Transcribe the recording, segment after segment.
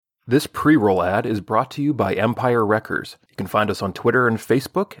This pre-roll ad is brought to you by Empire Wreckers. You can find us on Twitter and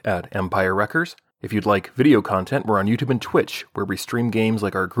Facebook at Empire Wreckers. If you'd like video content, we're on YouTube and Twitch, where we stream games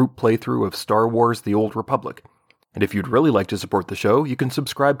like our group playthrough of Star Wars The Old Republic. And if you'd really like to support the show, you can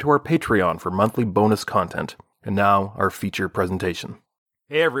subscribe to our Patreon for monthly bonus content. And now, our feature presentation.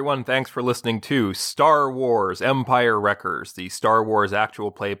 Hey everyone, thanks for listening to Star Wars Empire Wreckers, the Star Wars actual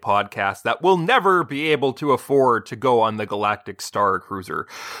play podcast that will never be able to afford to go on the Galactic Star Cruiser.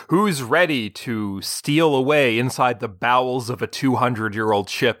 Who's ready to steal away inside the bowels of a 200-year-old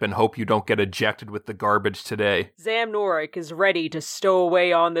ship and hope you don't get ejected with the garbage today? Zam Norik is ready to stow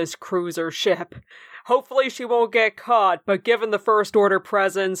away on this cruiser ship. Hopefully she won't get caught, but given the First Order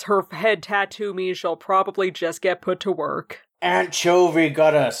presence, her head tattoo means she'll probably just get put to work. Anchovy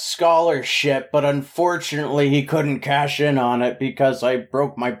got a scholarship, but unfortunately he couldn't cash in on it because I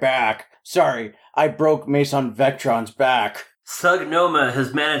broke my back. Sorry, I broke Mason Vectron's back. Sug Noma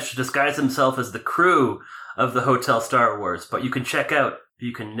has managed to disguise himself as the crew of the Hotel Star Wars, but you can check out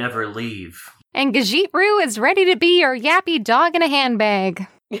You Can Never Leave. And Gajit Rue is ready to be your yappy dog in a handbag.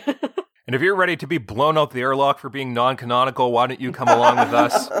 And if you're ready to be blown out the airlock for being non-canonical, why don't you come along with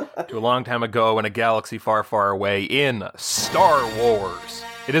us to a long time ago in a galaxy far, far away in Star Wars.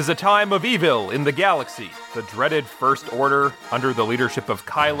 It is a time of evil in the galaxy. The dreaded First Order, under the leadership of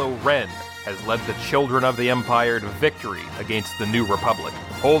Kylo Ren, has led the children of the Empire to victory against the New Republic.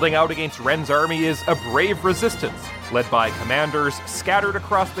 Holding out against Ren's army is a brave resistance, led by commanders scattered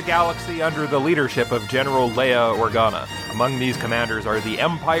across the galaxy under the leadership of General Leia Organa. Among these commanders are the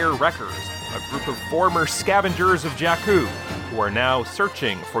Empire Wreckers, a group of former scavengers of Jakku, who are now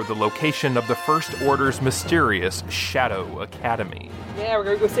searching for the location of the First Order's mysterious Shadow Academy. Yeah, we're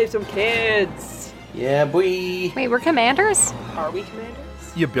gonna go save some kids. Yeah, boy. Wait, we're commanders? Are we commanders?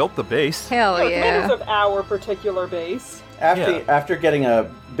 You built the base. Hell We're yeah. commanders of our particular base. After getting a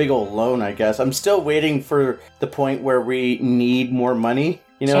big old loan, I guess, I'm still waiting for the point where we need more money.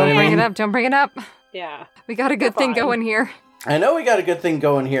 You know what I Don't bring mean? it up, don't bring it up. Yeah. We got a good thing fine. going here. I know we got a good thing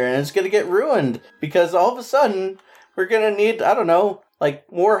going here, and it's going to get ruined because all of a sudden we're going to need, I don't know,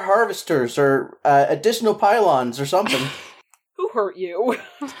 like more harvesters or additional pylons or something. Who hurt you?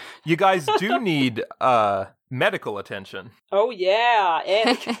 You guys do need medical attention. Oh yeah,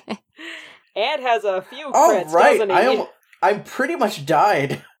 and has a few crits, Oh, right. doesn't he? I'm pretty much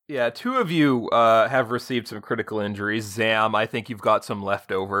died. Yeah, two of you have received some critical injuries. Zam, I think you've got some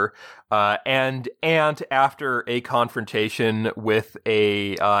left over. And Ant, after a confrontation with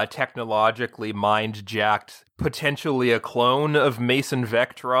a technologically mind-jacked, potentially a clone of Mason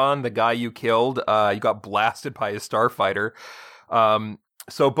Vectron, the guy you killed, you got blasted by a starfighter.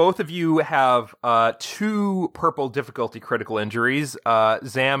 So both of you have 2 purple difficulty critical injuries.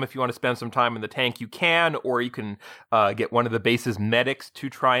 Zam, if you want to spend some time in the tank, you can, or you can get one of the base's medics to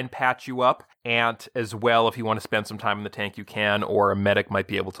try and patch you up. Ant, as well, if you want to spend some time in the tank, you can, or a medic might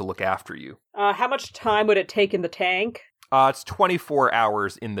be able to look after you. How much time would it take in the tank? It's 24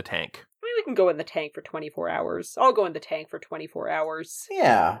 hours in the tank. I mean, we can go in the tank for 24 hours. I'll go in the tank for 24 hours.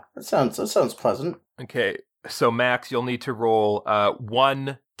 Yeah, that sounds pleasant. Okay. So, Max, you'll need to roll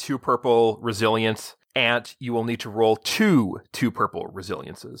 1 2 purple resilience. Ant, you will need to roll 2 purple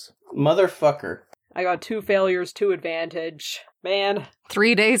resiliences. Motherfucker. I got 2 failures, 2 advantage. Man.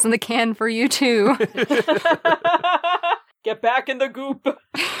 3 days in the can for you too. Get back in the goop.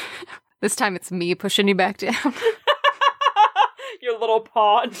 This time it's me pushing you back down. Your little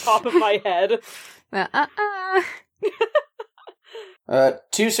paw on top of my head.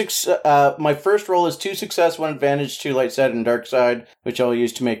 My first roll is 2 success, 1 advantage, 2 light side and dark side, which I'll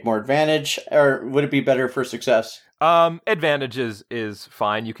use to make more advantage. Or would it be better for success? Advantages is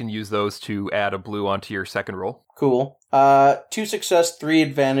fine. You can use those to add a blue onto your second roll. Cool. 2 success, 3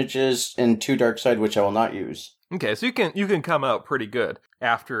 advantages, and 2 dark side, which I will not use. Okay, so you can come out pretty good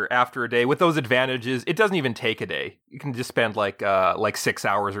after a day with those advantages. It doesn't even take a day. You can just spend like 6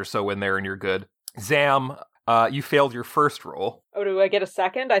 hours or so in there, and you're good. Zam, you failed your first roll. Oh, do I get a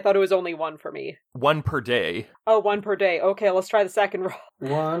second? I thought it was only 1 for me. 1 per day. Oh, 1 per day. Okay, let's try the second roll.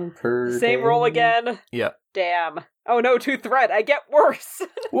 1 per Same day. roll again. Yeah. Damn. Oh no, 2 threat. I get worse.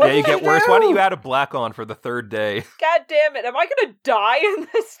 What yeah, you did get I worse. do? Why don't you add a black on for the 3rd day? God damn it. Am I gonna die in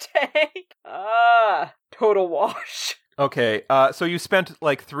this tank? Total wash. Okay, so you spent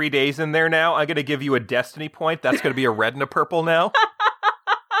like 3 days in there now. I'm going to give you a destiny point. That's going to be a red and a purple now.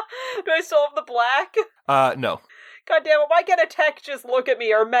 Do I still have the black? No. God damn it, why can't a tech just look at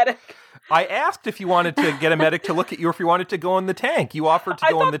me, or medic? I asked if you wanted to get a medic to look at you or if you wanted to go in the tank. You offered to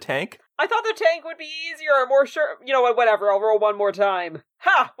go in the tank. I thought the tank would be easier or more sure. You know what, whatever, I'll roll one more time.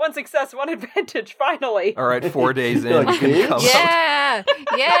 Ha! 1 success, 1 advantage, finally! All right, 4 days in, you can come out. Yeah!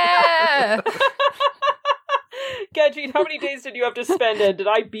 Yeah! Genji, how many days did you have to spend in? Did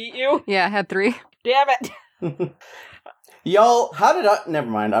I beat you? Yeah, I had 3. Damn it! Y'all, how did I... Never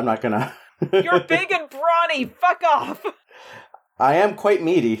mind, I'm not gonna... You're big and brawny, fuck off! I am quite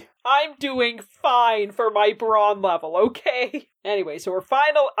meaty. I'm doing fine for my brawn level, okay? Anyway, so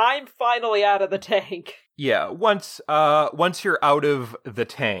I'm finally out of the tank. Yeah, once you're out of the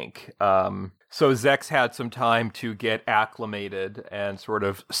tank, so Zex had some time to get acclimated and sort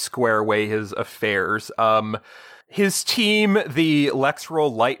of square away his affairs. His team, the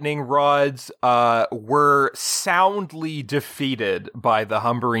Lexroll Lightning Rods, were soundly defeated by the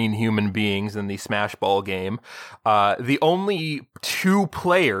Humberine human beings in the Smash Ball game. The only 2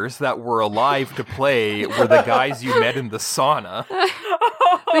 players that were alive to play were the guys you met in the sauna.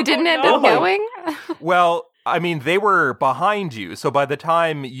 We didn't end up going? Well, I mean, they were behind you, so by the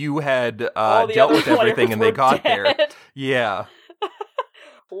time you had All the dealt other with everything players and they were got dead. there, yeah.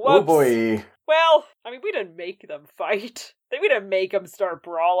 Oh Whoops. boy. Well, I mean, we didn't make them fight. We didn't make them start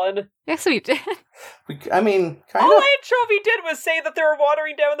brawling. Yes, we did. I mean, kind All of. Anchovy did was say that they were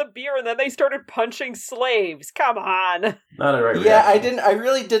watering down the beer and then they started punching slaves. Come on. Not a right Yeah, reaction. I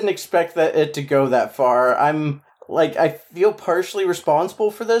really didn't expect it to go that far. I feel partially responsible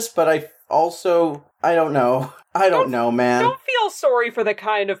for this, but I don't know. I don't know, man. Don't feel sorry for the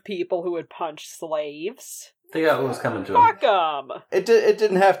kind of people who would punch slaves. They got what was coming to them. Fuck 'em. It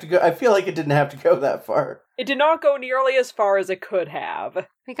didn't have to go. I feel like it didn't have to go that far. It did not go nearly as far as it could have.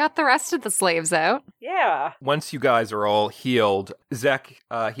 We got the rest of the slaves out. Yeah. Once you guys are all healed, Zek,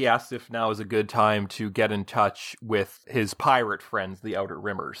 he asks if now is a good time to get in touch with his pirate friends, the Outer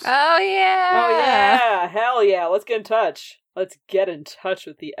Rimmers. Oh, yeah! Oh, yeah. Hell yeah. Let's get in touch. Let's get in touch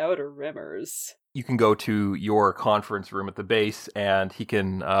with the Outer Rimmers. You can go to your conference room at the base, and he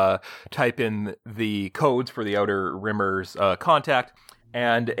can type in the codes for the Outer Rimmers contact,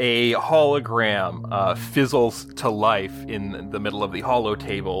 and a hologram fizzles to life in the middle of the holo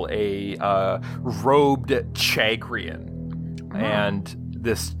table, a robed Chagrian. And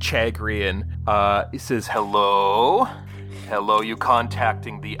this Chagrian says, Hello? Hello, you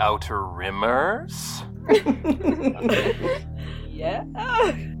contacting the Outer Rimmers? Yeah?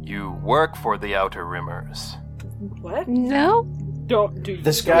 You work for the Outer Rimmers. What? No? Don't do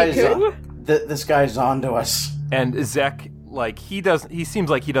This guy's you? this guy's onto us. And Zek, he seems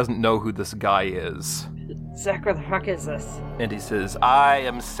like he doesn't know who this guy is. Zach, where the fuck is this? And he says, I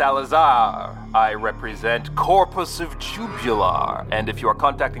am Salazar. I represent Corpus of Jubilar. And if you are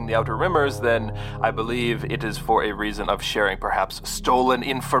contacting the Outer Rimmers, then I believe it is for a reason of sharing perhaps stolen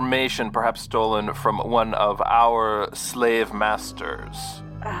information, perhaps stolen from one of our slave masters.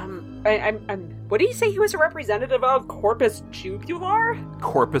 What did he say he was a representative of? Corpus Jubilar?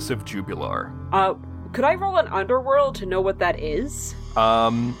 Corpus of Jubilar. Could I roll an underworld to know what that is?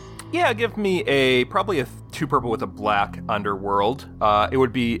 Yeah, give me probably a 2 purple with a black underworld. It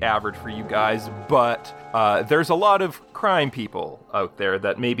would be average for you guys, but there's a lot of crime people out there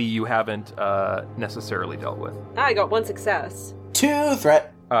that maybe you haven't necessarily dealt with. I got 1 success. 2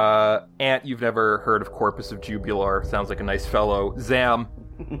 threat. Ant, you've never heard of Corpus of Jubilar. Sounds like a nice fellow. Zam,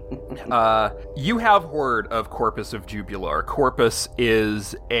 you have heard of Corpus of Jubilar. Corpus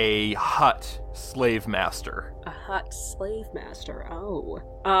is a Hutt slave master. A Hutt slave master. Oh.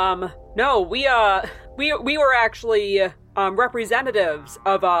 No, we were actually representatives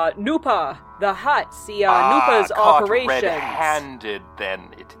of Nupa, the Hutt. See, Nupa's caught operations. red-handed,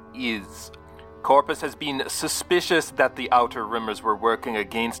 then it is. Corpus has been suspicious that the Outer Rimmers were working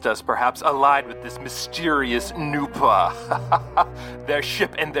against us, perhaps allied with this mysterious Nupa. Their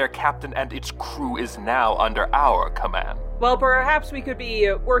ship and their captain and its crew is now under our command. Well, perhaps we could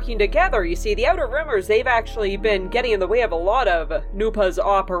be working together. You see, the Outer Rimmers, they've actually been getting in the way of a lot of Nupa's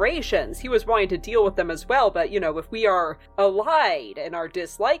operations. He was wanting to deal with them as well, but, if we are allied in our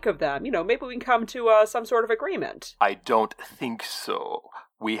dislike of them, maybe we can come to some sort of agreement. I don't think so.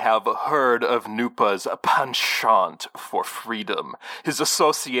 We have heard of Nupa's penchant for freedom, his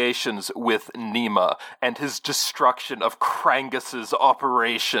associations with Nema, and his destruction of Krangus's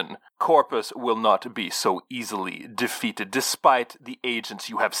operation. Corpus will not be so easily defeated, despite the agents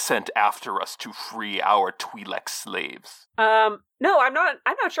you have sent after us to free our Twi'lek slaves. No, I'm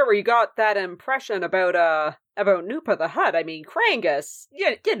not sure where you got that impression about Nupa the Hutt. I mean, Krangus,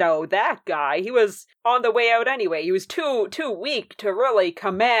 you know that guy. He was on the way out anyway. He was too weak to really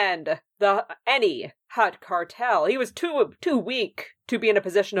command any Hutt cartel. He was too weak to be in a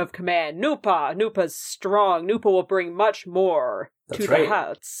position of command. Nupa's strong. Nupa will bring much more to the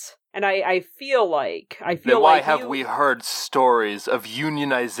Hutts. And I feel like Then why like have we heard stories of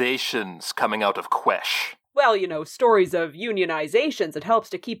unionizations coming out of Quesh? Well, stories of unionizations, it helps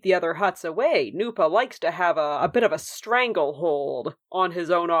to keep the other huts away. Nupa likes to have a bit of a stranglehold on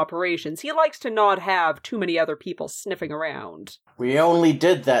his own operations. He likes to not have too many other people sniffing around. We only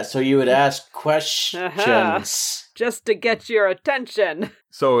did that so you would ask questions. Just to get your attention.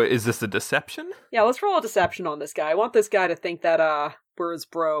 So is this a deception? Yeah, let's roll a deception on this guy. I want this guy to think that, we're his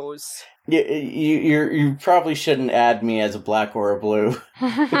bros. You probably shouldn't add me as a black or a blue.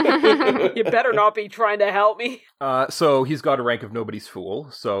 You better not be trying to help me. So he's got a rank of nobody's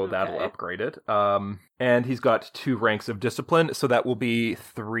fool, so Okay. that'll upgrade it. And he's got 2 ranks of discipline, so that will be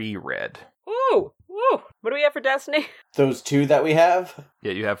 3 red. Woo! What do we have for Destiny? Those 2 that we have?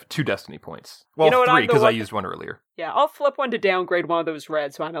 Yeah, you have 2 destiny points. Well, You know what, 3, I'm the because I one- used 1 earlier. Yeah, I'll flip one to downgrade one of those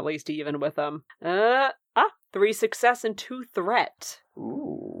reds so I'm at least even with them. 3 success and 2 threat.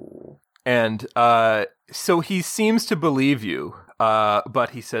 Ooh. And so he seems to believe you,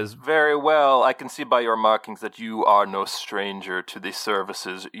 but he says, "Very well, I can see by your markings that you are no stranger to the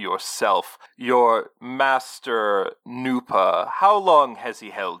services yourself. Your master, Nupa, how long has he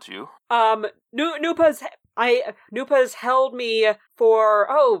held you?" Nupa's held me for,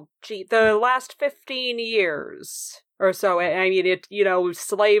 the last 15 years. Or so. I mean,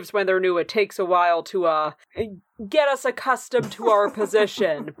 slaves, when they're new, it takes a while to, get us accustomed to our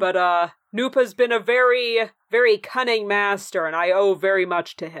position. But, Nupa's been a very, very cunning master, and I owe very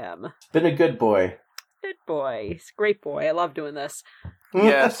much to him. Been a good boy. Good boy. He's a great boy. I love doing this.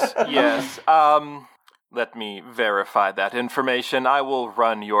 Yes. Let me verify that information. I will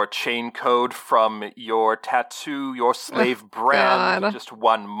run your chain code from your tattoo, your slave brand. God. Just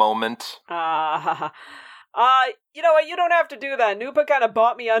one moment. You know what? You don't have to do that. Nupa kind of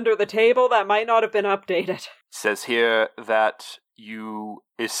bought me under the table. That might not have been updated. Says here that you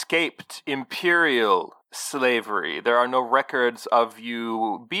escaped imperial slavery. There are no records of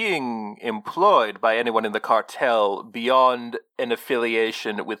you being employed by anyone in the cartel beyond an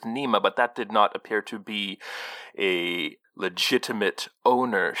affiliation with Nima, but that did not appear to be a legitimate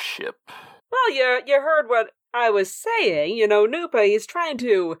ownership. Well, you heard what I was saying. Nupa, he's trying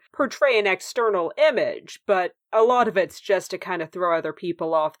to portray an external image, but a lot of it's just to kind of throw other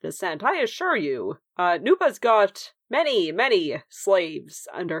people off the scent. I assure you, Nupa's got many, many slaves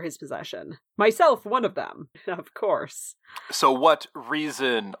under his possession. Myself, one of them, of course. So what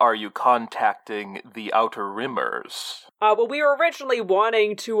reason are you contacting the Outer Rimmers? Well, we were originally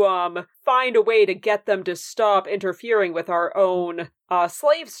wanting to, find a way to get them to stop interfering with our own,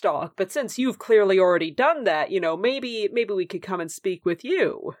 slave stock, but since you've clearly already done that, maybe we could come and speak with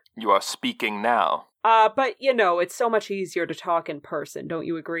you. You are speaking now. But, it's so much easier to talk in person, don't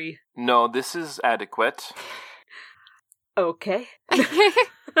you agree? No, this is adequate. Okay.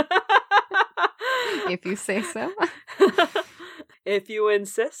 If you say so. If you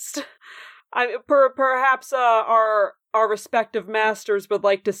insist. Perhaps our respective masters would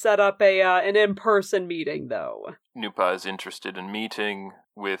like to set up an in-person meeting, though. Nupa is interested in meeting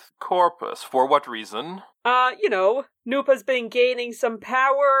with Corpus. For what reason? Nupa's been gaining some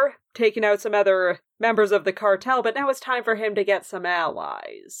power, taking out some other members of the cartel, but now it's time for him to get some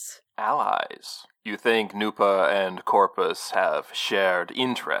allies. Allies. You think Nupa and Corpus have shared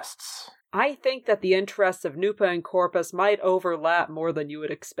interests? I think that the interests of Nupa and Corpus might overlap more than you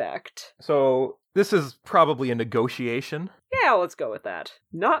would expect. So, this is probably a negotiation? Yeah, let's go with that.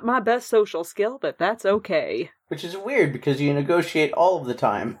 Not my best social skill, but that's okay. Which is weird because you negotiate all of the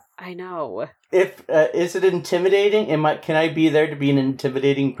time. I know. If is it intimidating? Can I be there to be an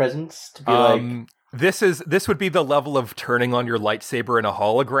intimidating presence? To be like, This would be the level of turning on your lightsaber in a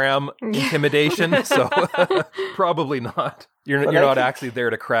hologram intimidation, so probably not. You're not actually there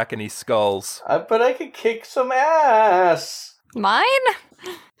to crack any skulls. but I could kick some ass. Mine?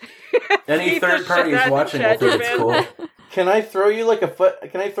 Any third parties watching will think it's cool. Can I throw you like a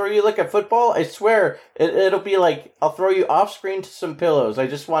football? I swear it'll be like I'll throw you off screen to some pillows. I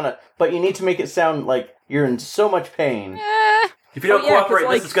just want to, but you need to make it sound like you're in so much pain. If you don't cooperate,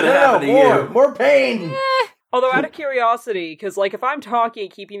 this is going to happen to you. More pain. Although, out of curiosity, because, if I'm talking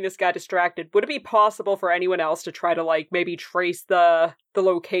and keeping this guy distracted, would it be possible for anyone else to try to, maybe trace the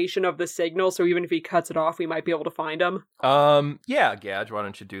location of the signal, so even if he cuts it off, we might be able to find him? Yeah, Gadge, why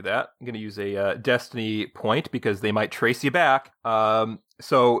don't you do that? I'm going to use a destiny point, because they might trace you back.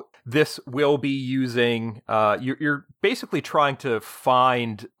 So, this will be using, you're basically trying to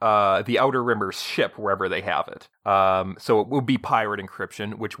find the Outer Rimmer's ship wherever they have it. So it will be pirate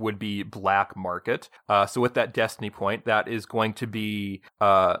encryption, which would be black market. So with that destiny point, that is going to be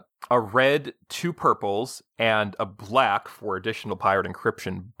a red, 2 purples, and a black for additional pirate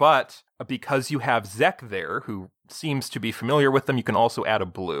encryption. But because you have Zek there, who seems to be familiar with them, you can also add a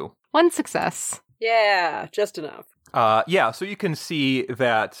blue. 1 success. Yeah, just enough. So you can see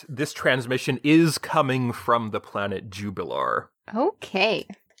that this transmission is coming from the planet Jubilar. Okay.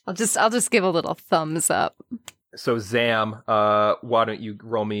 I'll just give a little thumbs up. So Zam, why don't you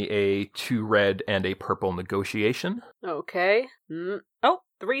roll me a 2 red and a purple negotiation? Okay.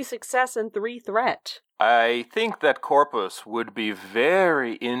 3 success and 3 threat. I think that Corpus would be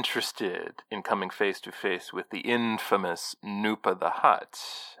very interested in coming face to face with the infamous Nupa the Hutt,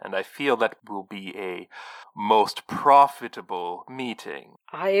 and I feel that will be a most profitable meeting.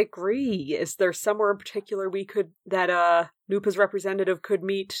 I agree. Is there somewhere in particular that Nupa's representative could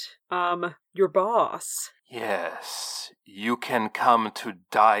meet your boss? Yes, you can come to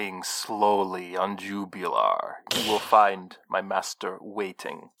Dying Slowly on Jubilar. You will find my master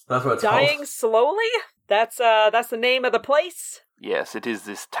waiting. That's what it's Dying called. Slowly? That's the name of the place? Yes, it is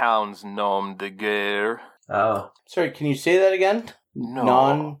this town's nom de guerre. Oh. Sorry, can you say that again?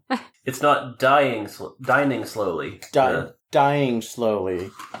 No. It's not dining slowly. Dying slowly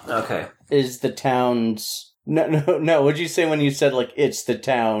Okay. is the town's... No, what'd you say when you said, like, it's the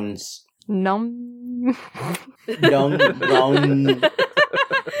town's... Nom. Nom.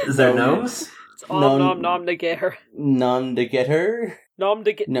 Is there gnomes? It's nom de guerre. Nom de getter? Nom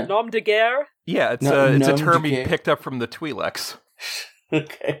de guerre? Yeah, it's No, a nom term de he guerre. picked up from the Twi'leks.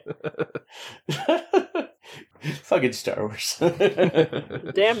 Okay. Fucking Star Wars.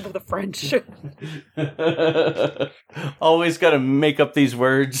 Damn the French. Always gotta make up these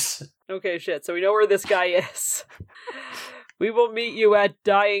words. Okay, shit, so we know where this guy is. We will meet you at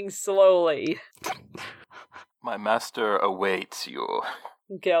Dying Slowly. My master awaits you.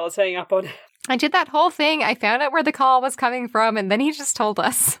 Okay, let's hang up on... I did that whole thing. I found out where the call was coming from, and then he just told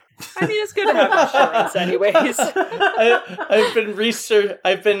us. I mean, it's good to have insurance anyways.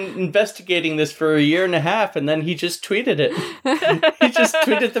 I've been investigating this for 1.5 years, and then he just tweeted it. He just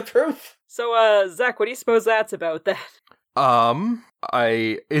tweeted the proof. So, Zach, what do you suppose that's about then?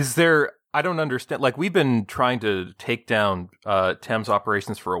 I don't understand. Like, we've been trying to take down Tem's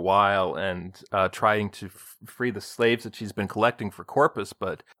operations for a while and trying to free the slaves that she's been collecting for Corpus,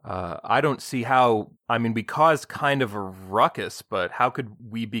 but I don't see how. I mean, we caused kind of a ruckus, but how could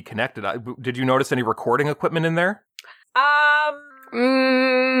we be connected? Did you notice any recording equipment in there?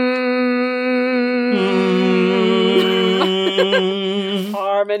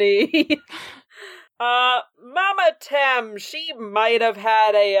 Harmony. Mama Tem, she might have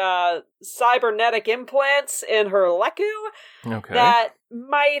had a cybernetic implants in her Leku Okay. that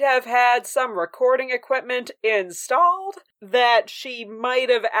might have had some recording equipment installed that she might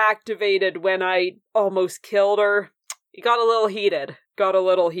have activated when I almost killed her. It got a little heated.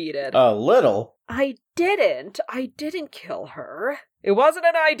 A little? I didn't kill her. It wasn't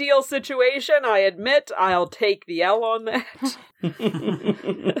an ideal situation, I admit. I'll take the L on that.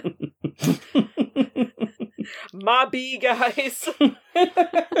 My B, guys.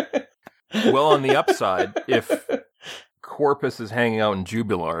 Well, on the upside, if Corpus is hanging out in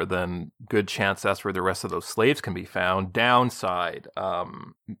Jubilar, then good chance that's where the rest of those slaves can be found. Downside,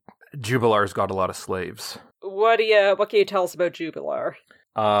 Jubilar's got a lot of slaves. What can you tell us about Jubilar?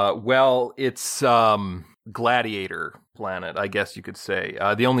 Well, it's gladiator planet, I guess you could say.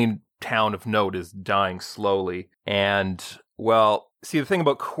 The only town of note is Dying Slowly, and well, see, the thing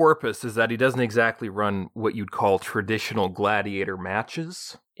about Corpus is that he doesn't exactly run what you'd call traditional gladiator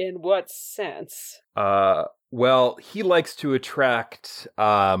matches. In what sense? Well, he likes to attract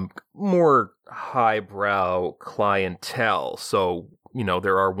more highbrow clientele. So, you know,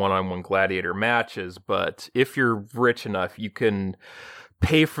 there are one-on-one gladiator matches, but if you're rich enough, you can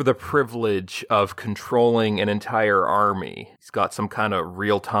pay for the privilege of controlling an entire army. He's got some kind of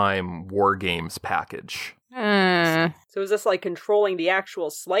real-time war games package. So is this like controlling the actual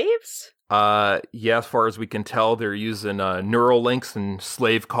slaves? Yeah, as far as we can tell, they're using neural links and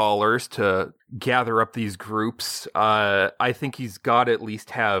slave collars to gather up these groups. I think he's got to at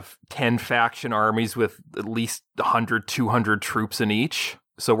least have 10 faction armies with at least 100, 200 troops in each.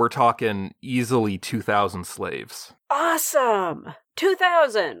 So we're talking easily 2,000 slaves. Awesome!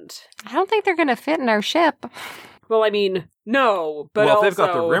 2,000! I don't think they're going to fit in our ship. Well, I mean, no, but well, also... if they've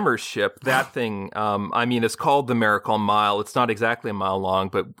got the Rimmer ship, that thing, I mean, it's called the Miracle Mile. It's not exactly a mile long,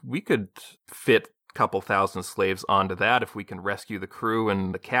 but we could fit couple thousand slaves onto that if we can rescue the crew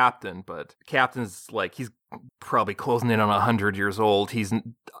and the captain. But the captain's like, he's probably closing in on 100 years old.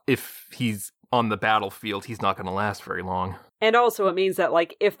 If he's on the battlefield, he's not going to last very long. And also it means that,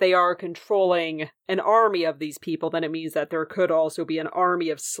 like, if they are controlling an army of these people, then it means that there could also be an army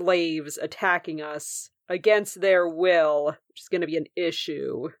of slaves attacking us against their will, which is going to be an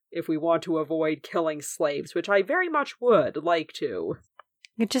issue if we want to avoid killing slaves, which I very much would like to.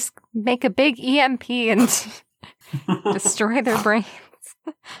 You just make a big EMP and destroy their brains.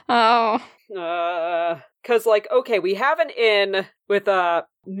 Oh. Because, like, okay, we have an inn with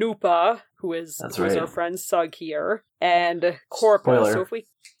Nupa, who is our friend Sug here, and Corpus. Spoiler. So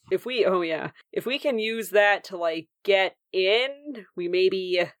if we can use that to, like, get in, we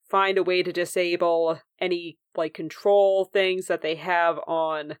maybe find a way to disable any, like, control things that they have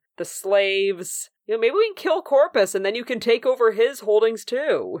on the slaves. You know, maybe we can kill Corpus and then you can take over his holdings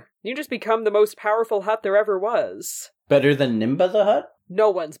too. You just become the most powerful Hutt there ever was. Better than Nimba the Hutt? No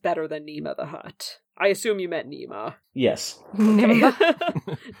one's better than Nima the Hutt. I assume you meant Nima. Yes. Nimba.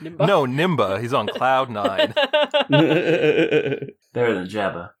 Nimba? No, Nimba. He's on cloud 9. Better than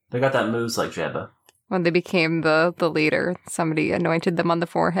Jabba. They got that moves like Jabba. When they became the leader, somebody anointed them on the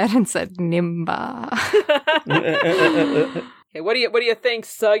forehead and said, Nimba. Okay, what do you think,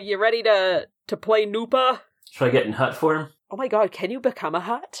 Sug? You ready to play Nupa? Should I get in Hutt for him? Oh my god, can you become a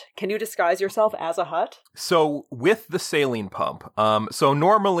Hutt? Can you disguise yourself as a Hutt? So with the saline pump, so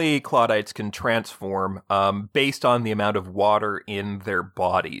normally Claudites can transform based on the amount of water in their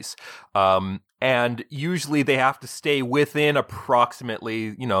bodies. And usually they have to stay within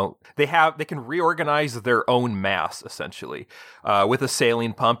approximately, they can reorganize their own mass, essentially. With a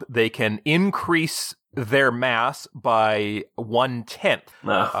saline pump, they can increase their mass by 1/10.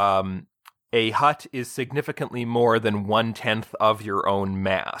 No. A Hutt is significantly more than 1/10 of your own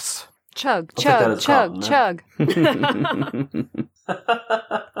mass. Chug, I'll chug, take chug, that chug.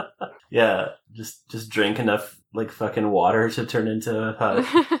 Yeah, just drink enough, like, fucking water to turn into a Hutt.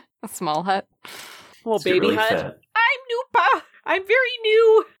 A small Hutt. Little Let's get baby really Hutt. fat. I'm Nupa! I'm very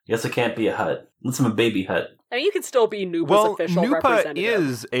new! Guess it can't be a Hutt. Let's have a baby Hutt. I mean, you can still be Nupa's Well, official Nupa representative.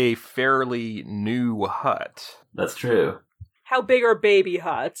 is a fairly new Hutt. That's true. How big are baby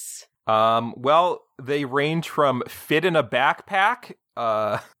Hutts? Well, they range from fit in a backpack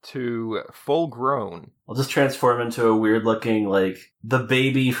to full grown. I'll just transform into a weird looking, like, the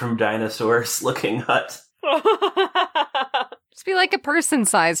baby from Dinosaurs looking Hutt. Just be like a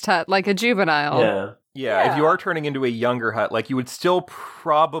person-sized Hutt, like a juvenile. Yeah. Yeah, if you are turning into a younger Hutt, like, you would still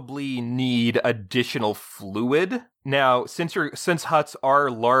probably need additional fluid. Now, since Hutts are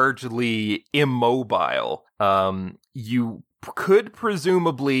largely immobile, you could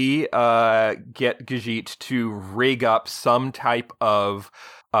presumably get Gajit to rig up some type of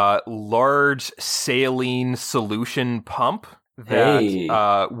large saline solution pump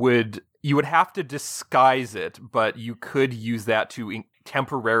that you would have to disguise it, but you could use that to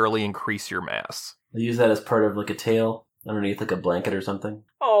temporarily increase your mass. They use that as part of, like, a tail underneath, like, a blanket or something.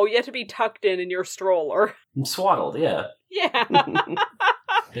 Oh, you have to be tucked in your stroller. I'm swaddled, yeah. Yeah.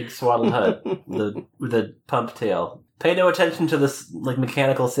 Big swaddled Hutt with a pump tail. Pay no attention to this, like,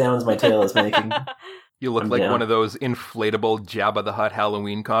 mechanical sounds my tail is making. You look like one of those inflatable Jabba the Hutt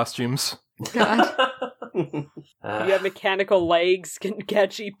Halloween costumes. God. You have mechanical legs. Can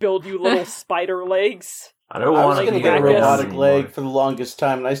Gachi build you little spider legs? I don't I was want going to to get a Magus. robotic leg for the longest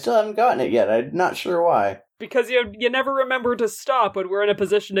time, and I still haven't gotten it yet. I'm not sure why. Because you never remember to stop when we're in a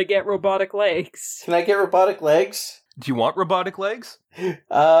position to get robotic legs. Can I get robotic legs? Do you want robotic legs?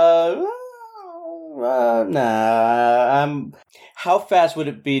 Nah. How fast would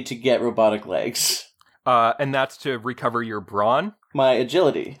it be to get robotic legs? And that's to recover your brawn, My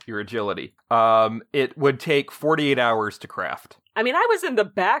agility. your agility. It would take 48 hours to craft. I mean, I was in the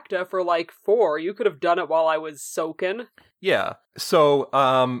Bacta for like 4. You could have done it while I was soaking. Yeah. So,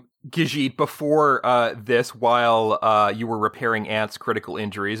 Gijit, before this, while you were repairing Ant's critical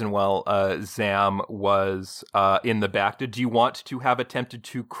injuries and while Zam was in the Bacta, do you want to have attempted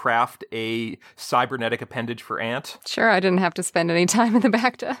to craft a cybernetic appendage for Ant? Sure, I didn't have to spend any time in the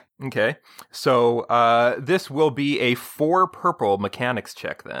Bacta. Okay. So, this will be a 4 purple mechanics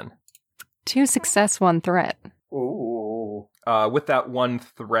check then. 2 success, 1 threat. Ooh. With that 1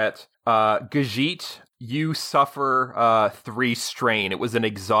 threat, Gajit, you suffer 3 strain. It was an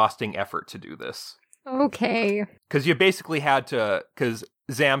exhausting effort to do this. Okay. Because you basically had to, because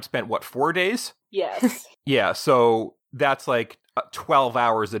Zam spent, 4 days? Yes. Yeah, so that's like 12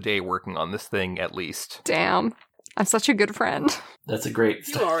 hours a day working on this thing at least. Damn. I'm such a good friend. That's a great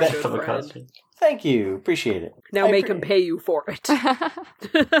You are a stuff good of a friend. costume. Thank you. Appreciate it. Now make him pay you for it.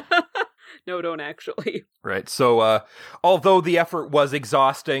 No, don't actually. Right. So, although the effort was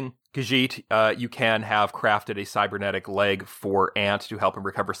exhausting, Khajiit, you can have crafted a cybernetic leg for Ant to help him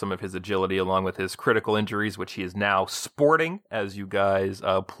recover some of his agility along with his critical injuries, which he is now sporting as you guys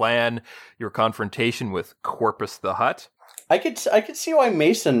plan your confrontation with Corpus the Hutt. I could see why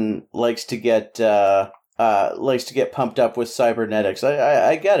Mason likes to get pumped up with cybernetics.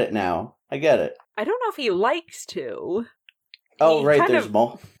 I get it now. I get it. I don't know if he likes to. Oh, right.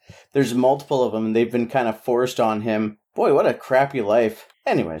 There's multiple of them, and they've been kind of forced on him. Boy, what a crappy life.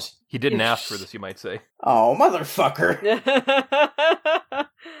 Anyways. He didn't ask for this, you might say. Oh, motherfucker.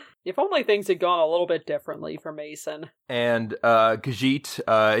 If only things had gone a little bit differently for Mason. And Khajiit,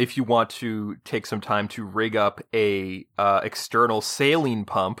 if you want to take some time to rig up a external saline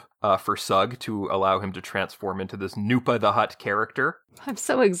pump for Sug to allow him to transform into this Nupa the Hutt character. I'm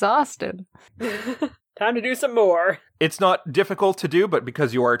so exhausted. Time to do some more. It's not difficult to do, but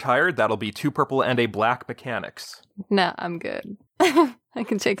because you are tired, that'll be 2 purple and a black mechanics. Nah, I'm good. I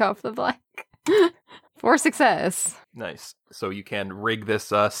can take off the black. For success. Nice. So you can rig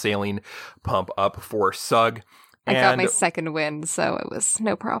this saline pump up for Sug. I got my second wind, so it was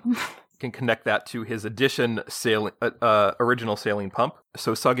no problem. Can connect that to his original saline pump.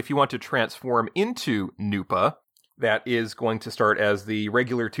 So Sug, if you want to transform into Nupa, that is going to start as the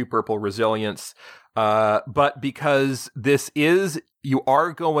regular 2 purple resilience. But because you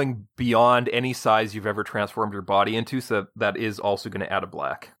are going beyond any size you've ever transformed your body into, so that is also going to add a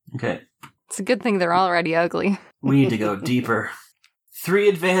black. Okay. It's a good thing they're already ugly. We need to go deeper. 3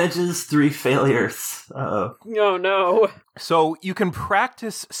 advantages, 3 failures. Uh-oh. Oh, no. So you can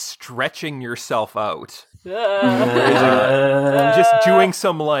practice stretching yourself out. Just doing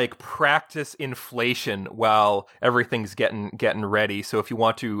some practice inflation while everything's getting ready. So if you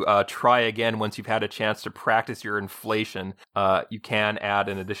want to try again once you've had a chance to practice your inflation, you can add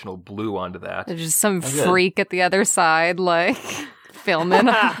an additional blue onto that. There's just some freak at the other side, filming.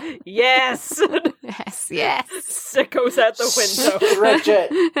 Yes! Yes. Sickos at the window.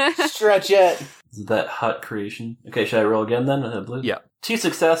 Stretch it. Is that Hutt creation? Okay, should I roll again then? Blue? Yeah. 2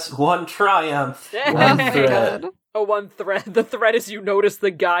 success, 1 triumph. Oh 1 my threat. God. Oh, 1 threat. The threat is you notice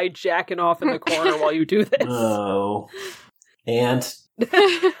the guy jacking off in the corner while you do this. Oh. And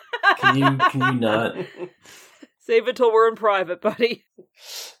can you not? Save it till we're in private, buddy.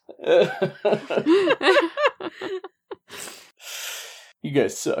 You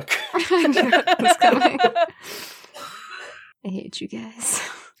guys suck. I knew it was coming. I hate you guys.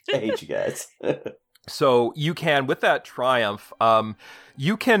 I hate you guys. So you can, with that triumph,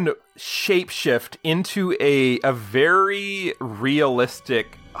 you can shapeshift into a very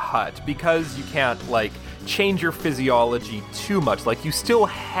realistic Hutt because you can't change your physiology too much. You still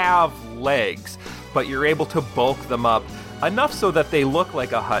have legs, but you're able to bulk them up enough so that they look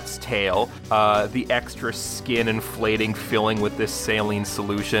like a Hutt's tail. The extra skin inflating, filling with this saline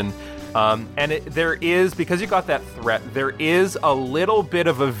solution. And there is, because you got that threat, there is a little bit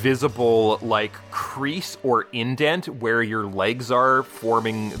of a visible, crease or indent where your legs are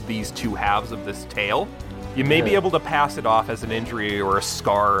forming these 2 halves of this tail. You may be able to pass it off as an injury or a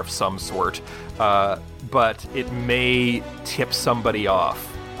scar of some sort, but it may tip somebody off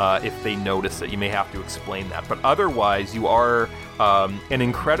if they notice it. You may have to explain that. But otherwise, you are an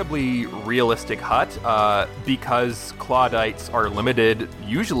incredibly realistic Hutt because Clawdites are limited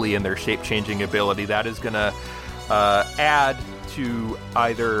usually in their shape-changing ability. That is going to add to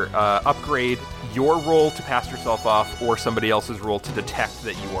either upgrade your roll to pass yourself off or somebody else's roll to detect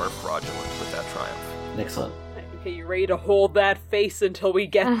that you are fraudulent with that triumph. Excellent. Okay, you ready to hold that face until we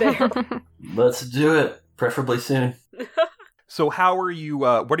get there? Let's do it. Preferably soon. So how are you,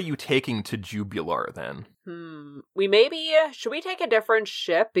 what are you taking to Jubilar then? Should we take a different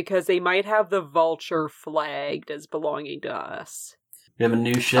ship? Because they might have the Vulture flagged as belonging to us. We have a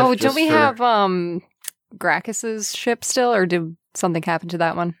new ship. Oh, don't we have Gracchus's ship still, or did something happen to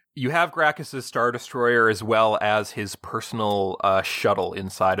that one? You have Gracchus's Star Destroyer as well as his personal shuttle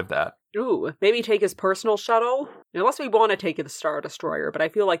inside of that. Ooh, maybe take his personal shuttle? Unless we want to take the Star Destroyer, but I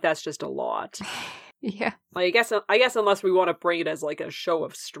feel like that's just a lot. Yeah. I guess unless we want to bring it as a show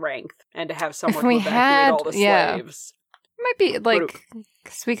of strength and to have someone we evacuate had, all the slaves. It might be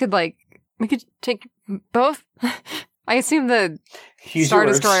because we could take both. I assume the Star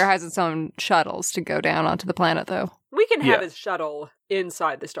Destroyer has its own shuttles to go down onto the planet, though. We can have his shuttle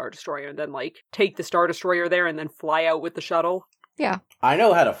inside the Star Destroyer and then take the Star Destroyer there and then fly out with the shuttle. Yeah. I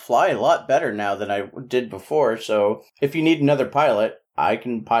know how to fly a lot better now than I did before, so if you need another pilot, I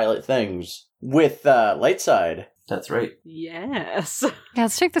can pilot things with Lightside. That's right. Yes. Yeah,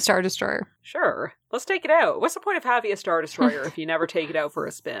 let's take the Star Destroyer. Sure. Let's take it out. What's the point of having a Star Destroyer if you never take it out for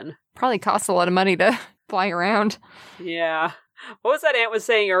a spin? Probably costs a lot of money to fly around. Yeah. What was that Ant was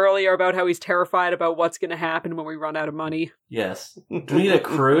saying earlier about how he's terrified about what's going to happen when we run out of money? Yes. Do we need a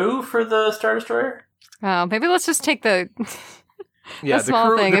crew for the Star Destroyer? Oh, maybe let's just take the Yeah, the small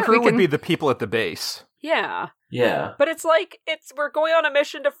crew, thing. the If crew we would can... be the people at the base. Yeah. Yeah. But it's like, we're going on a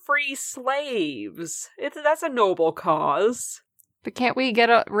mission to free slaves. That's a noble cause. But can't we get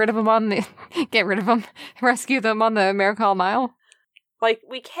rid of them rescue them on the Maricol Mile? Like,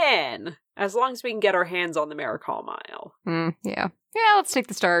 we can, as long as we can get our hands on the Maricol Mile. Yeah. Yeah, let's take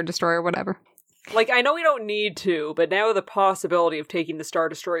the Star Destroyer, whatever. Like, I know we don't need to, but now the possibility of taking the Star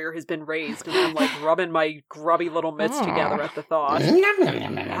Destroyer has been raised, and I'm, like, rubbing my grubby little mitts together at the thought.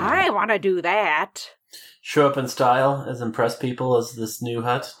 I want to do that. Show up in style as impress people as this new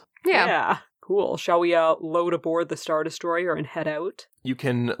hut. Yeah. Cool. Shall we load aboard the Star Destroyer and head out? You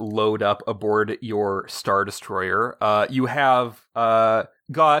can load up aboard your Star Destroyer. You have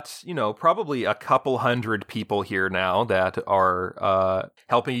got, probably a couple hundred people here now that are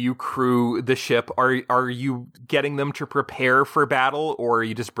helping you crew the ship. Are you getting them to prepare for battle, or are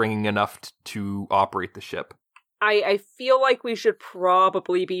you just bringing enough to operate the ship? I feel like we should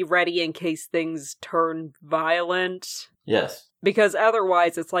probably be ready in case things turn violent. Yes. Because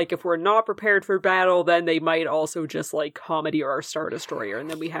otherwise, it's like, if we're not prepared for battle, then they might also just, like, commandeer our Star Destroyer, and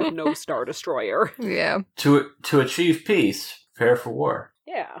then we have no Star Destroyer. Yeah. To achieve peace, prepare for war.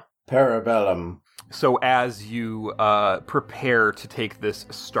 Yeah. Parabellum. So as you prepare to take this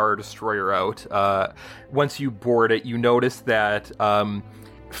Star Destroyer out, once you board it, you notice that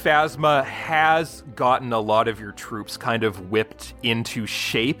Phasma has gotten a lot of your troops kind of whipped into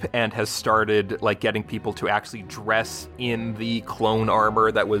shape and has started getting people to actually dress in the clone armor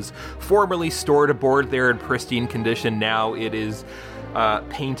that was formerly stored aboard there in pristine condition. Now it is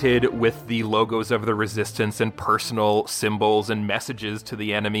painted with the logos of the Resistance and personal symbols and messages to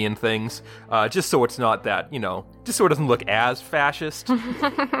the enemy and things, just so it's not that, just so it doesn't look as fascist.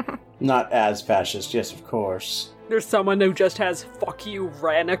 Not as fascist, yes, of course. There's someone who just has "fuck you"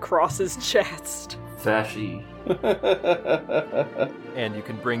 ran across his chest. Fashy. And you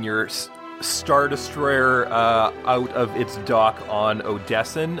can bring your Star Destroyer out of its dock on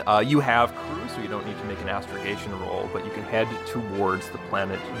Odesson. You have crew, so you don't need to make an astrogation roll, but you can head towards the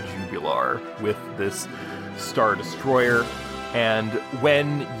planet Jubilar with this Star Destroyer. And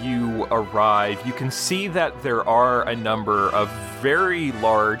when you arrive, you can see that there are a number of very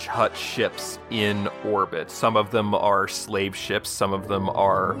large Hutt ships in orbit. Some of them are slave ships, some of them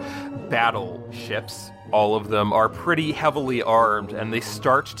are battle ships. All of them are pretty heavily armed, and they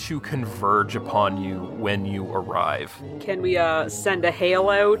start to converge upon you when you arrive. Can we send a hail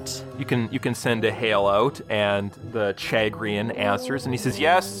out? You can send a hail out, and the Chagrian answers, and he says,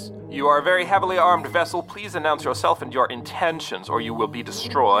 "Yes, you are a very heavily armed vessel. Please announce yourself and your intentions, or you will be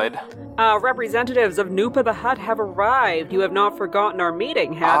destroyed." Representatives of Nupa the Hutt have arrived. You have not forgotten our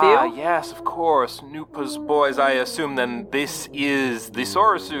meeting, have you? Yes, of course. Nupa's boys, I assume then this is the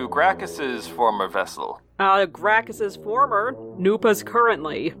Sorosu, Gracchus's former vessel. Gracchus's former, Nupa's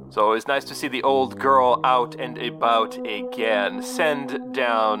currently. So it's nice to see the old girl out and about again. Send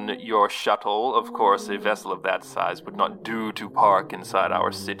down your shuttle. Of course, a vessel of that size would not do to park inside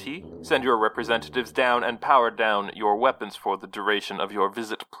our city. Send your representatives down and power down your weapons for the duration of your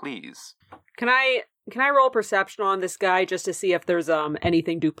visit, please. Can I roll perception on this guy just to see if there's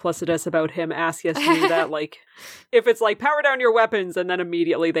anything duplicitous about him asking us to do that? Like, if it's like, power down your weapons and then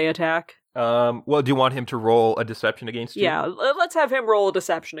immediately they attack? Well, do you want him to roll a deception against you? Yeah, let's have him roll a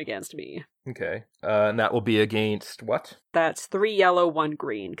deception against me. Okay. And that will be against what? That's 3 yellow, 1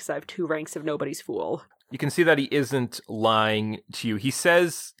 green, because I have 2 ranks of Nobody's Fool. You can see that he isn't lying to you. He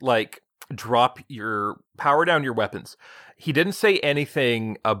says, power down your weapons. He didn't say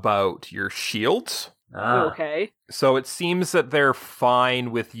anything about your shields. Okay. So it seems that they're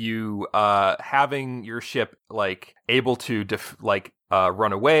fine with you having your ship able to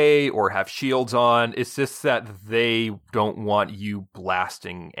run away or have shields on. It's just that they don't want you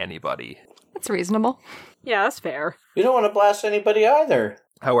blasting anybody. That's reasonable. Yeah, that's fair. You don't want to blast anybody either.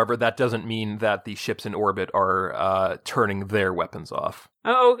 However, that doesn't mean that the ships in orbit are turning their weapons off.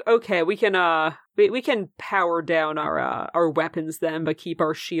 Oh, okay. We can power down our weapons then, but keep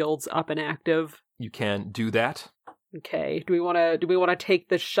our shields up and active. You can do that. Okay. Do we want to take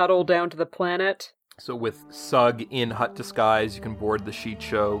the shuttle down to the planet? So with Sug in Hutt disguise, you can board the Sheet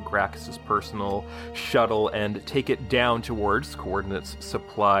Show, Gracchus's personal shuttle, and take it down towards coordinates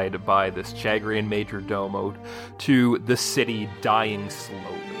supplied by this Chagrian Major Domo to the city dying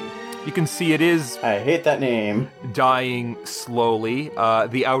slowly. You can see it is... I hate that name. Dying slowly.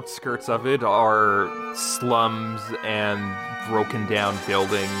 The outskirts of it are slums and broken down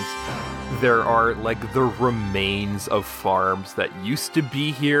buildings. There are, the remains of farms that used to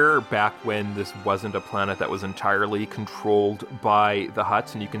be here back when this wasn't a planet that was entirely controlled by the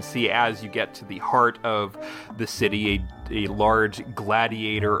Hutts. And you can see as you get to the heart of the city, a large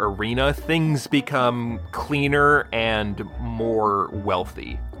gladiator arena, things become cleaner and more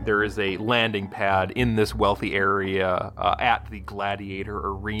wealthy. There is a landing pad in this wealthy area at the gladiator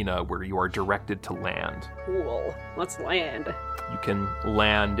arena where you are directed to land. Cool. Let's land. You can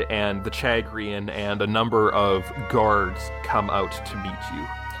land, and the Chagrian and a number of guards come out to meet you.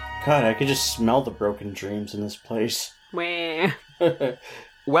 God, I could just smell the broken dreams in this place. Wah.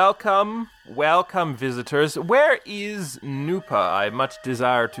 Welcome, visitors. Where is Nupa? I much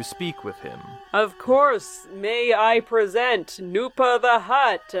desire to speak with him. Of course, may I present Nupa the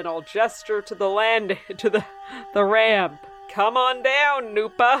Hutt, and I'll gesture to the ramp. Come on down,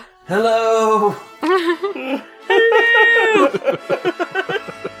 Nupa. Hello! Hello!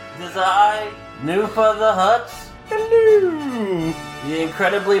 It is I, Nupa the Hutt. Hello! The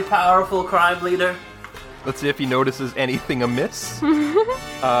incredibly powerful crime leader. Let's see if he notices anything amiss.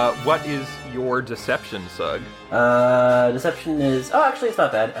 What is your deception, Sug? Deception is... Oh, actually, it's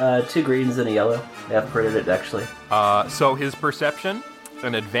not bad. 2 greens and a yellow. I have printed it, actually. So his perception,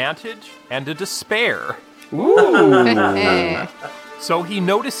 an advantage, and a despair. Ooh! So he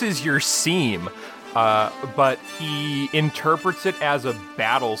notices your seam, but he interprets it as a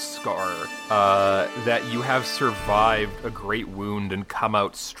battle scar, that you have survived a great wound and come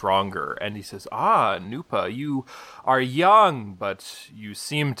out stronger. And he says, Nupa, you are young, but you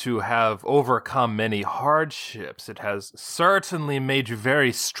seem to have overcome many hardships. It has certainly made you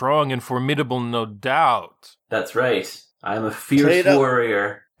very strong and formidable, no doubt. That's right. I am a fierce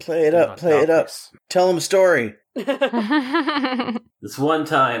warrior. Play it up. Tell him a story. This one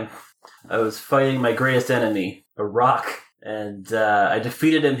time, I was fighting my greatest enemy, a rock, and I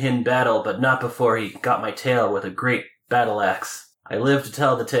defeated him in battle, but not before he got my tail with a great battle axe. I live to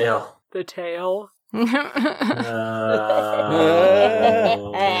tell the tale. The tale? I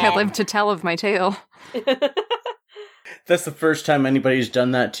live to tell of my tale. That's the first time anybody's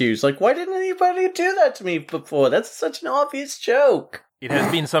done that to you. It's like, why didn't anybody do that to me before? That's such an obvious joke. It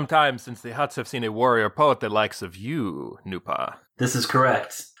has been some time since the Hutts have seen a warrior poet the likes of you, Nupa. This is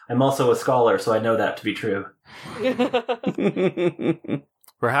correct. I'm also a scholar, so I know that to be true.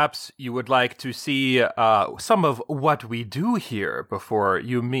 Perhaps you would like to see some of what we do here before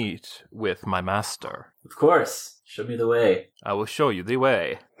you meet with my master. Of course. Show me the way. I will show you the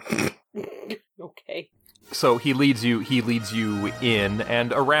way. Okay. So he leads you in,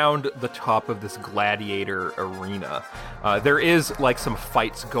 and around the top of this gladiator arena, there is some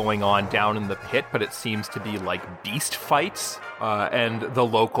fights going on down in the pit, but it seems to be beast fights. And the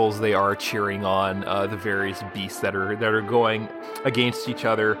locals, they are cheering on the various beasts that are going against each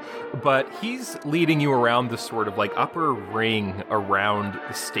other. But he's leading you around the sort of upper ring around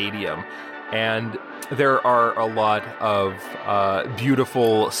the stadium. And there are a lot of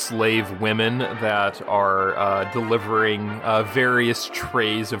beautiful slave women that are delivering various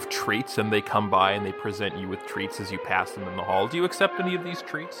trays of treats, and they come by and they present you with treats as you pass them in the hall. Do you accept any of these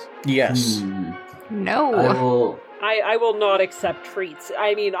treats? Yes. No. I will not accept treats.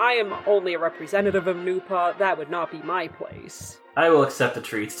 I mean, I am only a representative of Nupa. That would not be my place. I will accept the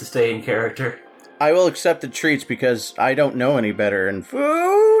treats to stay in character. I will accept the treats because I don't know any better in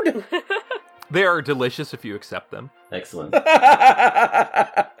food. They are delicious if you accept them. Excellent. You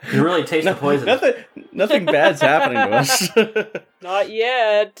can really taste the poison. Nothing bad's happening to us. Not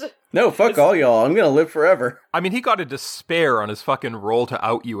yet. No, fuck all y'all. I'm gonna live forever. I mean, he got a despair on his fucking roll to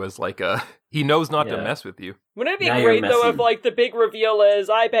out you as he knows not to mess with you. Wouldn't it be great, though, if, the big reveal is,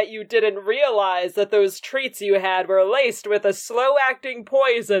 I bet you didn't realize that those treats you had were laced with a slow-acting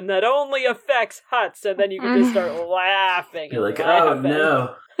poison that only affects Hutts, and then you can just start laughing. You're like, oh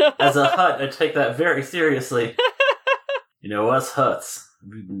no. As a Hutt, I take that very seriously. Us Hutts,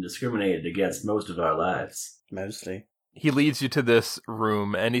 we've been discriminated against most of our lives. Mostly. He leads you to this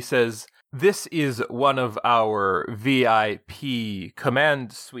room, and he says, this is one of our VIP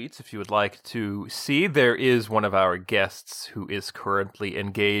command suites, if you would like to see. There is one of our guests who is currently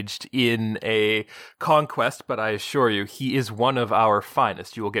engaged in a conquest, but I assure you, he is one of our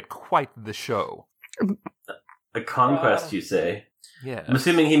finest. You will get quite the show. A conquest, you say? Yeah. I'm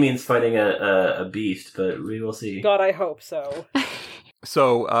assuming he means fighting a beast, but we will see. God, I hope so.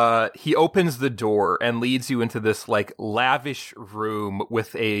 So he opens the door and leads you into this like lavish room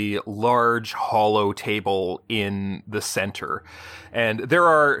with a large hollow table in the center. And there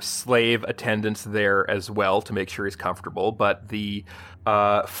are slave attendants there as well to make sure he's comfortable. But the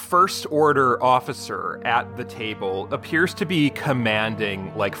first order officer at the table appears to be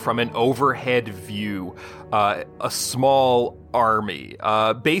commanding, like from an overhead view, a small army.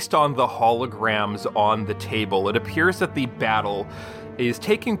 Based on the holograms on the table, it appears that the battle is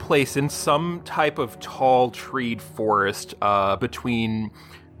taking place in some type of tall-treed forest between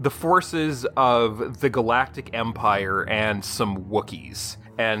the forces of the Galactic Empire and some Wookiees.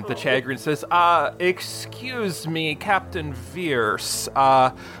 And the Chagrin says, excuse me, Captain Veers.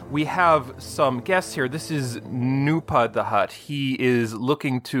 We have some guests here. This is Nupa the Hutt. He is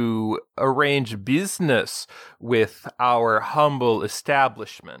looking to arrange business with our humble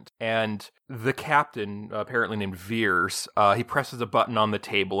establishment. And the captain, apparently named Veers, he presses a button on the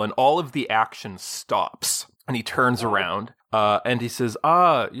table and all of the action stops. And he turns around and he says,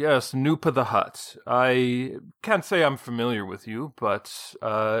 yes, Nupa the Hutt. I can't say I'm familiar with you, but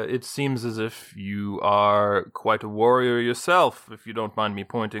it seems as if you are quite a warrior yourself, if you don't mind me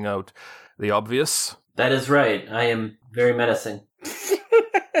pointing out the obvious. That is right. I am very menacing.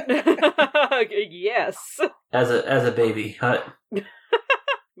 Yes. As a baby, Hutt.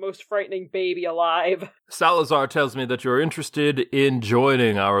 Most frightening baby alive. Salazar tells me that you're interested in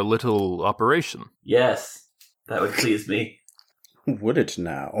joining our little operation. Yes, that would please me. Would it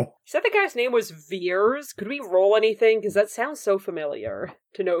now? You said the guy's name was Veers. Could we roll anything? Because that sounds so familiar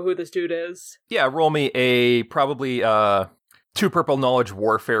to know who this dude is. Yeah, roll me a probably 2 purple knowledge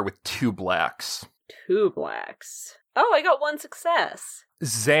warfare with 2 blacks. 2 blacks. Oh, I got 1 success.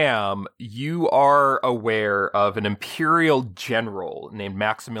 Zam, you are aware of an Imperial general named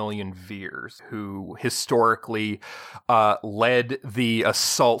Maximilian Veers, who historically led the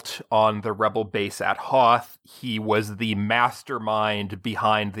assault on the rebel base at Hoth. He was the mastermind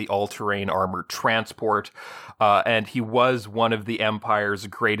behind the all-terrain armored transport, and he was one of the Empire's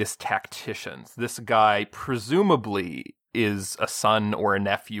greatest tacticians. This guy presumably is a son or a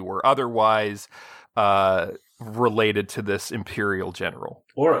nephew or otherwise related to this Imperial general.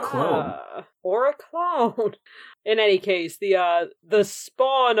 Or a clone. Or a clone. In any case, the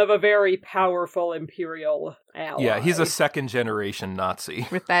spawn of a very powerful Imperial ally. Yeah, he's a second-generation Nazi.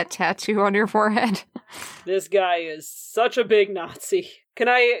 With that tattoo on your forehead. This guy is such a big Nazi. Can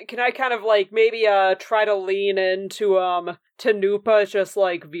I kind of like maybe try to lean into to Nupa, just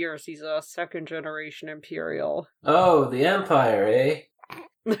like Veers, he's a second-generation Imperial. Oh, the Empire, eh?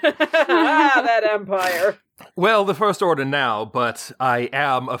 That Empire. Well, the First Order now, but I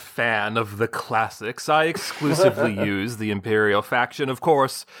am a fan of the classics. I exclusively use the Imperial faction. Of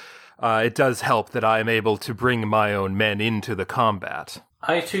course, it does help that I am able to bring my own men into the combat.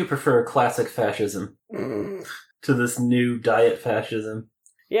 I too prefer classic fascism to this new diet fascism.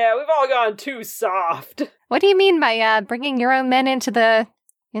 Yeah, we've all gone too soft. What do you mean by bringing your own men into the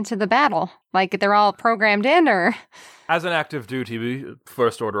battle? Like they're all programmed in, or? As an active duty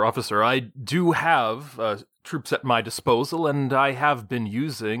First Order officer, I do have troops at my disposal, and I have been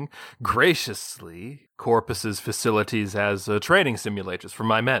using, graciously, Corpus's facilities as training simulators for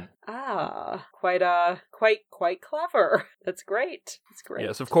my men. Quite clever. That's great. That's great.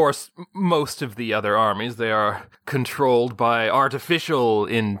 Yes, of course, most of the other armies, they are controlled by artificial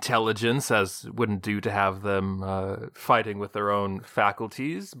intelligence, as it wouldn't do to have them fighting with their own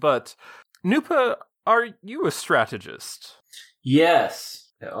faculties. But, Nupa, are you a strategist?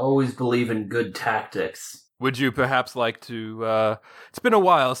 Yes. I always believe in good tactics. Would you perhaps like to, it's been a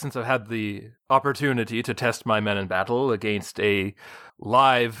while since I've had the opportunity to test my men in battle against a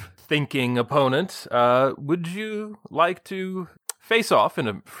live thinking opponent. Would you like to face off in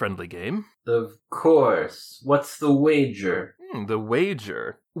a friendly game? Of course. What's the wager? The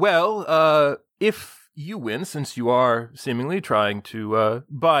wager? Well, if you win, since you are seemingly trying to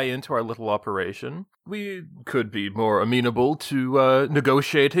buy into our little operation, we could be more amenable to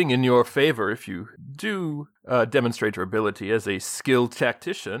negotiating in your favor. If you do demonstrate your ability as a skilled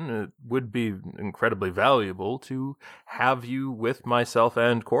tactician, it would be incredibly valuable to have you with myself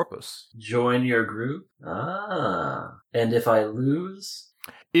and Corpus. Join your group? And if I lose?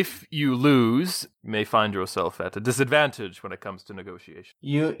 If you lose, you may find yourself at a disadvantage when it comes to negotiation.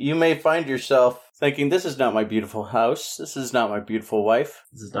 You may find yourself thinking, this is not my beautiful house. This is not my beautiful wife.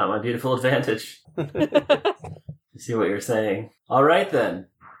 This is not my beautiful advantage. I see what you're saying. All right, then.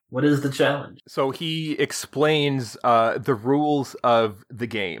 What is the challenge? So he explains the rules of the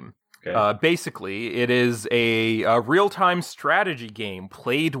game. Okay. Basically, it is a real-time strategy game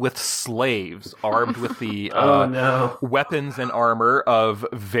played with slaves armed with the weapons and armor of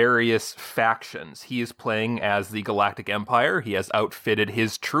various factions. He is playing as the Galactic Empire. He has outfitted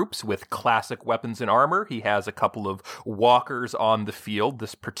his troops with classic weapons and armor. He has a couple of walkers on the field.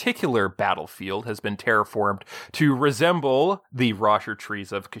 This particular battlefield has been terraformed to resemble the Rosher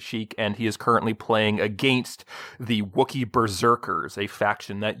trees of Kashyyyk, and he is currently playing against the Wookiee Berserkers, a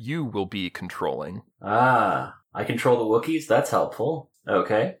faction that you will be controlling. Ah, I control the Wookiees? That's helpful.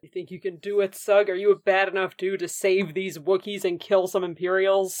 Okay. You think you can do it, Sug? Are you a bad enough dude to save these Wookiees and kill some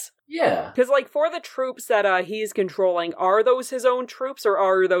Imperials? Yeah. Because, for the troops that he's controlling, are those his own troops, or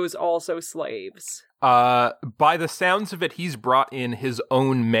are those also slaves? By the sounds of it, he's brought in his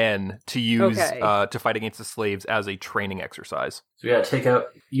own men to use to fight against the slaves as a training exercise. So we gotta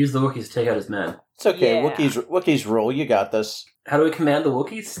use the Wookiees to take out his men. It's okay, Yeah. Wookiees rule, you got this. How do we command the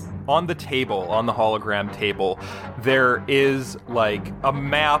Wookiees? On the table, on the hologram table, there is a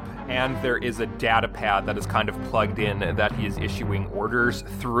map and there is a data pad that is kind of plugged in that he is issuing orders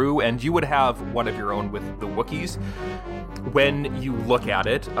through, and you would have one of your own with the Wookiees. When you look at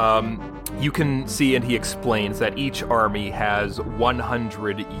it, you can see, and he explains, that each army has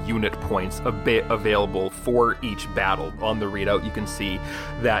 100 unit points available for each battle. On the readout, you can see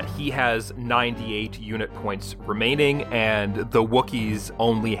that he has 98 unit points remaining, and the Wookiees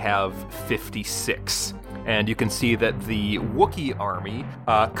only have 56. And you can see that the Wookiee army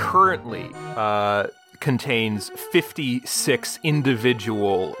currently contains 56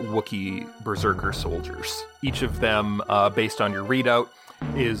 individual Wookiee Berserker soldiers. Each of them, based on your readout,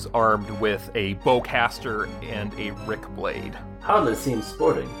 is armed with a bowcaster and a Rick blade. Hardly seems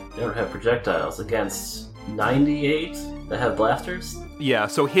sporting. They don't have projectiles against 98 that have blasters? Yeah,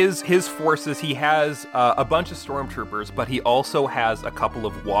 so his forces, he has a bunch of stormtroopers, but he also has a couple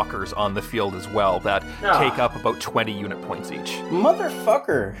of walkers on the field as well that take up about 20 unit points each.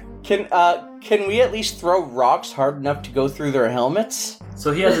 Motherfucker! Can we at least throw rocks hard enough to go through their helmets?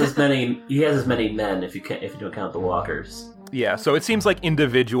 So he has as many men if you don't count the walkers. Yeah, so it seems like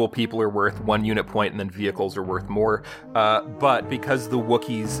individual people are worth 1 unit point and then vehicles are worth more. But because the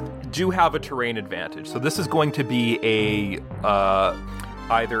Wookiees do have a terrain advantage, so this is going to be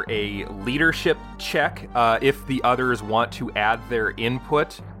either a leadership check. If the others want to add their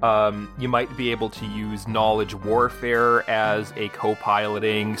input, you might be able to use knowledge warfare as a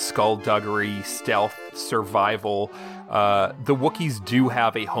co-piloting, skullduggery, stealth, survival. The Wookiees do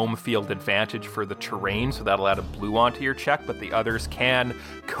have a home field advantage for the terrain, so that'll add a blue onto your check, but the others can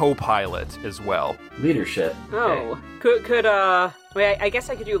co-pilot as well. Leadership. Oh. Could I guess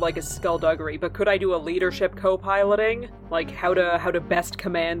I could do a skullduggery, but could I do a leadership co-piloting? How to best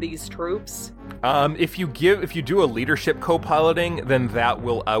command these troops? If you do a leadership co-piloting, then that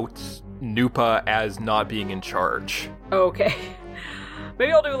will out Nupa as not being in charge. Okay.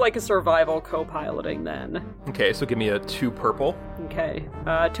 Maybe I'll do a survival co-piloting then. Okay, so give me a 2 purple. Okay.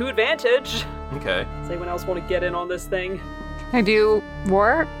 2 advantage. Okay. Does anyone else want to get in on this thing? I do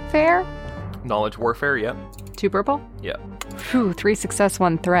warfare? Knowledge warfare, yeah. 2 purple? Yeah. Phew, 3 success,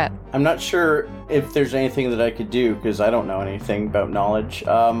 1 threat. I'm not sure if there's anything that I could do, because I don't know anything about knowledge.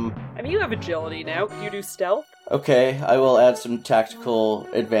 I mean, you have agility now. Could you do stealth? Okay, I will add some tactical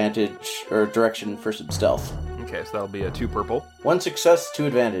advantage or direction for some stealth. Okay, so that'll be a 2 purple. 1 success, 2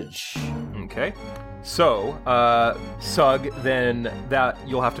 advantage. Okay. So, Sug, then that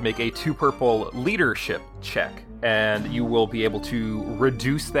you'll have to make a 2 purple leadership check, and you will be able to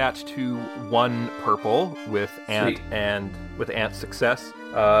reduce that to 1 purple with Ant success.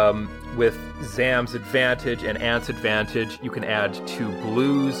 With Zam's advantage and Ant's advantage, you can add 2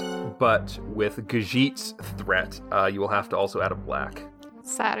 blues, but with Gajit's threat, you will have to also add a black.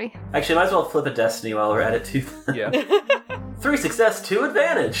 Sorry. Actually, might as well flip a destiny while we're at it too. Yeah. 3 success, 2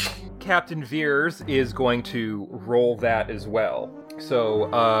 advantage. Captain Veers is going to roll that as well. So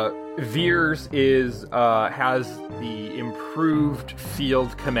Veers has the improved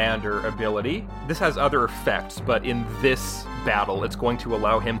field commander ability. This has other effects, but in this battle, it's going to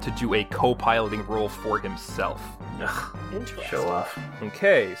allow him to do a co-piloting role for himself. Ugh, Interesting. show off.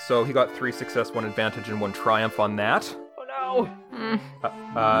 Okay, so he got 3 success, 1 advantage, and 1 triumph on that. Oh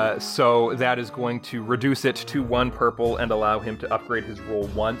no! So that is going to reduce it to 1 purple and allow him to upgrade his roll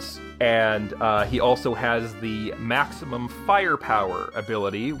once. And he also has the maximum firepower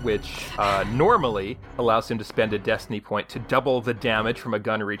ability, which normally allows him to spend a destiny point to double the damage from a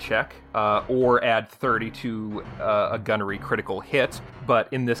gunnery check, or add 30 to a gunnery critical hit. But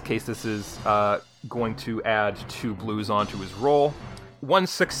in this case, this is going to add 2 blues onto his roll. 1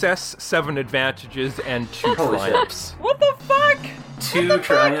 success, 7 advantages, and 2 triumphs. What the fuck? 2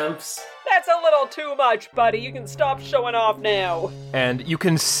 triumphs. That's a little too much, buddy. You can stop showing off now. And you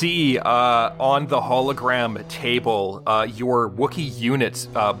can see on the hologram table your Wookiee units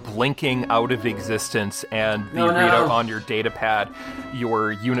blinking out of existence, and the readout on your data pad,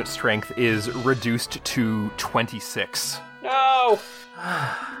 your unit strength is reduced to 26. No!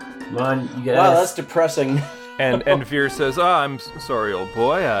 Come on, you guys. Wow, that's depressing. And Veer says, I'm sorry, old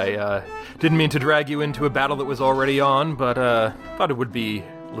boy. I didn't mean to drag you into a battle that was already on, but thought it would be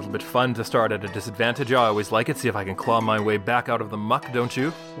a little bit fun to start at a disadvantage. I always like it, see if I can claw my way back out of the muck, don't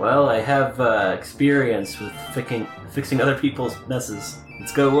you? Well, I have experience with fixing other people's messes.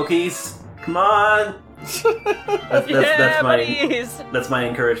 Let's go, Wookiees! Come on! That's my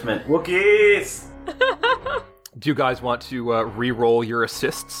encouragement. Wookiees! Do you guys want to re-roll your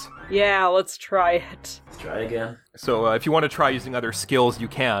assists? Yeah, let's try it. Let's try again. So if you want to try using other skills, you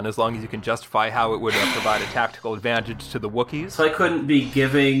can, as long as you can justify how it would provide a tactical advantage to the Wookiees. So I couldn't be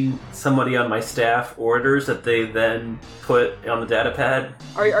giving somebody on my staff orders that they then put on the data pad?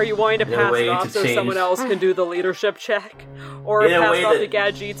 Are you wanting to pass it off so someone else can do the leadership check? Or pass it off to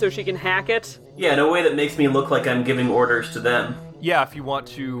Gadget so she can hack it? Yeah, in a way that makes me look like I'm giving orders to them. Yeah, if you want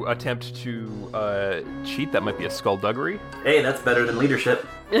to attempt to cheat, that might be a skullduggery. Hey, that's better than leadership.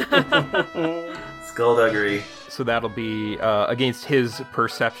 Skullduggery. So that'll be against his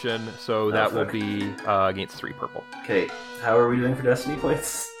perception, so that will be against 3 purple. Okay, how are we doing for destiny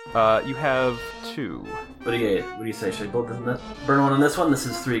points? You have 2. What do you say? Should I burn one on this one? This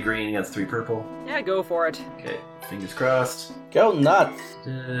is 3 green against 3 purple. Yeah, go for it. Okay, fingers crossed. Go nuts.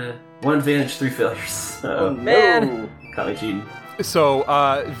 1 advantage, 3 failures. Uh-oh. Oh, Man. no. Caught me cheating. So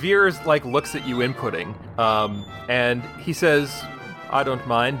Veers looks at you inputting, and he says, I don't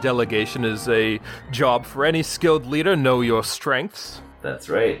mind. Delegation is a job for any skilled leader. Know your strengths. That's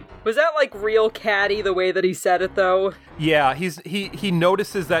right. Was that real catty the way that he said it though? Yeah, he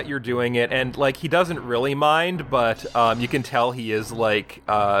notices that you're doing it, and he doesn't really mind, but you can tell he is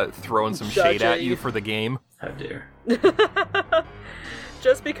throwing some shade at you for the game. How dare.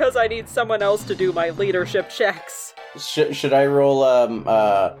 Just because I need someone else to do my leadership checks. Should I roll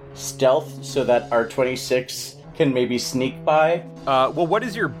stealth so that our 26 can maybe sneak by? Well, what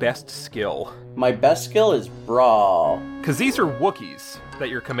is your best skill? My best skill is brawl. Because these are Wookiees that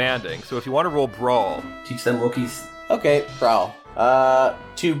you're commanding, so if you want to roll brawl... Teach them Wookiees. Okay, brawl.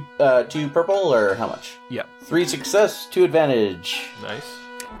 2 purple, or how much? Yeah. 3 success, 2 advantage. Nice.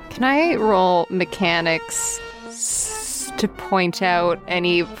 Can I roll mechanics to point out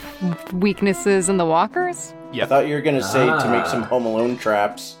any weaknesses in the walkers? Yeah. I thought you were going to say to make some Home Alone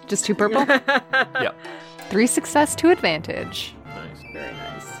traps. Just 2 purple? Yeah. 3 success, 2 advantage. Nice. Very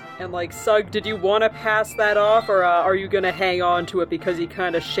nice. And Sug, did you want to pass that off, or are you going to hang on to it because he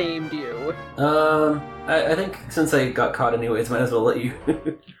kind of shamed you? I think since I got caught anyways, might as well let you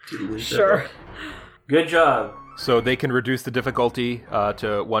do the leadership. Sure. Good job. So they can reduce the difficulty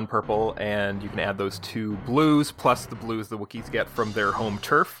to 1 purple, and you can add those 2 blues, plus the blues the Wookiees get from their home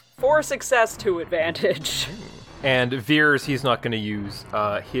turf. 4 success, 2 advantage. And Veers, he's not going to use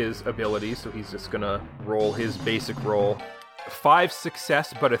his ability, so he's just going to roll his basic roll. 5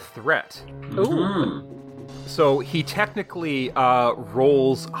 success, but a threat. Ooh. So he technically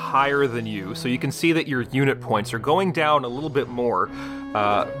rolls higher than you, so you can see that your unit points are going down a little bit more,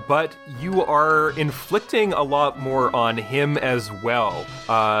 but you are inflicting a lot more on him as well.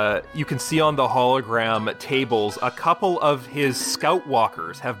 You can see on the hologram tables, a couple of his scout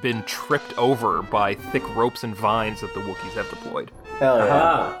walkers have been tripped over by thick ropes and vines that the Wookiees have deployed. Hell yeah.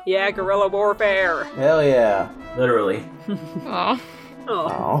 Aha. Yeah, guerrilla warfare. Hell yeah. Literally. Oh.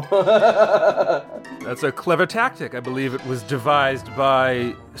 Oh. That's a clever tactic. I believe it was devised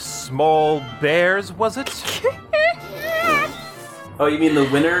by Small Bears, was it? Oh, you mean the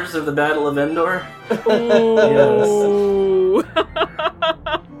winners of the Battle of Endor? Ooh.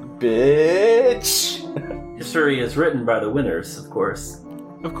 Bitch. History is written by the winners, of course.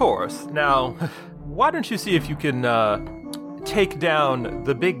 Of course. Now, why don't you see if you can take down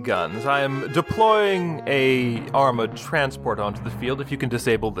the big guns? I am deploying a armored transport onto the field. If you can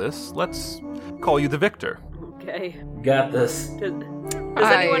disable this, let's call you the victor. Okay. Got this. Does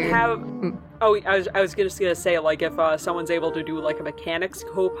anyone have... Oh, I was just gonna say, if someone's able to do, a mechanics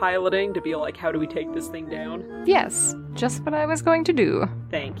co-piloting to be how do we take this thing down? Yes, just what I was going to do.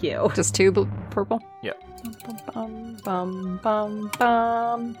 Thank you. Just 2 purple? Yep. Bum, bum, bum,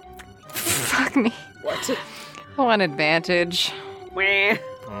 bum. Fuck me. What? 1 advantage. Wah.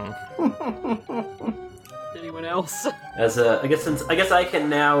 Anyone else? I guess I can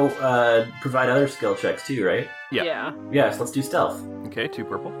now provide other skill checks too, right? Yeah. Yeah. Yes, let's do stealth. Okay, 2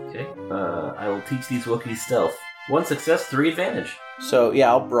 purple. Okay. I will teach these Wookiees stealth. 1 success, 3 advantage. So, yeah,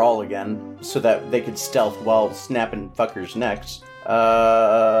 I'll brawl again so that they could stealth while snapping fuckers' necks.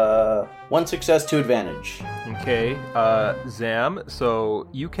 1 success, 2 advantage. Okay, Zam, so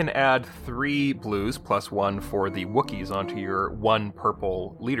you can add 3 blues plus 1 for the Wookiees onto your 1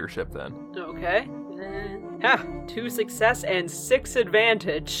 purple leadership then. Okay. 2 success and 6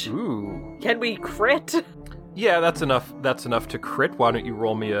 advantage. Ooh. Can we crit? Yeah, that's enough. That's enough to crit. Why don't you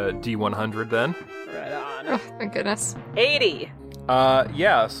roll me a D100 then? Right on. Oh, my goodness. 80.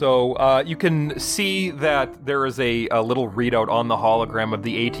 Yeah, so you can see that there is a little readout on the hologram of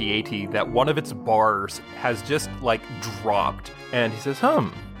the AT-AT that one of its bars has just, dropped. And he says,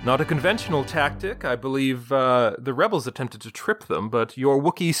 not a conventional tactic. I believe the rebels attempted to trip them, but your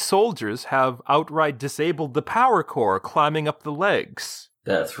Wookiee soldiers have outright disabled the power core climbing up the legs.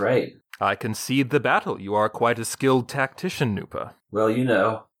 That's right. I concede the battle. You are quite a skilled tactician, Nupa. Well,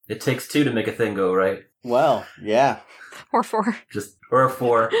 it takes 2 to make a thing go right. Well, yeah. Or 4. Or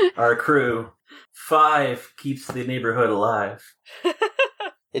 4, our crew. 5 keeps the neighborhood alive.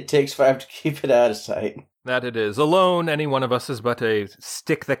 It takes 5 to keep it out of sight. That it is. Alone, any one of us is but a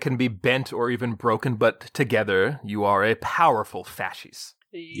stick that can be bent or even broken, but together, you are a powerful fascist.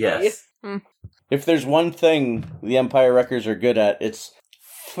 Yes. If there's one thing the Empire Wreckers are good at, it's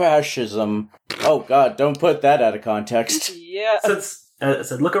fascism. Oh god, don't put that out of context. Yeah. Since I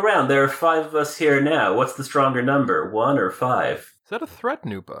said, look around, there are 5 of us here now. What's the stronger number, 1 or 5? Is that a threat,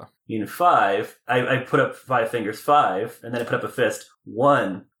 Nupa? 5, I put up 5 fingers, 5, and then I put up a fist,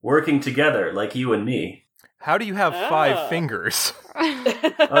 1, working together like you and me. How do you have 5 fingers? Oh,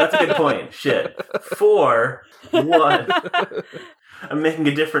 that's a good point. Shit. 4, 1. I'm making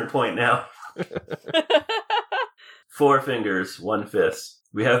a different point now. 4 fingers, 1 fist.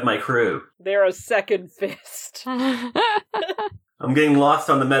 We have my crew. They're a second fist. I'm getting lost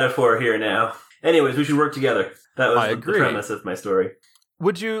on the metaphor here now. Anyways, we should work together. That was the premise of my story.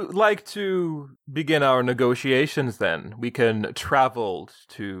 Would you like to begin our negotiations then? We can travel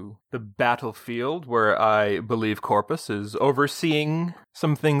to the battlefield where I believe Corpus is overseeing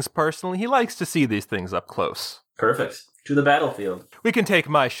some things personally. He likes to see these things up close. Perfect. To the battlefield. We can take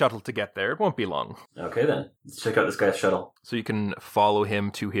my shuttle to get there. It won't be long. Okay then. Let's check out this guy's shuttle. So you can follow him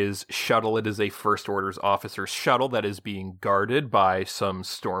to his shuttle. It is a First Order's officer's shuttle that is being guarded by some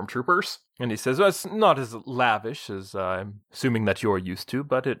stormtroopers. And he says, well, it's not as lavish as I'm assuming that you're used to,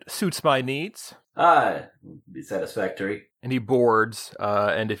 but it suits my needs. Be satisfactory. And he boards,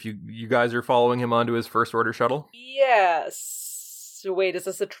 and if you guys are following him onto his First Order shuttle? Yes. So wait, is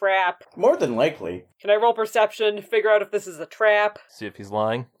this a trap? More than likely. Can I roll perception to figure out if this is a trap? See if he's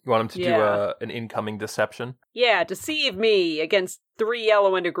lying. You want him to do an incoming deception? Yeah, deceive me against 3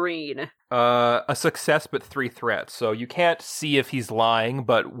 yellow and a green. A success, but 3 threats. So you can't see if he's lying,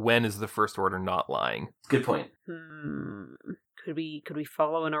 but when is the First Order not lying? Good point. Could we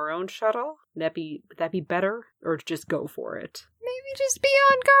follow in our own shuttle? Would that be better? Or just go for it? Maybe just be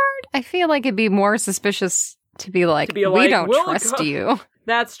on guard. I feel like it'd be more suspicious to be like, we don't trust you.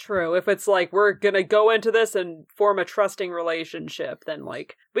 That's true. If it's like, we're gonna go into this and form a trusting relationship, then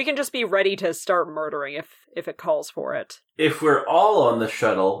we can just be ready to start murdering if it calls for it. If we're all on the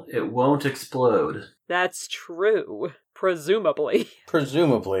shuttle, it won't explode. That's true. Presumably.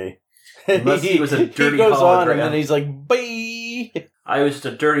 Unless he was a dirty hologram. He goes on and then he's like, bye! I was just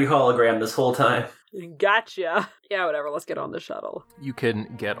a dirty hologram this whole time. Gotcha. Yeah, whatever. Let's get on the shuttle. You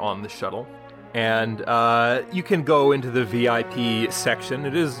can get on the shuttle. And you can go into the VIP section.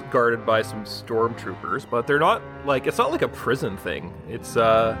 It is guarded by some stormtroopers, but they're not it's not like a prison thing. It's,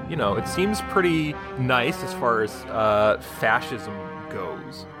 it seems pretty nice as far as fascism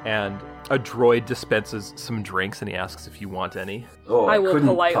goes. And a droid dispenses some drinks and he asks if you want any. Oh, I will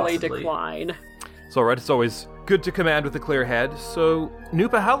politely decline. It's alright, it's always good to command with a clear head. So,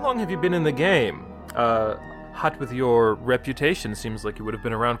 Nupa, how long have you been in the game? Hut, with your reputation, seems like you would have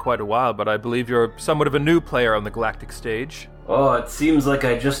been around quite a while, but I believe you're somewhat of a new player on the galactic stage. Oh, it seems like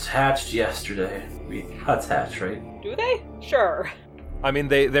I just hatched yesterday. Huts hatch, right? Do they? Sure. I mean,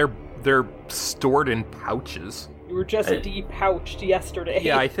 they're stored in pouches. You were just depouched yesterday.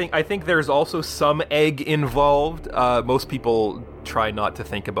 Yeah, I think there's also some egg involved. Most people try not to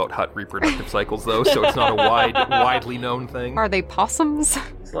think about Hut reproductive cycles, though, so it's not a widely known thing. Are they possums?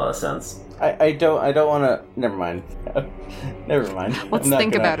 Makes a lot of sense. I don't want to... Never mind. Never mind. Let's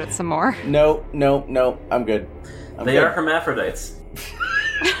think about it some more. No. I'm good. They are hermaphrodites.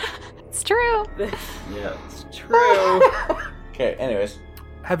 It's true. Yeah. It's true. Okay, anyways.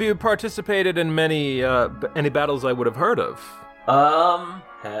 Have you participated in any battles I would have heard of?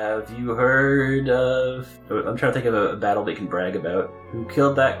 have you heard of... I'm trying to think of a battle we can brag about. Who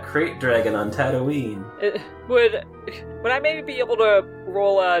killed that crate dragon on Tatooine? Would I maybe be able to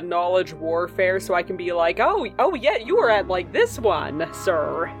roll a knowledge warfare so I can be like, oh yeah, you were at like this one,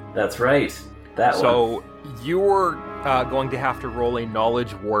 sir. That's right. That one. So you're going to have to roll a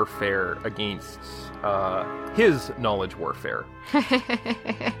knowledge warfare against his knowledge warfare.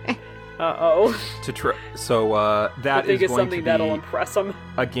 Uh-oh. That is going something to be that'll impress him.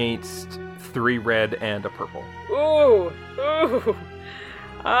 Against 3 red and a purple. Ooh.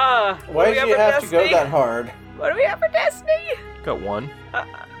 Why do you have to go that hard? What do we have for Destiny? Got 1.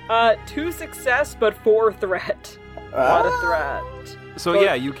 2 success, but 4 threat. Not a threat. So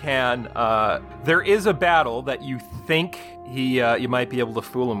yeah, you can. There is a battle that you think you might be able to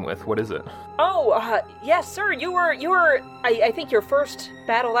fool him with. What is it? Oh, yes, sir. You were. I think your first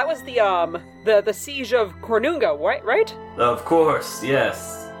battle. That was the siege of Cornunga, right? Of course,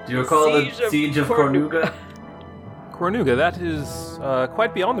 yes. Do you recall the siege of Cornunga? Cornunga, that is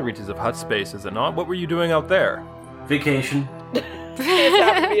quite beyond the reaches of hut space, is it not? What were you doing out there? Vacation. Just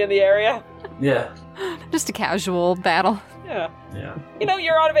happened to be in the area. Yeah. Just a casual battle. Yeah. Yeah.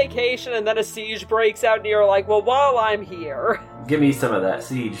 You're on a vacation and then a siege breaks out and you're like, well, while I'm here, Give me some of that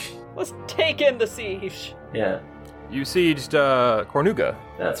siege. let's take in the siege. Yeah. You sieged Cornunga.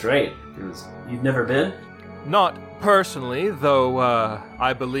 That's right. You've never been? Not personally, though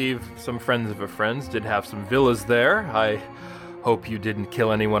I believe some friends of a friend's did have some villas there. I hope you didn't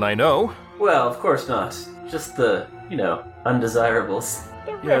kill anyone I know. Well, of course not. Just the, undesirables.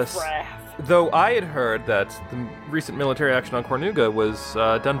 The Yes. riffraff. Though I had heard that the recent military action on Cornunga was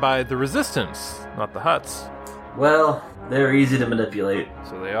done by the Resistance, not the Hutts. Well, they're easy to manipulate.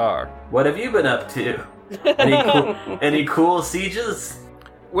 So they are. What have you been up to? Any cool sieges?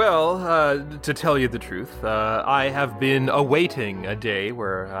 Well, to tell you the truth, I have been awaiting a day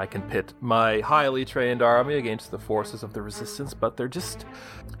where I can pit my highly trained army against the forces of the Resistance, but they're just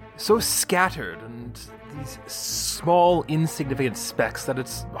so scattered and these small, insignificant specks that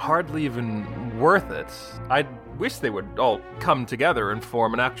it's hardly even worth it. I wish they would all come together and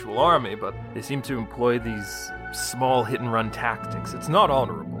form an actual army, but they seem to employ these small hit-and-run tactics. It's not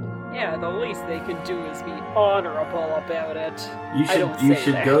honorable. Yeah, the least they can do is be honorable about it. You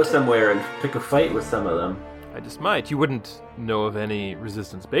should go somewhere and pick a fight with some of them. I just might. You wouldn't know of any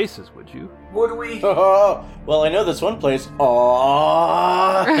Resistance bases, would you? Would we? Oh, well, I know this one place. He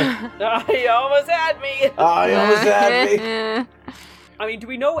almost had me. I almost had me. I mean, do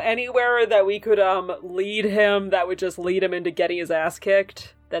we know anywhere that we could lead him that would just lead him into getting his ass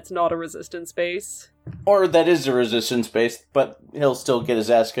kicked? That's not a Resistance base. Or that is a Resistance base, but he'll still get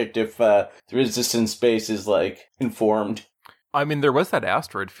his ass kicked if the Resistance base is, informed. I mean, there was that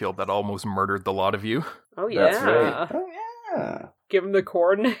asteroid field that almost murdered the lot of you. Oh, yeah. That's right. Oh, yeah. Give him the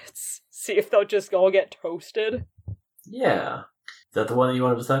coordinates. See if they'll just all get toasted. Yeah. Is that the one that you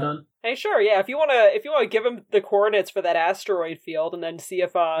want to decide on? Hey, sure, yeah. If you wanna give him the coordinates for that asteroid field, and then see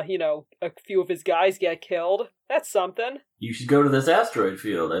if a few of his guys get killed, that's something. You should go to this asteroid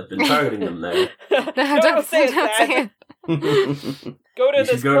field. I've been targeting them there. Don't say that. Go to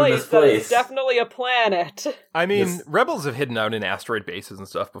this place. That is definitely a planet. I mean, Yes. rebels have hidden out in asteroid bases and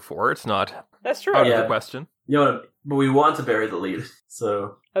stuff before. It's not That's true. out of Yeah. the question. But we want to bury the lead.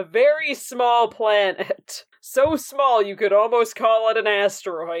 So A very small planet. So small you could almost call it an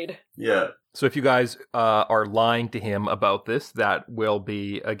asteroid. yeah. So if you guys are lying to him about this, that will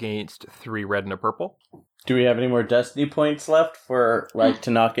be against 3 red and a purple. Do we have any more Destiny points left for, to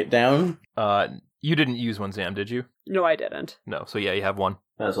knock it down? You didn't use one, Sam, did you? No, I didn't. No, so yeah, you have 1.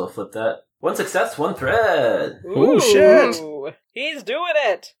 Might as well flip that. 1 success, 1 thread. Ooh, shit. He's doing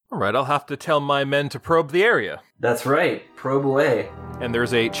it! All right, I'll have to tell my men to probe the area. That's right. Probe away. And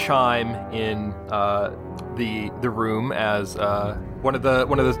there's a chime in the room as one of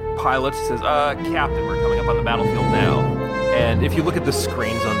the pilots says, "Captain, we're coming up on the battlefield now." And if you look at the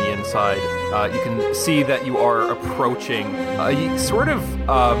screens on the inside, you can see that you are approaching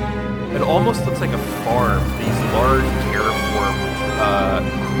it almost looks like a farm. These large terraformed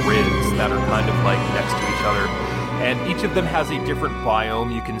grids that are kind of next to each other. And each of them has a different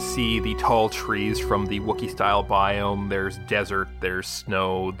biome. You can see the tall trees from the Wookiee-style biome. There's desert, there's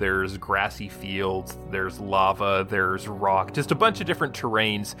snow, there's grassy fields, there's lava, there's rock. Just a bunch of different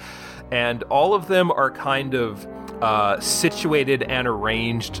terrains. And all of them are kind of situated and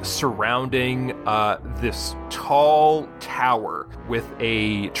arranged surrounding this tall tower with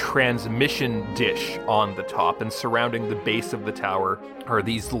a transmission dish on the top. And surrounding the base of the tower are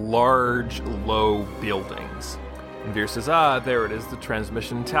these large, low buildings. And Veer says, there it is, the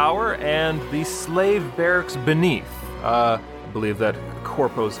transmission tower, and the slave barracks beneath. I believe that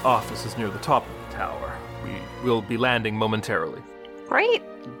Corpo's office is near the top of the tower. We will be landing momentarily. Great.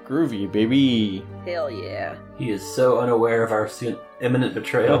 Groovy, baby. Hell yeah. He is so unaware of our imminent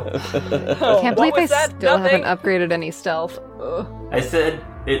betrayal. Can't believe I still haven't upgraded any stealth. Ugh. I said,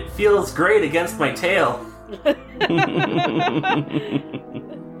 it feels great against my tail.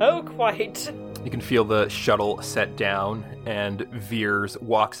 Oh, quite. You can feel the shuttle set down, and Veers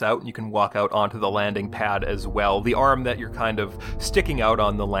walks out, and you can walk out onto the landing pad as well. The arm that you're kind of sticking out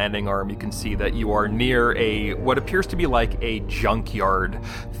on, the landing arm, you can see that you are near what appears to be like a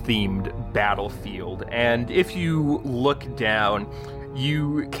junkyard-themed battlefield. And if you look down,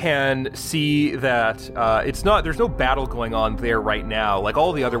 you can see that there's no battle going on there right now. Like,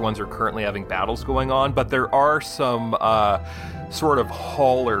 all the other ones are currently having battles going on, but there are some sort of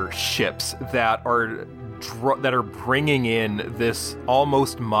hauler ships that are bringing in this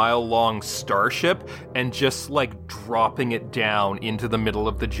almost mile-long starship and just, like, dropping it down into the middle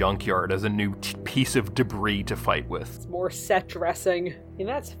of the junkyard as a new piece of debris to fight with. It's more set dressing. I mean,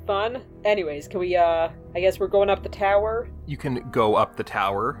 that's fun. Anyways, can we, I guess we're going up the tower? You can go up the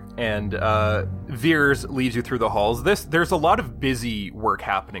tower, and Veers leads you through the halls. There's a lot of busy work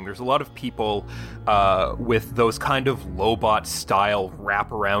happening. There's a lot of people with those kind of Lobot-style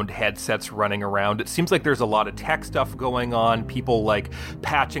wraparound headsets running around. It seems like there's a lot of tech stuff going on, people, like,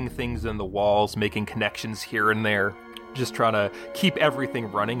 patching things in the walls, making connections here and there, just trying to keep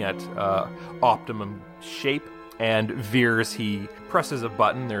everything running at optimum shape. And Veers, he presses a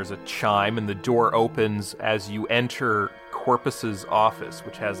button, there's a chime, and the door opens as you enter Corpus's office,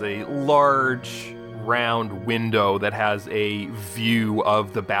 which has a large, round window that has a view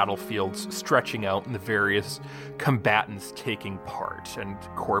of the battlefields stretching out and the various combatants taking part. And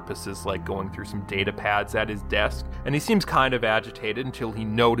Corpus is, like, going through some data pads at his desk, and he seems kind of agitated until he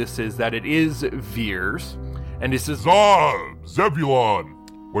notices that it is Veers, and he says, Zebulon!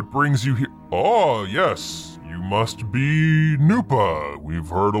 What brings you here? Oh, yes. You must be Nupa. We've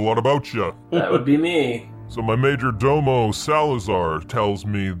heard a lot about you. That would be me. So my major domo, Salazar, tells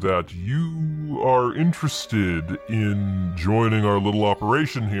me that you are interested in joining our little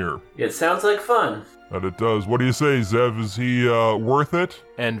operation here. It sounds like fun. That it does. What do you say, Zev? Is he worth it?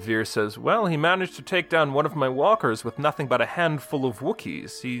 And Veer says, well, he managed to take down one of my walkers with nothing but a handful of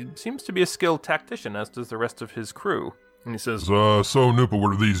Wookiees. He seems to be a skilled tactician, as does the rest of his crew. And he says, so Nupa,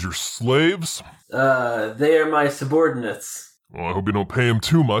 what are these, your slaves? They are my subordinates. Well, I hope you don't pay him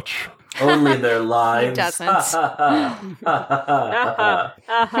too much. Only their lives. He doesn't.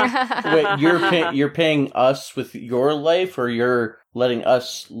 Wait, you're paying us with your life, or you're letting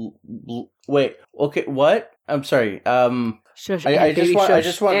us... Wait, okay, what? I'm sorry, Shush, I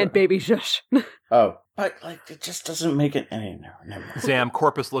just want... And baby shush. Oh. But, like, it just doesn't make it any... Never. Zam,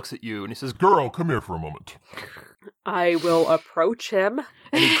 Corpus looks at you, and he says, Girl, come here for a moment. I will approach him.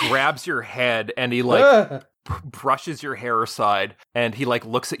 And he grabs your head, and he, like, brushes your hair aside, and he, like,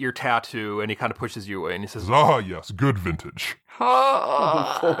 looks at your tattoo, and he kind of pushes you away, and he says, ah, yes, good vintage.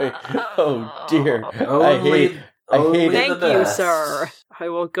 Oh, boy. Oh, dear. I hate Thank you, sir. I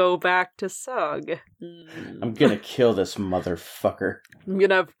will go back to Sug. I'm gonna kill this motherfucker. I'm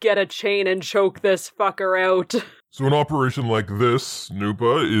gonna get a chain and choke this fucker out. So an operation like this,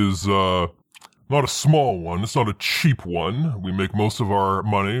 Nupa, is not a small one. It's not a cheap one. We make most of our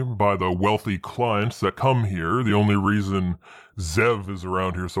money by the wealthy clients that come here. The only reason Zev is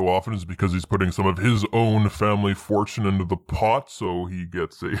around here so often is because he's putting some of his own family fortune into the pot, so he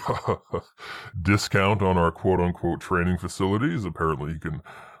gets a discount on our quote-unquote training facilities. Apparently he can,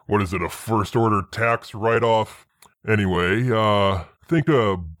 a first-order tax write-off? Anyway, think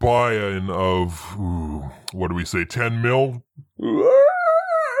a buy-in of, 10 mil?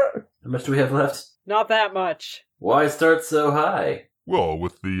 How much do we have left? Not that much. Why start so high? Well,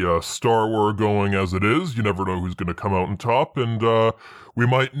 with the Star War going as it is, you never know who's going to come out on top, and we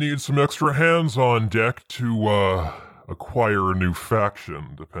might need some extra hands on deck to acquire a new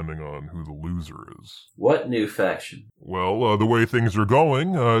faction, depending on who the loser is. What new faction? Well, the way things are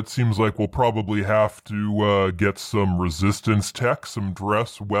going, it seems like we'll probably have to get some resistance tech, some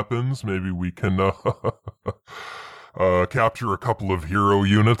dress weapons. Maybe we can capture a couple of hero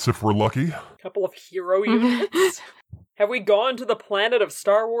units if we're lucky. A couple of hero units? Have we gone to the planet of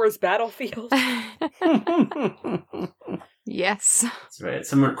Star Wars Battlefield? Yes. That's right.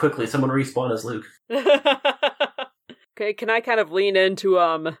 Someone respawn as Luke. Okay, can I kind of lean into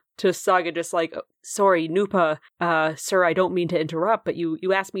to Saga, just like, sorry, Nupa, sir, I don't mean to interrupt, but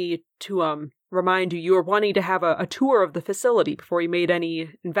you asked me to remind you were wanting to have a tour of the facility before you made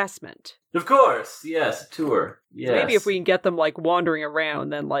any investment. Of course, yes, a tour. Yes. So maybe if we can get them like wandering around,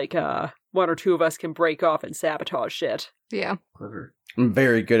 then like one or two of us can break off and sabotage shit. Yeah. Clever. I'm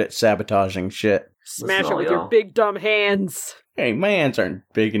very good at sabotaging shit. Smash Listen, it with y'all. your big dumb hands. Hey, my hands aren't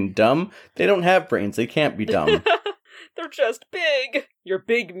big and dumb. They don't have brains. They can't be dumb. They're just big. Your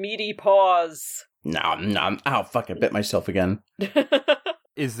big meaty paws. Nom. Ow, fuck, I bit myself again.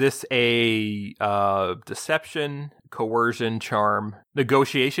 Is this a deception, coercion, charm,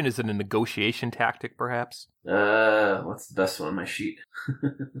 negotiation? Is it a negotiation tactic, perhaps? What's the best one on my sheet?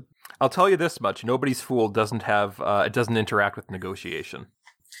 I'll tell you this much: nobody's fool doesn't have it doesn't interact with negotiation.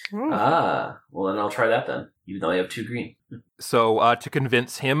 Well then I'll try that then, even though I have 2 green. So to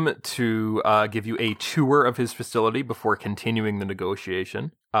convince him to give you a tour of his facility before continuing the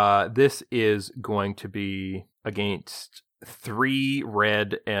negotiation, this is going to be against 3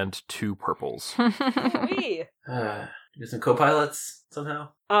 red and 2 purples. Wee. Do some co-pilots somehow?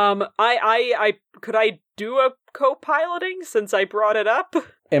 I could I do a co-piloting since I brought it up?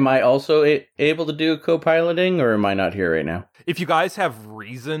 Am I also able to do co-piloting, or am I not here right now? If you guys have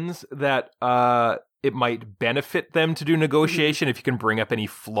reasons that it might benefit them to do negotiation, if you can bring up any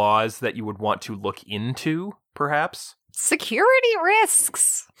flaws that you would want to look into, perhaps. Security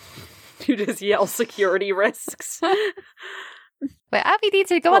risks. You just yell security risks. But we need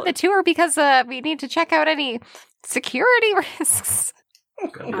to go on the tour because we need to check out any security risks.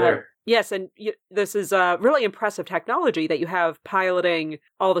 Go there. Yes, and this is really impressive technology that you have piloting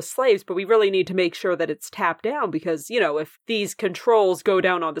all the slaves, but we really need to make sure that it's tapped down because, if these controls go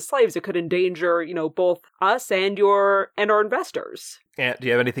down on the slaves, it could endanger, both us and our investors. And do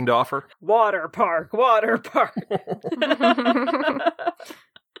you have anything to offer? Water park.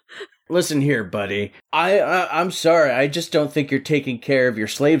 Listen here, buddy. I'm sorry. I just don't think you're taking care of your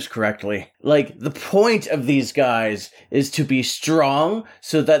slaves correctly. Like, the point of these guys is to be strong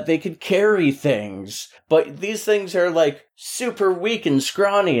so that they could carry things. But these things are, like, super weak and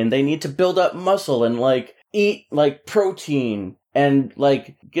scrawny, and they need to build up muscle and, like, eat, like, protein and,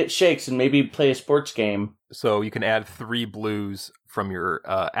 like, get shakes and maybe play a sports game. So you can add 3 blues from your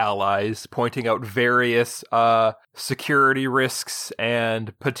allies, pointing out various security risks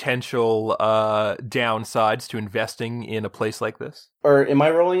and potential downsides to investing in a place like this. Or am I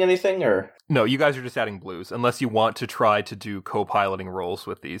rolling anything, or? No, you guys are just adding blues, unless you want to try to do co-piloting roles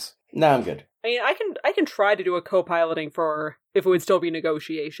with these. No, I'm good. I mean, I can try to do a co-piloting for if it would still be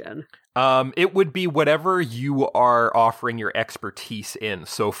negotiation. It would be whatever you are offering your expertise in.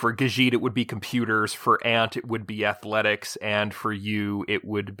 So for Gajit, it would be computers. For Ant, it would be athletics, and for you, it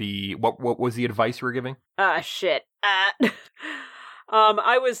would be what was the advice you were giving? Shit.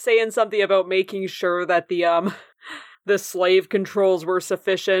 I was saying something about making sure that the slave controls were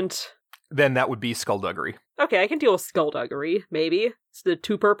sufficient. Then that would be skullduggery. Okay, I can deal with skullduggery, maybe. It's the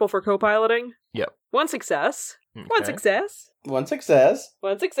 2 purple for co-piloting. Yep. 1 success. Okay. 1 success. 1 success.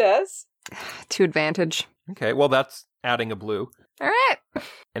 1 success. 2 advantage. Okay, well that's adding a blue. All right.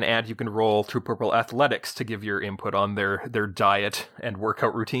 And you can roll 2 purple athletics to give your input on their diet and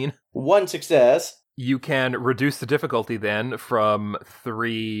workout routine. 1 success. You can reduce the difficulty then from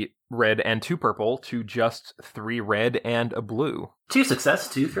 3 red and 2 purple to just 3 red and a blue. 2 success,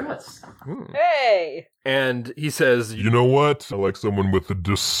 2 threats. Hey! And he says, You know what? I like someone with a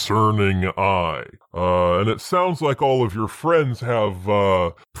discerning eye. And it sounds like all of your friends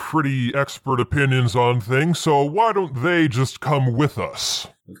have pretty expert opinions on things, so why don't they just come with us?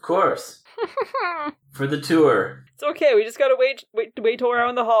 Of course. For the tour. It's okay, we just gotta wait till we're out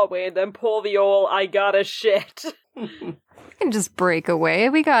in the hallway and then pull the old I gotta shit. We can just break away.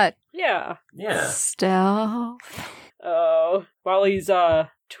 We got Yeah. stealth. Oh, while he's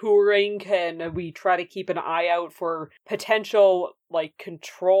touring, can we try to keep an eye out for potential like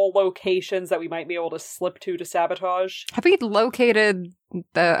control locations that we might be able to slip to sabotage? Have we located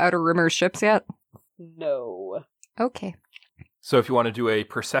the Outer Rimmer ships yet? No. Okay. so if you want to do a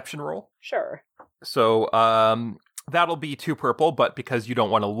perception roll. Sure. So that'll be 2 purple, but because you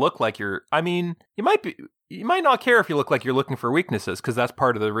don't want to look like you might not care if you look like you're looking for weaknesses, because that's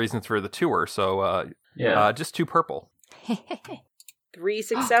part of the reasons for the tour. So just 2 purple. 3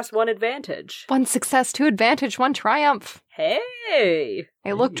 success, 1 advantage. 1 success, 2 advantage, 1 triumph. Hey!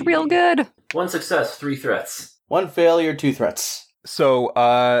 It looked real good. 1 success, 3 threats. 1 failure, 2 threats. So,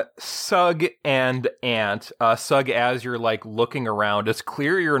 Sug and Ant, Sug, as you're like looking around, it's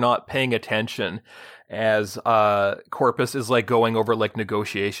clear you're not paying attention as Corpus is like going over like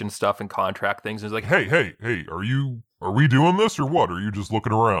negotiation stuff and contract things. And he's like, Hey, are we doing this or what? Are you just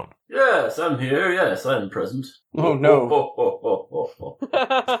looking around? Yes, I'm here. Yes, I'm present. Oh, no. Oh.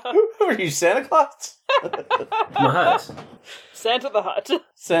 Are you Santa Claus? My hut. Santa the Hut.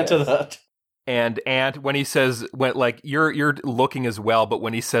 Santa Yes. the Hut. and when he says, when like you're looking as well, but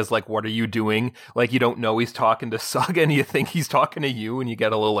when he says like, what are you doing? Like, you don't know he's talking to Sug and you think he's talking to you and you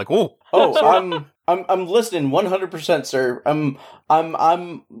get a little like, oh. Oh, I'm listening 100%, sir. I'm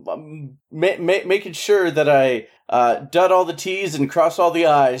making sure that I dot all the T's and cross all the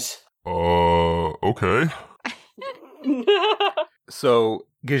I's. Okay. So,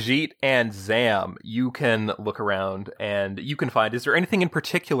 Gajit and Zam, you can look around and you can find, is there anything in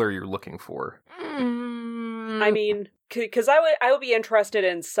particular you're looking for? I mean, because I would be interested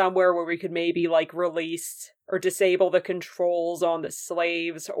in somewhere where we could maybe like release or disable the controls on the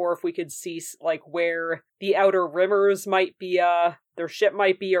slaves, or if we could see like where the Outer Rimmers might be, their ship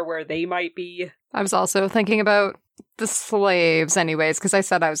might be, or where they might be. I was also thinking about the slaves anyways, because I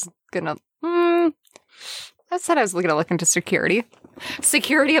said I was gonna look into security.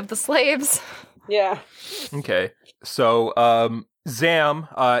 Security of the slaves. Yeah. Okay. So, Zam,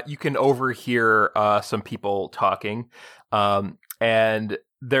 you can overhear some people talking, and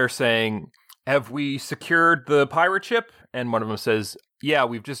they're saying, have we secured the pirate ship? And one of them says, yeah,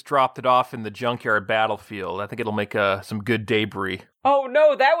 we've just dropped it off in the junkyard battlefield. I think it'll make some good debris. Oh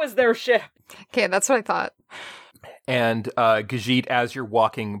no, that was their ship. Okay, that's what I thought. And Gajit, as you're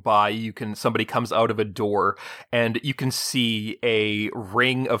walking by, somebody comes out of a door, and you can see a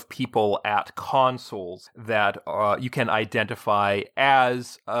ring of people at consoles that you can identify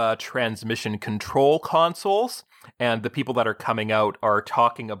as transmission control consoles. And the people that are coming out are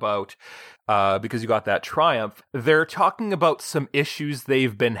talking about, because you got that triumph, they're talking about some issues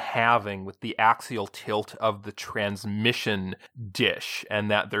they've been having with the axial tilt of the transmission dish, and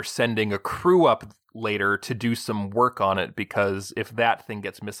that they're sending a crew up later to do some work on it, because if that thing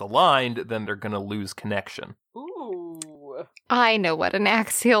gets misaligned, then they're going to lose connection. Ooh. I know what an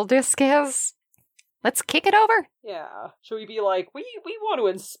axial disc is. Let's kick it over. Yeah. Should we be like, we want to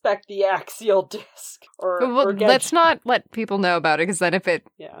inspect the axial disc? Well, let's not let people know about it, because then if it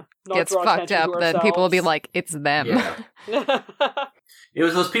not gets draw fucked attention up, to then people will be ourselves. like, it's them. Yeah. It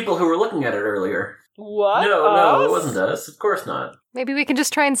was those people who were looking at it earlier. What? No, Us? it wasn't us. Of course not. Maybe we can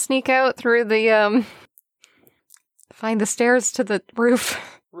just try and sneak out through the, find the stairs to the roof.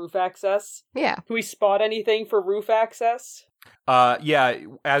 Roof access? Yeah. Can we spot anything for roof access? Yeah,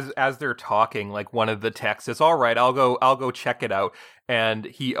 as they're talking, like one of the techs says, all right, I'll go check it out. And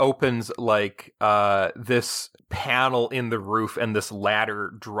he opens like this panel in the roof, and this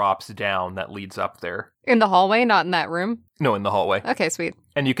ladder drops down that leads up there. In the hallway, not in that room? No, in the hallway. Okay, sweet.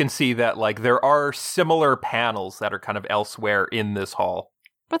 And you can see that like there are similar panels that are kind of elsewhere in this hall.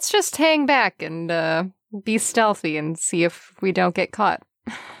 Let's just hang back and be stealthy and see if we don't get caught.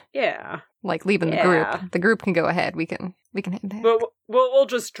 Yeah. Like leaving the Yeah. group. The group can go ahead. We can hang back. But we'll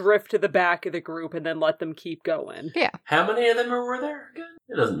just drift to the back of the group and then let them keep going. Yeah. How many of them were there again?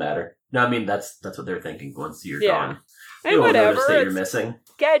 It doesn't matter. No, I mean, that's what they're thinking once you're Yeah. gone. And You won't whatever. notice that you're It's, missing.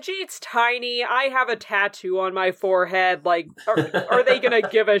 Gadget's tiny. I have a tattoo on my forehead. Like, are they gonna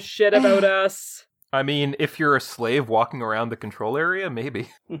give a shit about us? I mean, if you're a slave walking around the control area, maybe.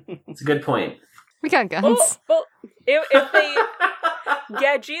 It's a good point. We got guns. Well, if they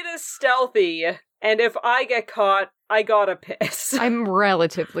Gadget is stealthy, and if I get caught, I gotta piss. I'm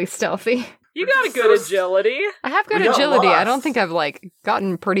relatively stealthy. You got a good agility. I have good We got agility. I lost. don't think I've,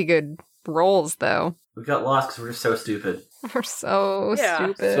 gotten pretty good rolls, though. We got lost because we're so stupid. We're so Yeah.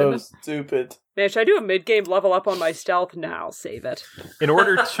 stupid. So stupid. Man, should I do a mid-game level up on my stealth? Now, save it. In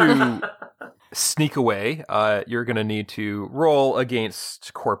order to sneak away, you're going to need to roll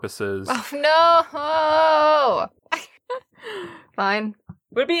against Corpus's. Oh, no! Fine.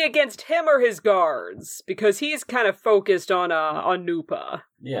 Would it be against him or his guards? Because he's kind of focused on Nupa.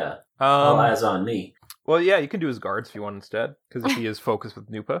 Yeah. All Um, eyes on me. well, yeah, you can do his guards if you want instead, because he is focused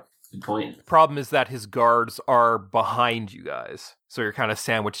with Nupa. Good point. Problem is that his guards are behind you guys, so you're kind of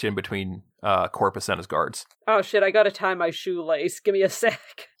sandwiched in between Corpus and his guards. Oh shit, I gotta tie my shoelace. Give me a sec.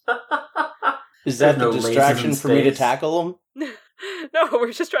 Is that There's the no distraction lasers in for me to space. tackle him? No,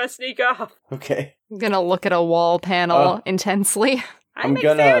 we're just trying to sneak off. Okay. I'm gonna look at a wall panel intensely. I'm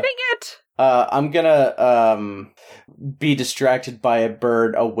gonna- examining it. I'm gonna be distracted by a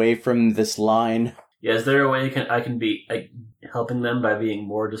bird away from this line. Yeah, is there a way I can be... helping them by being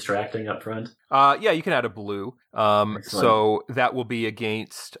more distracting up front? Yeah, you can add a blue. So that will be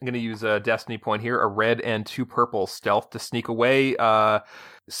against, I'm going to use a destiny point here, a red and 2 purple stealth to sneak away.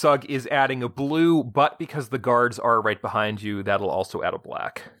 Sug is adding a blue, but because the guards are right behind you, that'll also add a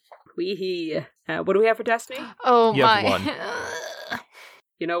black. Weehee. What do we have for destiny? Oh, You have my. 1.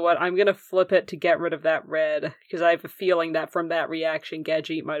 You know what? I'm gonna flip it to get rid of that red, because I have a feeling that from that reaction,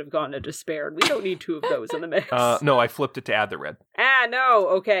 Gadget might have gone to despair, and we don't need 2 of those in the mix. No, I flipped it to add the red. No.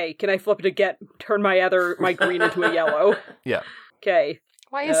 Okay. Can I flip it to turn my green into a yellow? Yeah. Okay.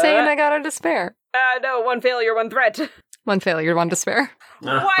 Why are you saying I got a despair? No. 1 failure, 1 threat. 1 failure, 1 despair.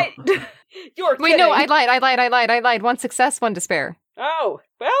 What? You're kidding. Wait, no, I lied. 1 success, 1 despair. Oh,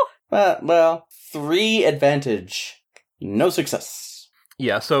 well. Well, 3 advantage. No success.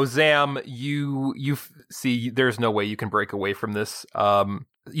 Yeah, so Zam, you see there's no way you can break away from this.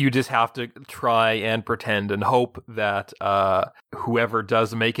 You just have to try and pretend and hope that whoever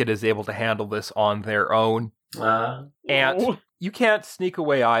does make it is able to handle this on their own. And you can't sneak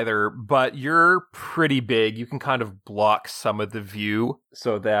away either, but you're pretty big. You can kind of block some of the view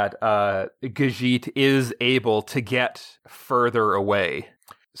so that Gajit is able to get further away.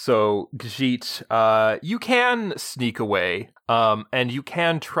 So, Gajit, you can sneak away, and you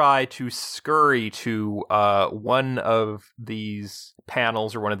can try to scurry to one of these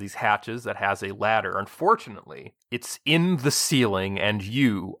panels or one of these hatches that has a ladder. Unfortunately, it's in the ceiling, and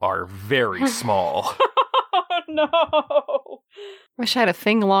you are very small. Oh, no. Wish I had a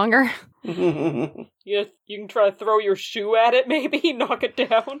thing longer. You can try to throw your shoe at it, maybe? Knock it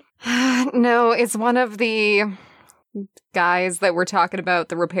down? No, it's one of the guys that we're talking about,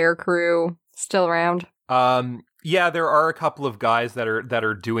 the repair crew, still around. Yeah, there are a couple of guys that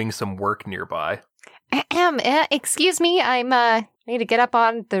are doing some work nearby. Excuse me, I need to get up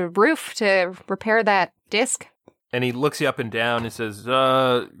on the roof to repair that disc. And he looks you up and down and says,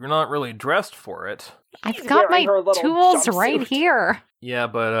 you're not really dressed for it. I've got my tools right here. Yeah,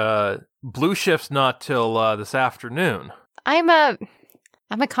 but blue shift's not till this afternoon. I'm a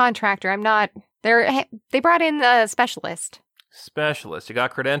contractor. I'm not. They brought in a specialist. Specialist. You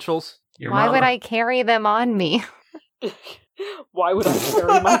got credentials? Why would I carry them on me? Why would I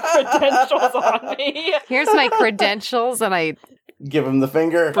carry my credentials on me? Here's my credentials, and I give him the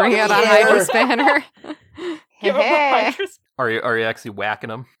finger. Bring out a hydro spanner. Give him a hydro spanner. Are you actually whacking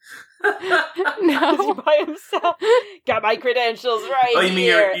him? No, by himself. Got my credentials right. Oh, you mean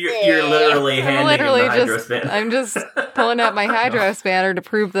you're literally handing him the hydro spanner? I'm just pulling out my hydro spanner to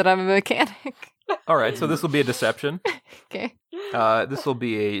prove that I'm a mechanic. All right, so this will be a deception. Okay. This will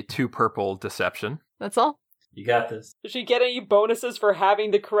be a 2 purple deception. That's all. You got this. Does she get any bonuses for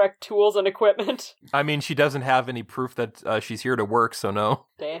having the correct tools and equipment? I mean, she doesn't have any proof that she's here to work, so no.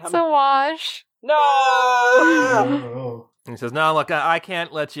 Damn. It's a wash. No! And he says, no, look, I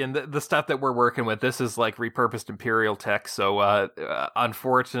can't let you in. The stuff that we're working with, this is like repurposed Imperial tech, so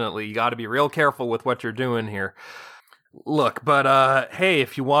unfortunately, you got to be real careful with what you're doing here. Look, but hey,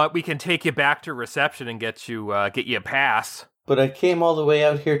 if you want, we can take you back to reception and get you a pass. But I came all the way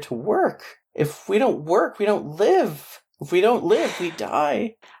out here to work. If we don't work, we don't live. If we don't live, we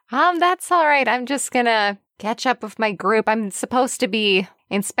die. That's all right. I'm just gonna catch up with my group. I'm supposed to be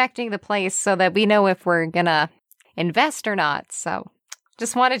inspecting the place so that we know if we're gonna invest or not. So,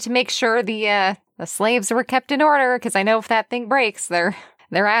 just wanted to make sure the slaves were kept in order, because I know if that thing breaks, they're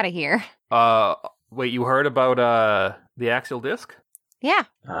out of here. Wait, you heard about the axial disc? Yeah.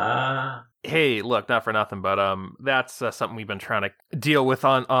 Hey, look, not for nothing, but that's something we've been trying to deal with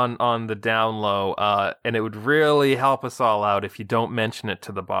on the down low, and it would really help us all out if you don't mention it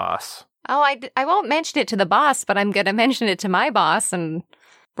to the boss. Oh, I won't mention it to the boss, but I'm going to mention it to my boss, and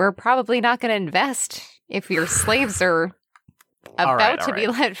we're probably not going to invest if your slaves are about to be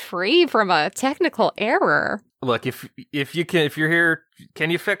let free from a technical error. Look, if you're here,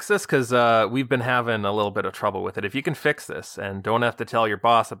 can you fix this? Because we've been having a little bit of trouble with it. If you can fix this and don't have to tell your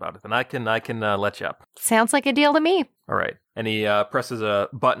boss about it, then I can let you up. Sounds like a deal to me. All right. And he presses a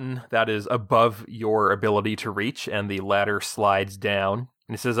button that is above your ability to reach, and the ladder slides down.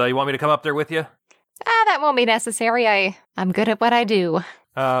 And he says, you want me to come up there with you? That won't be necessary. I'm good at what I do.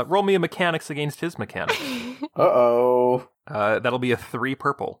 Roll me a mechanics against his mechanics. Uh-oh. That'll be a 3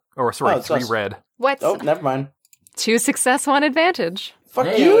 purple. Or, sorry, 3 red. What's... Oh, never mind. 2 success, 1 advantage. Fuck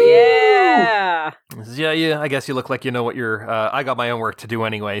Hey. you! Yeah! Yeah, I guess you look like you know what you're... I got my own work to do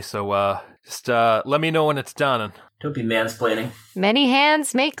anyway, so just let me know when it's done. Don't be mansplaining. Many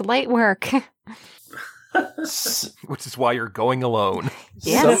hands make light work. Which is why you're going alone.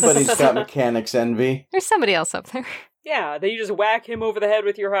 Yes. Somebody's got mechanics envy. There's somebody else up there. Yeah, then you just whack him over the head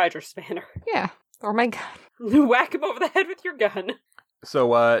with your hydro spanner. Yeah. Or my gun. Whack him over the head with your gun.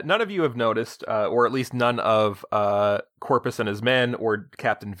 So none of you have noticed, or at least none of Corpus and his men or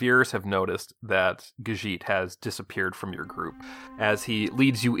Captain Veers have noticed that Gajit has disappeared from your group, as he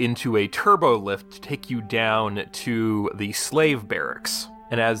leads you into a turbo lift to take you down to the slave barracks.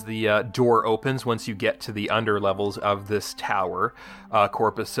 And as the door opens, once you get to the under levels of this tower,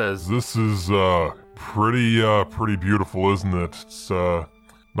 Corpus says, This is pretty beautiful, isn't it? It's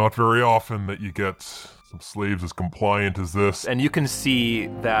not very often that you get some slaves as compliant as this. and you can see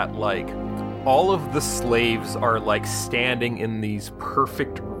that, like, all of the slaves are, like, standing in these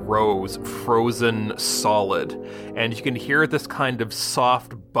perfect rows, frozen solid. And you can hear this kind of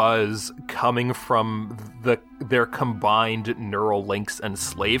soft buzz coming from their combined neural links and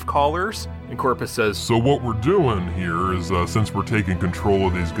slave collars. And Corpus says, So what we're doing here is, since we're taking control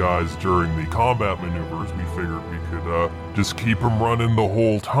of these guys during the combat maneuvers, we figured we could just keep them running the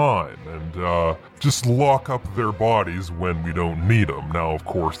whole time and just lock up their bodies when we don't need them. Now, of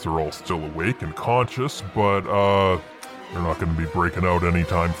course, they're all still awake and conscious, but they're not going to be breaking out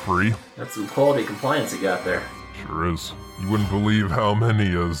anytime free. That's some quality compliance you got there. Sure is. You wouldn't believe how many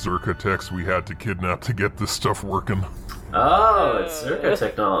Zerka techs we had to kidnap to get this stuff working. Oh, it's Zerka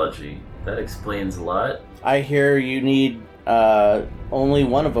technology. That explains a lot. I hear you need only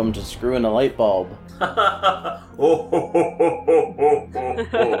one of them to screw in a light bulb.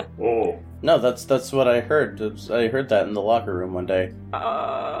 No, that's what I heard. I heard that in the locker room one day.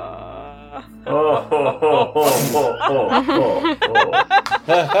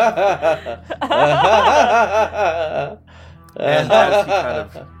 and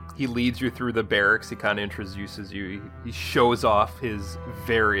as he leads you through the barracks, he kind of introduces you. He shows off his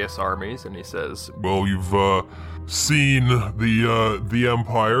various armies, and he says, Well, you've seen the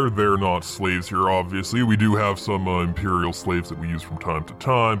Empire. They're not slaves here, obviously. We do have some Imperial slaves that we use from time to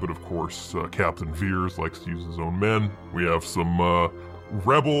time, but of course, Captain Veers likes to use his own men. We have some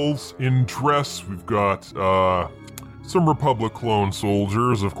rebels in dress. We've got some Republic clone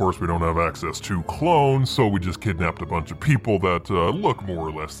soldiers. Of course, we don't have access to clones, so we just kidnapped a bunch of people that look more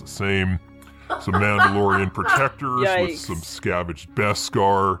or less the same. Some Mandalorian protectors with some scavenged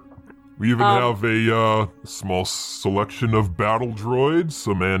Beskar. We even have a small selection of battle droids,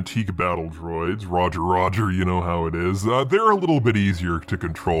 some antique battle droids. Roger, you know how it is. They're a little bit easier to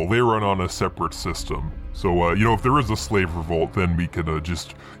control. They run on a separate system. So, if there is a slave revolt, then we can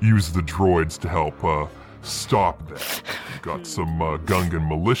just use the droids to help stop that. We've got some Gungan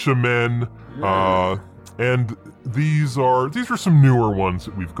militiamen, and these are some newer ones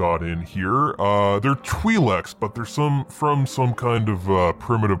that we've got in here. They're Twi'leks, but they're from some kind of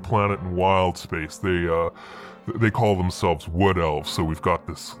primitive planet in wild space. They call themselves Wood Elves, so we've got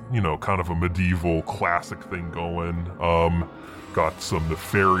this, kind of a medieval classic thing going. Got some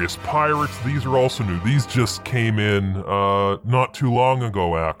nefarious pirates. These are also new. These just came in not too long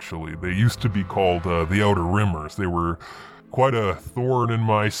ago, actually. They used to be called the Outer Rimmers. They were quite a thorn in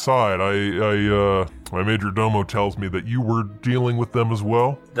my side. My major domo tells me that you were dealing with them as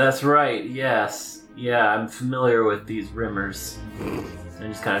well. That's right, yes. Yeah, I'm familiar with these Rimmers. I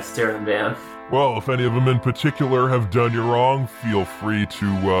just kind of stare them down. Well, if any of them in particular have done you wrong, feel free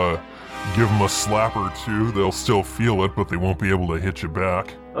to give them a slap or two. They'll still feel it, but they won't be able to hit you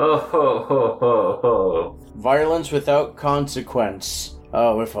back. Oh ho ho ho ho. Violence without consequence.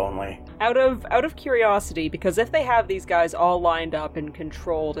 Oh, if only. Out of curiosity, because if they have these guys all lined up and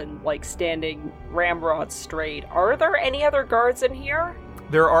controlled and, like, standing ramrod straight, are there any other guards in here?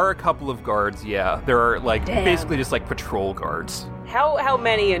 There are a couple of guards, yeah. There are, Damn. basically just, patrol guards. How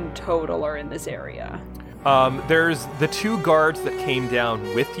many in total are in this area? There's the two guards that came down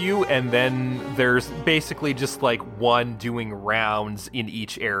with you, and then there's basically just, one doing rounds in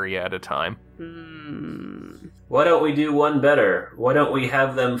each area at a time. Why don't we do one better? Why don't we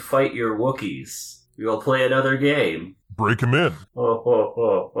have them fight your Wookiees? We will play another game. Break them in. Ho ho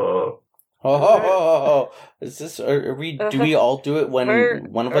ho ho. Oh, is this? Are we? Do we all do it when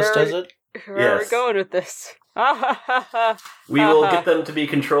one of us does it? Where are we going with this? We will get them to be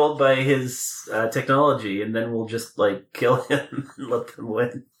controlled by his technology, and then we'll just kill him and let them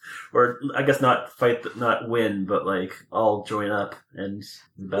win. Or I guess not win, but all join up and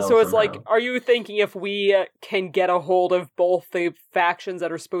battle. So it's somehow. are you thinking if we can get a hold of both the factions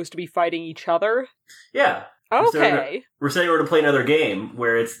that are supposed to be fighting each other? Yeah. Okay. We're saying we're going to play another game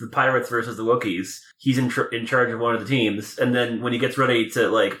where it's the pirates versus the Wookiees. He's in charge of one of the teams, and then when he gets ready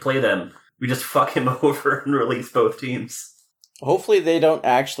to play them, we just fuck him over and release both teams. Hopefully they don't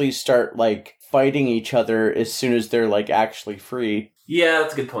actually start fighting each other as soon as they're actually free. Yeah,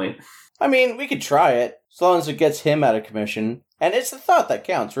 that's a good point. I mean, we could try it as long as it gets him out of commission. And it's the thought that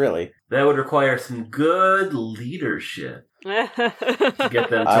counts, really. That would require some good leadership to get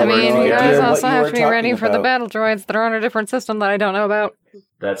them to I I don't mean, know you idea guys what also you have were to be ready talking for the about. battle droids that are on a different system that I don't know about.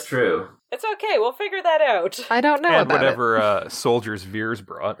 That's true. It's okay, we'll figure that out. I don't know and about it. whatever soldiers Veers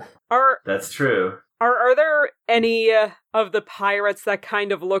brought. That's true. Are there any of the pirates that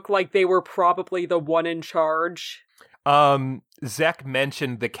kind of look like they were probably the one in charge? Zek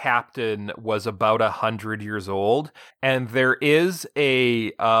mentioned the captain was about 100 years old, and there is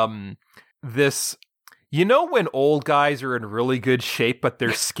a this. You know when old guys are in really good shape, but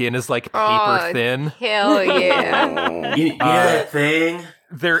their skin is like paper thin? Hell yeah. You that thing?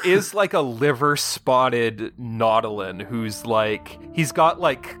 There is like a liver-spotted Nautilin who's like, he's got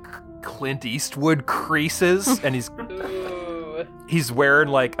like Clint Eastwood creases, and Ooh. he's wearing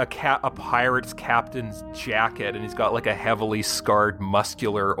like a pirate's captain's jacket, and he's got like a heavily scarred,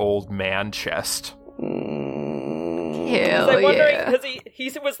 muscular old man chest. Hell I'm wondering, yeah. because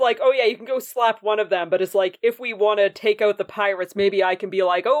he was like, oh yeah, you can go slap one of them, but it's like, if we want to take out the pirates, maybe I can be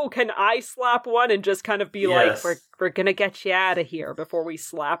like, oh, can I slap one? And just kind of be Yes. like, we're gonna get you out of here before we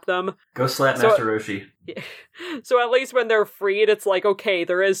slap them. Go slap So- Master Roshi. So at least when they're freed, it's like, okay,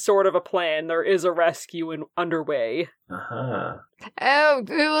 there is sort of a plan. There is a rescue underway. Uh-huh. Oh,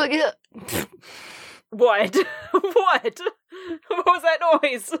 What? What? What was that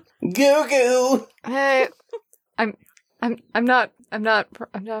noise? Goo goo! hey, I'm not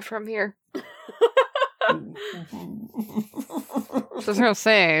from here. Just gonna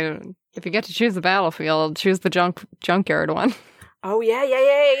say, if you get to choose the battlefield, choose the junkyard one. Oh yeah.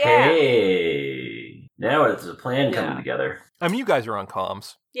 Hey. Now it's a plan coming Yeah. together. I mean, you guys are on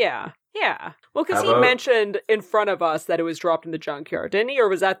comms. Yeah. Well, because How he about- mentioned in front of us that it was dropped in the junkyard, didn't he? Or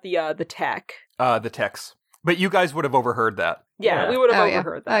was that the tech? The techs. But you guys would have overheard that. Yeah, Yeah. we would have Oh yeah.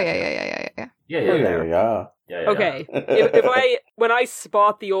 overheard Oh that. yeah. Yeah. Okay. if when I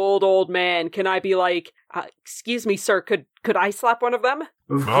spot the old man, can I be like, excuse me, sir, could I slap one of them?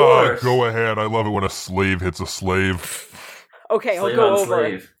 Of Ah, course. go ahead. I love it when a slave hits a slave. Okay, Slave I'll go on over.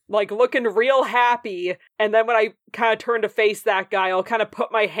 slave. Like looking real happy, and then when I kind of turn to face that guy, I'll kind of put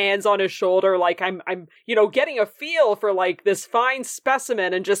my hands on his shoulder, like I'm getting a feel for like this fine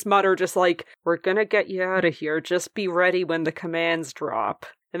specimen, and just mutter, just like, we're gonna get you out of here. Just be ready when the commands drop,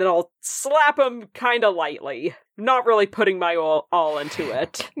 and then I'll slap him kind of lightly, not really putting my all into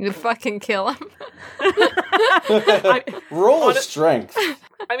it. You fucking kill him. Roll On of it- strength.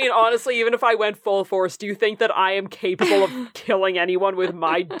 I mean, honestly, even if I went full force, do you think that I am capable of killing anyone with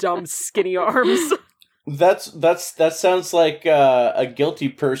my dumb skinny arms? That sounds like a guilty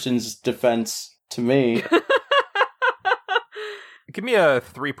person's defense to me. Give me a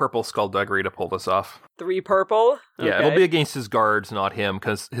 3 purple skullduggery to pull this off. 3 purple? Yeah, Okay. it'll be against his guards, not him,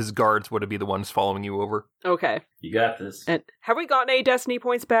 because his guards would be the ones following you over. Okay. You got this. And have we gotten any destiny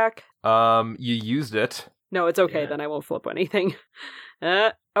points back? You used it. No, it's okay, Yeah. then I won't flip anything.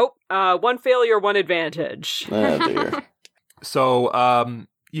 1 failure, 1 advantage. Oh dear. So,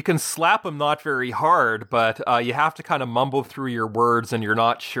 you can slap him not very hard, but you have to kind of mumble through your words, and you're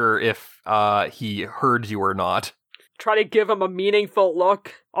not sure if he heard you or not. Try to give him a meaningful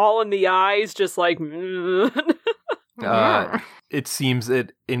look, all in the eyes, just like... It seems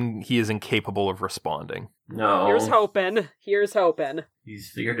he is incapable of responding. No. Here's hoping. He's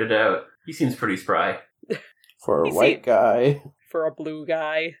figured it out. He seems pretty spry. For a You see- white guy. For a blue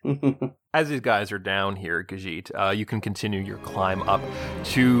guy. As these guys are down here, Gajit, you can continue your climb up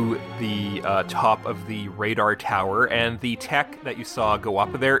to the top of the radar tower, and the tech that you saw go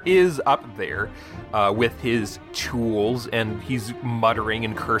up there is up there with his tools, and he's muttering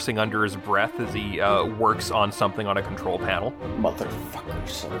and cursing under his breath as he works on something on a control panel. Motherfucker,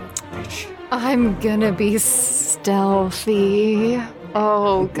 son of a bitch. I'm gonna be stealthy.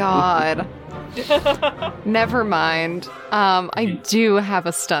 Oh god. Never mind. I do have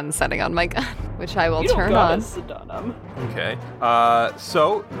a stun setting on my gun, which I will You don't turn gotta on. stun him. Okay.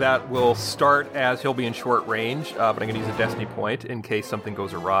 So that will start as he'll be in short range, but I'm going to use a destiny point in case something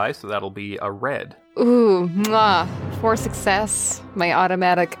goes awry, so that'll be a red. Ooh, mwah. For success, my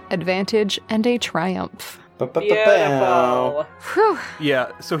automatic advantage, and a triumph. Beautiful. Whew.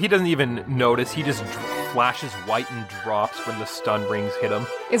 Yeah, so he doesn't even notice. He just flashes white and drops when the stun rings hit him.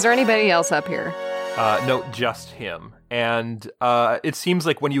 Is there anybody else up here? No, just him. And it seems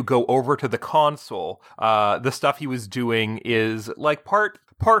like when you go over to the console, the stuff he was doing is like part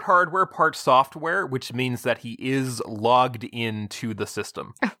hardware, part software, which means that he is logged into the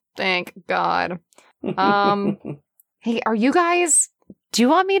system. Thank God. Hey, are you guys... Do you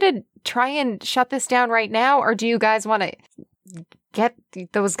want me to try and shut this down right now, or do you guys want to get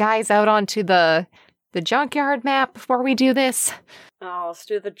those guys out onto the the junkyard map before we do this? Oh, let's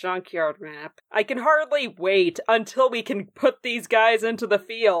do the junkyard map. I can hardly wait until we can put these guys into the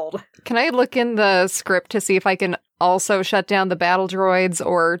field. Can I look in the script to see if I can also shut down the battle droids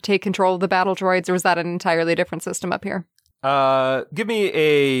or take control of the battle droids, or is that an entirely different system up here? Give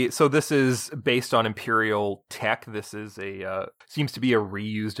me so this is based on Imperial tech. This is seems to be a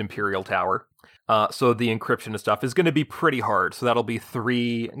reused Imperial tower. So the encryption and stuff is going to be pretty hard. So that'll be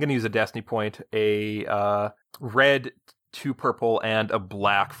 3. I'm going to use a Destiny point, a red, 2 purple, and a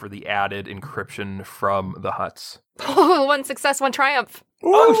black for the added encryption from the huts. Oh, 1 success, 1 triumph.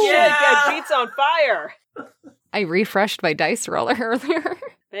 Oh, shit! Yeah, Jeet's on fire! I refreshed my dice roller earlier.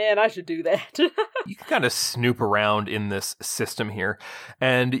 Man, I should do that. You can kind of snoop around in this system here,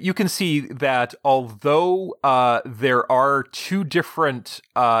 and you can see that although there are 2 different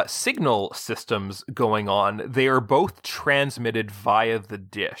signal systems going on, they are both transmitted via the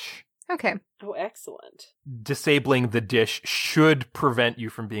dish. Okay. Oh, excellent. Disabling the dish should prevent you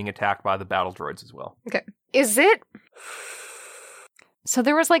from being attacked by the battle droids as well. Okay. Is it... So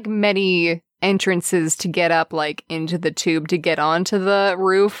there was, like, many entrances to get up, like, into the tube to get onto the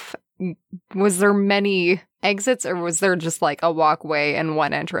roof. Was there many exits, or was there just, like, a walkway and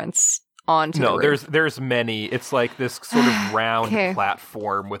 1 entrance onto the roof? No, there's many. It's like this sort of round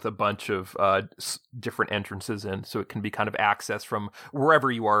platform with a bunch of different entrances in, so it can be kind of accessed from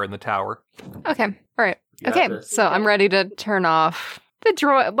wherever you are in the tower. Okay, all right. Okay, so I'm ready to turn off the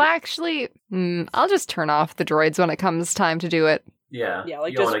droid. Well, actually, I'll just turn off the droids when it comes time to do it. Yeah,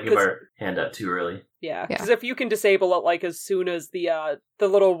 like you don't want to give our hand up too early. Yeah, because if you can disable it, like, as soon as the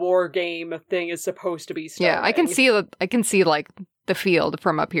little war game thing is supposed to be starting. Yeah, I can see like the field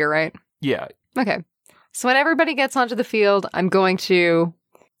from up here, right? Yeah. Okay. So when everybody gets onto the field, I'm going to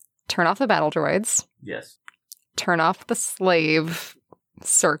turn off the battle droids. Yes. Turn off the slave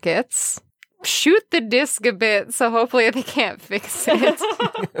circuits. Shoot the disc a bit, so hopefully they can't fix it.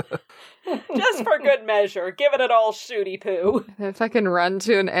 Just for good measure, give it an all shooty poo. If I can run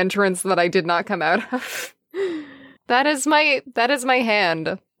to an entrance that I did not come out of. That is my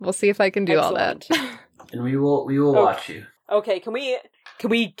hand. We'll see if I can do Excellent. all that. And we will watch you. Okay, can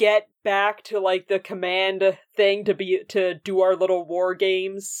we get back to, like, the command thing to do our little war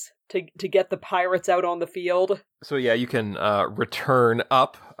games to get the pirates out on the field? So yeah, you can return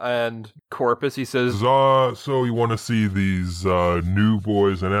up, and Corpus, he says, So you want to see these new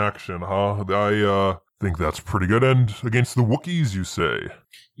boys in action, huh? I think that's pretty good. And against the Wookiees, you say?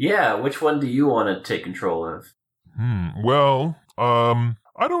 Yeah, which one do you want to take control of? Well,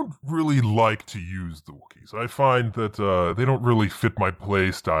 I don't really like to use the Wookiees. I find that they don't really fit my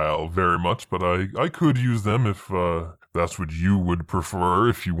play style very much, but I could use them if that's what you would prefer,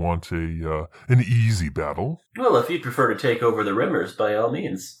 if you want an easy battle. Well, if you'd prefer to take over the Rimmers, by all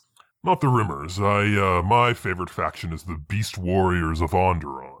means. Not the Rimmers. My favorite faction is the Beast Warriors of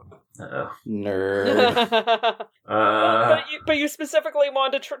Onderon. Uh-oh. Nerd. But you specifically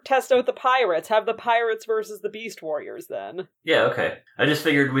wanted to test out the pirates. Have the pirates versus the Beast Warriors, then. Yeah, okay. I just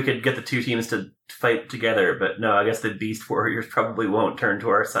figured we could get the 2 teams to fight together, but no, I guess the Beast Warriors probably won't turn to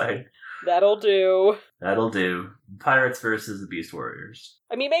our side. That'll do. That'll do. Pirates versus the Beast Warriors.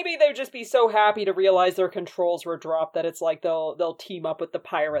 I mean, maybe they'd just be so happy to realize their controls were dropped that it's like they'll team up with the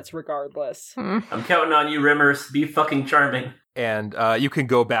pirates regardless. I'm counting on you, Rimmers. Be fucking charming. And you can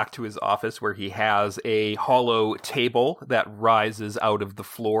go back to his office where he has a hollow table that rises out of the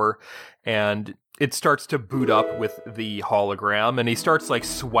floor, and it starts to boot up with the hologram, and he starts, like,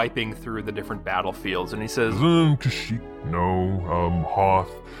 swiping through the different battlefields, and he says, Kashyyyk, no.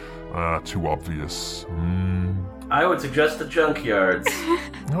 Hoth, too obvious. I would suggest the junkyards.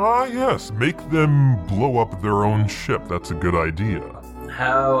 Yes, make them blow up their own ship. That's a good idea.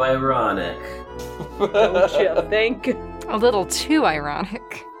 How ironic. Don't you think? A little too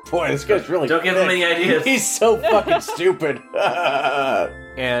ironic. Boy, this guy's really Don't give him any ideas. He's so fucking stupid.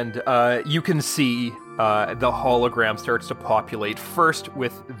 and you can see the hologram starts to populate first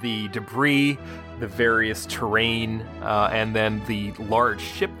with the debris, the various terrain, and then the large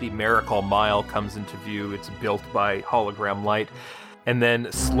ship, the Miracle Mile, comes into view. It's built by hologram light. And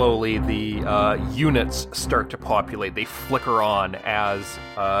then slowly the units start to populate. They flicker on as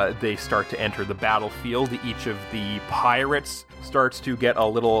they start to enter the battlefield. Each of the pirates starts to get a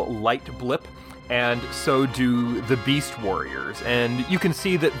little light blip, and so do the Beast Warriors. And you can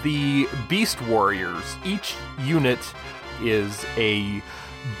see that the Beast Warriors, each unit is a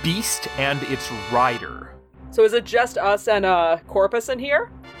beast and its rider. So is it just us and Corpus in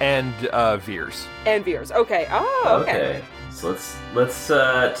here? And Veers. And Veers. Okay. Oh, okay. So let's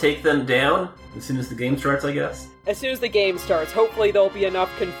take them down as soon as the game starts, I guess. As soon as the game starts, hopefully there'll be enough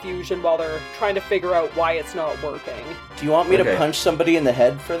confusion while they're trying to figure out why it's not working. Do you want me to Okay. punch somebody in the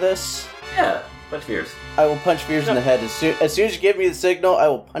head for this? Yeah, punch Fears. I will punch Fears in the head. As soon as you give me the signal, I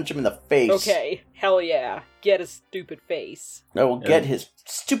will punch him in the face. Okay, hell yeah. Get his stupid face. I will get his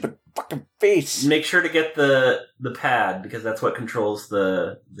stupid fucking face. Make sure to get the pad because that's what controls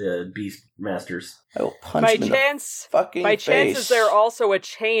the Beast Masters. I will punch By him in the chance, fucking by face. chance, is there also a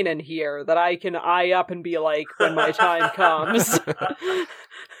chain in here that I can eye up and be like, when my time comes?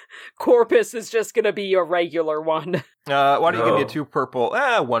 Corpus is just gonna be a regular one. Why don't you give me No. 2 purple,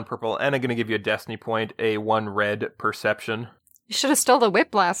 1 purple, and I'm going to give you a destiny point, a 1 red perception. You should have stole the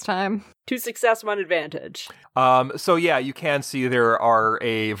whip last time. 2 success, 1 advantage. So yeah, you can see there are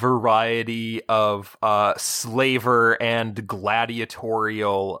a variety of slaver and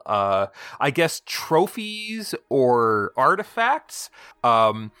gladiatorial, I guess, trophies or artifacts.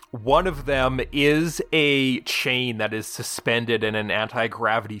 One of them is a chain that is suspended in an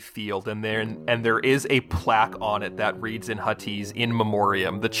anti-gravity field, and there is a plaque on it that reads in Huttese "In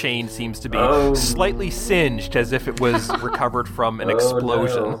Memoriam." The chain seems to be slightly singed, as if it was recovered from an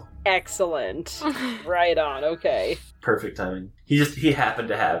explosion. No. Excellent. Right on, okay. Perfect timing. He happened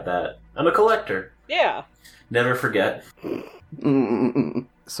to have that. I'm a collector. Yeah. Never forget.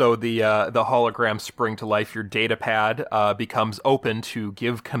 So the hologram spring to life. Your data pad becomes open to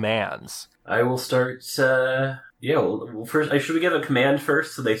give commands. I will start. Well, first, should we give a command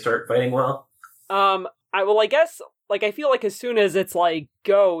first so they start fighting well? I guess, I feel like as soon as it's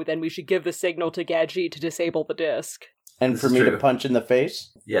go, then we should give the signal to Gadget to disable the disc. And This for is me to true. punch in the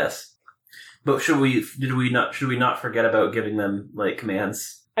face? Yes, but should we not forget about giving them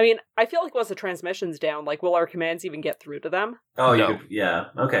commands? I mean, I feel like once the transmission's down, will our commands even get through to them? Oh, No. you could, yeah.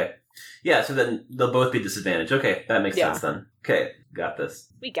 Okay, yeah. So then they'll both be disadvantaged. Okay, that makes Yeah. sense then. Okay, got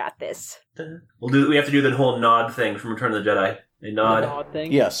this. We got this. We have to do the whole nod thing from Return of the Jedi. A The nod. nod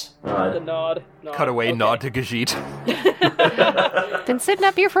thing. Yes. The Nod. nod. Cut away, okay. nod to Gajit. Been sitting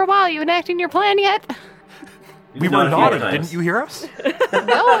up here for a while. You enacting your plan yet? We were Nod a few nodding, times. didn't you hear us?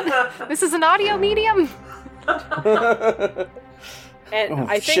 No. This is an audio medium. And Oh,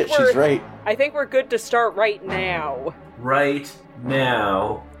 I think shit, she's right. I think we're good to start right now. Right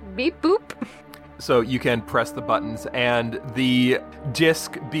now. Beep boop. So you can press the buttons, and the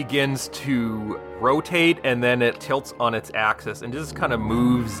disc begins to rotate, and then it tilts on its axis and just kind of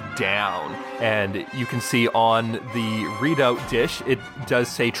moves down. And you can see on the readout dish, it does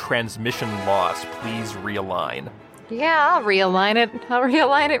say transmission lost. Please realign. Yeah, I'll realign it. I'll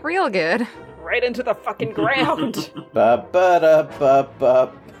realign it real good. Right into the fucking ground.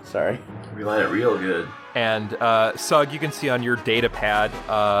 Ba-ba-da-ba-ba. Sorry. Reline it real good. And Sug, you can see on your data pad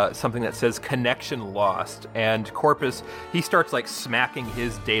something that says connection lost. And Corpus, he starts smacking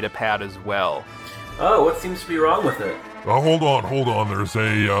his data pad as well. Oh, what seems to be wrong with it? Hold on. There's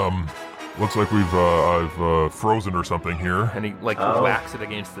a, looks like I've frozen or something here. And he Oh. whacks it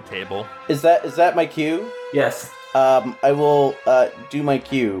against the table. Is that my cue? Yes. I will do my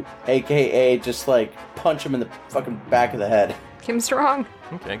cue, aka just punch him in the fucking back of the head. Kim Strong.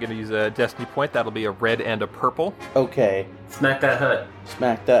 Okay, I'm going to use a destiny point. That'll be a red and a purple. Okay. Smack that hut.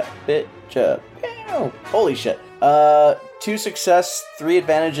 Smack that bitch up. Ow. Holy shit. 2 success, 3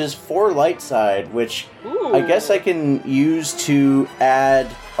 advantages, 4 light side, which Ooh. I guess I can use to add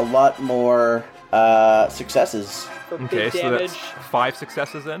a lot more successes. For Okay, big so damage. that's 5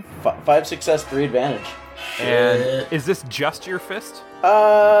 successes then. 5 success, 3 advantage. And Shit. is this just your fist?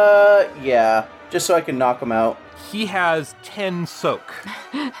 Yeah. Just so I can knock him out. He has 10 soak.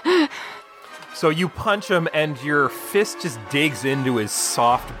 So you punch him and your fist just digs into his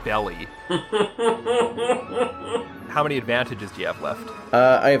soft belly. How many advantages do you have left?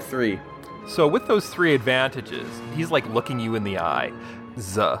 I have 3. So with those 3 advantages, he's looking you in the eye.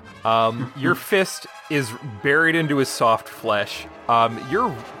 Your fist is buried into his soft flesh.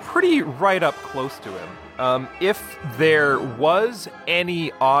 You're pretty right up close to him. If there was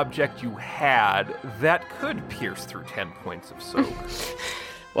any object you had that could pierce through 10 points of soak.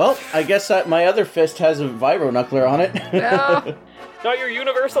 Well, I guess my other fist has a vibro knuckler on it. No. Not your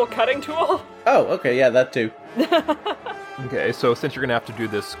universal cutting tool? Oh, okay, yeah, that too. Okay, so since you're gonna have to do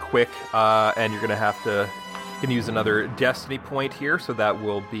this quick, and you're gonna use another destiny point here, so that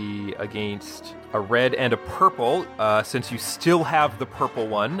will be against a red and a purple. Since you still have the purple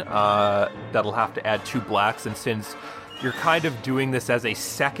one, that'll have to add 2 blacks, and since you're kind of doing this as a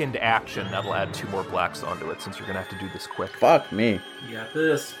second action. That'll add 2 more blacks onto it since you're going to have to do this quick. Fuck me. You got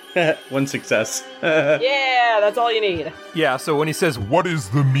this. 1 success. Yeah, that's all you need. Yeah, so when he says, What is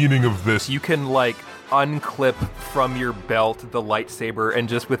the meaning of this? you can, like, unclip from your belt the lightsaber and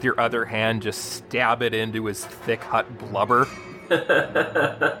just with your other hand just stab it into his thick hut blubber.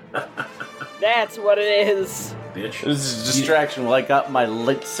 That's what it is. Bitch. This is a distraction while I got my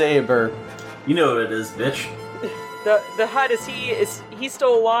lightsaber. You know what it is, bitch. The hut, is he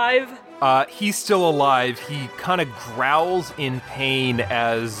still alive? He's still alive. He kind of growls in pain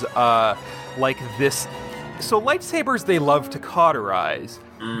as, like this. So lightsabers they love to cauterize,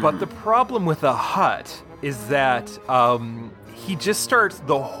 but the problem with a hut is that,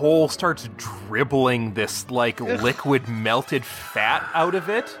 the hole starts dribbling this, like, liquid melted fat out of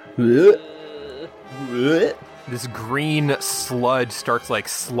it. This green sludge starts, like,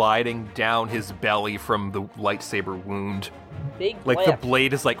 sliding down his belly from the lightsaber wound. Big Like, the blip.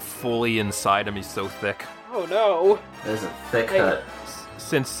 blade is, like, fully inside him. He's so thick. Oh no. That is a thick Hey. hut.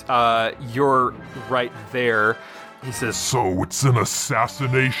 Since, you're right there, he says, So it's an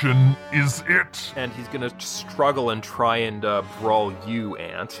assassination, is it? and he's gonna struggle and try and, brawl you,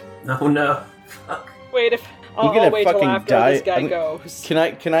 Ant. Oh no. Fuck. Wait, I'm I'll gonna wait till fucking after die. this guy I'm- goes. Can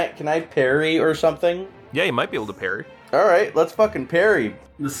I parry or something? Yeah, you might be able to parry. All right, let's fucking parry.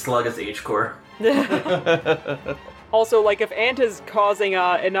 The slug is H-core. Also, like, if Ant is causing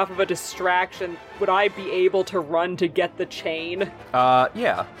enough of a distraction, would I be able to run to get the chain?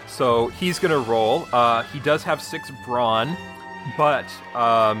 Yeah. So he's gonna roll. He does have 6 brawn, but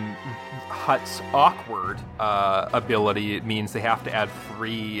Hut's awkward ability means they have to add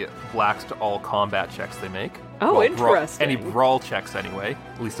 3 blacks to all combat checks they make. Oh, brawl- interesting. any brawl checks, anyway.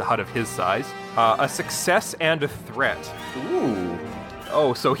 At least a Hut of his size. A success and a threat. Ooh.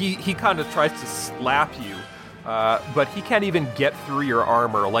 Oh, so he kind of tries to slap you. But he can't even get through your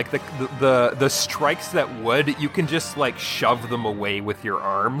armor. Like the strikes that would, you can just like shove them away with your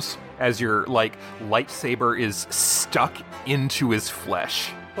arms as your like lightsaber is stuck into his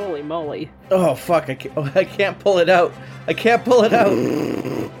flesh. Holy moly. Oh fuck! I can't pull it out. I can't pull it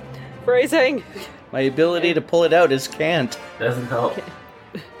out. Phrasing. My ability to pull it out is can't. Doesn't help.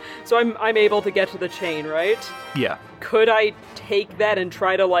 So I'm able to get to the chain, right? Yeah. Could I take that and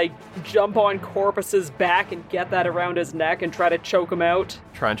try to, like, jump on Corpus's back and get that around his neck and try to choke him out?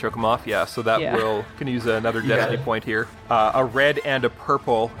 Try and choke him off. Yeah. So that Yeah. will can use another You got destiny it. point here. A red and a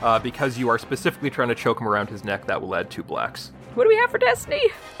purple because you are specifically trying to choke him around his neck. That will add 2 blacks. What do we have for Destiny?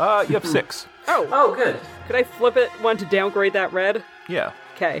 You have 6. Oh, Oh, good. could I flip it one to downgrade that red? Yeah.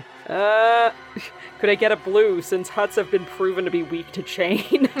 Okay. Could I get a blue since huts have been proven to be weak to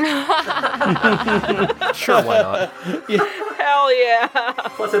chain? Sure. Why not? Hell yeah!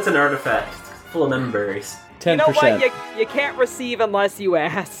 Plus, it's an artifact. It's full of memberries. 10%. You know what? You can't receive unless you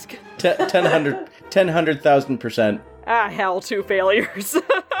ask. 100,000%. Ah, hell, 2 failures.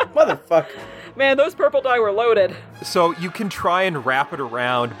 Motherfucker. Man, those purple die were loaded. So you can try and wrap it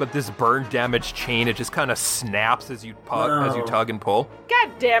around, but this burn damage chain, it just kind of snaps as you tug and pull. God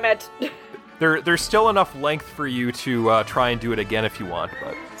damn it. There's still enough length for you to try and do it again if you want,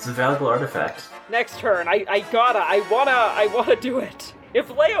 but It's a valuable artifact. Next turn, I wanna do it. If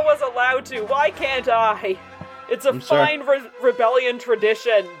Leia was allowed to, why can't I? It's a I'm sorry. fine rebellion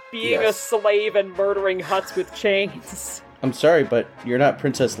tradition, being Yes. a slave and murdering huts with chains. I'm sorry, but you're not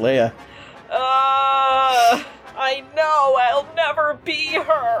Princess Leia. I know, I'll never be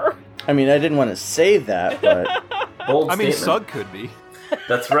her. I mean, I didn't want to say that, but Bold I mean, statement. Sug could be.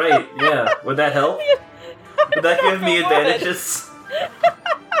 That's right, yeah. Would that help? Would that give me It would. advantages?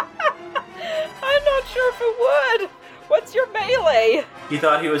 I'm not sure if it would. What's your melee? He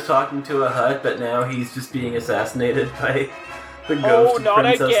thought he was talking to a hut, but now he's just being assassinated by the ghost of not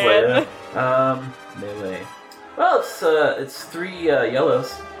Princess again. Leia. Melee. Well, it's 3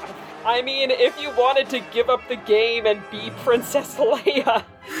 yellows. I mean, if you wanted to give up the game and be Princess Leia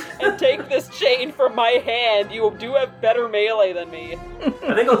and take this chain from my hand, you do have better melee than me.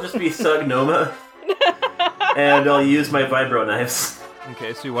 I think I'll just be Sug Noma. And I'll use my vibro knives.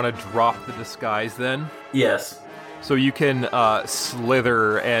 Okay, so you want to drop the disguise then? Yes. So you can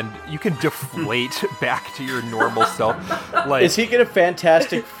slither and you can deflate back to your normal self. Like is he gonna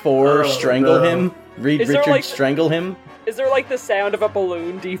Fantastic Four Oh, strangle no. him? Reed Is there, Richards like- strangle him? Is there like the sound of a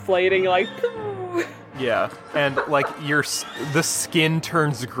balloon deflating, like, pooh? yeah, and like the skin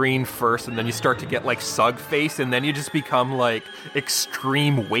turns green first, and then you start to get like Sug face, and then you just become like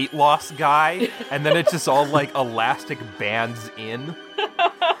extreme weight loss guy, and then it's just all like elastic bands in.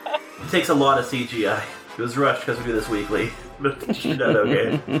 It takes a lot of CGI. It was rushed because we do this weekly. But it turned out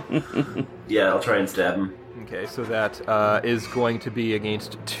okay. Yeah, I'll try and stab him. Okay, so that is going to be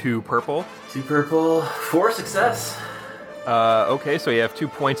against 2 purple. 2 purple, 4 success. Okay, so you have 2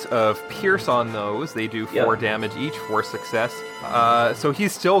 points of pierce on those. They do 4 damage each for success. So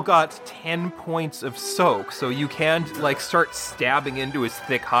he's still got 10 points of soak. So you can start stabbing into his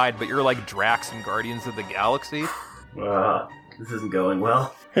thick hide, but you're like Drax in Guardians of the Galaxy. This isn't going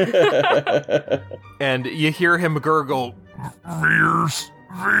well. And you hear him gurgle, Veers.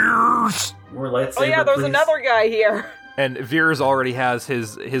 More lightsaber, Oh yeah, there's please. another guy here. and Veers already has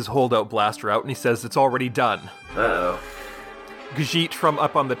his holdout blaster out, and he says it's already done. Uh-oh. Gajit, from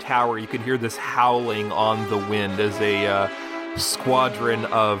up on the tower, you can hear this howling on the wind as a squadron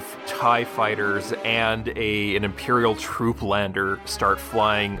of TIE fighters and an Imperial troop lander start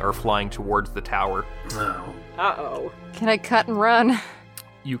flying towards the tower. Oh. Uh-oh. Can I cut and run?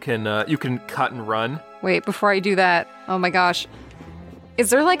 You can cut and run. Wait, before I do that, oh my gosh. Is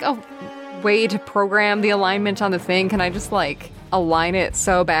there like a way to program the alignment on the thing? Can I just align it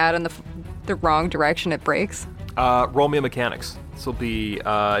so bad in the wrong direction it breaks? Roll me a mechanics. This will be, you're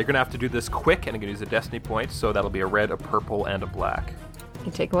gonna have to do this quick, and I'm gonna use a destiny point, so that'll be a red, a purple, and a black. You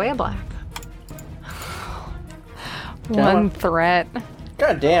can take away a black. One threat.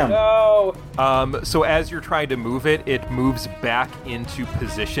 God damn. No. So as you're trying to move it, it moves back into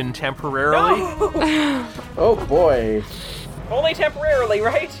position temporarily. No. Oh boy. Only temporarily,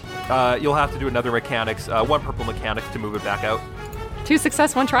 right? You'll have to do another mechanics, 1 purple mechanics to move it back out. 2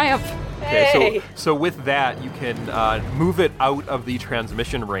 success, 1 triumph. Okay, Hey. so with that, you can move it out of the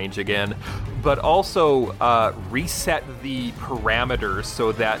transmission range again, but also reset the parameters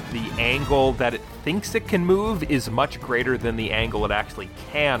so that the angle that it thinks it can move is much greater than the angle it actually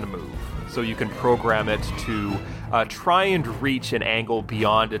can move. So you can program it to try and reach an angle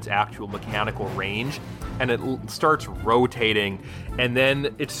beyond its actual mechanical range, and it starts rotating, and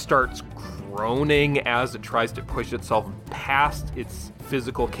then it starts groaning as it tries to push itself past its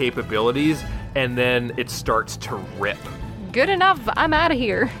physical capabilities, and then it starts to rip. Good enough, I'm out of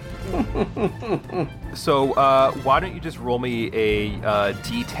here. So why don't you just roll me a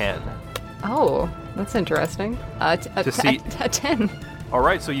d10? Oh, that's interesting. To see- A 10. All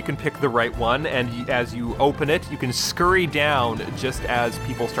right, so you can pick the right one, and as you open it, you can scurry down just as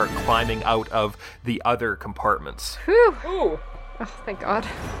people start climbing out of the other compartments. Whew. Ooh. Oh, thank God.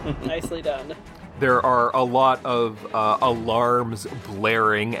 Nicely done. There are a lot of alarms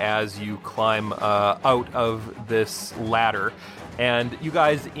blaring as you climb out of this ladder. And you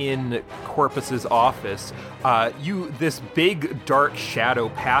guys in Corpus's office, this big dark shadow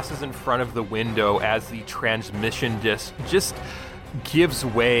passes in front of the window as the transmission disc just gives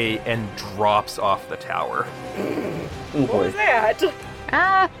way and drops off the tower. Oh What was boy. that?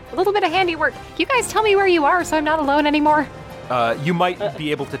 A little bit of handiwork. You guys tell me where you are so I'm not alone anymore. You might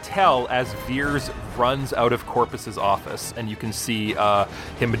be able to tell as Veers runs out of Corpus's office, and you can see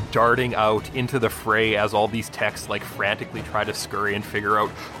him darting out into the fray as all these techs frantically try to scurry and figure out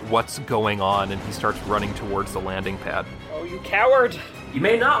what's going on, and he starts running towards the landing pad. Oh, you coward. You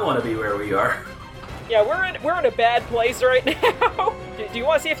may not want to be where we are. Yeah, we're in a bad place right now. Do you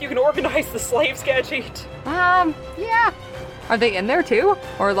want to see if you can organize the slaves, Gajit? Yeah. Are they in there too?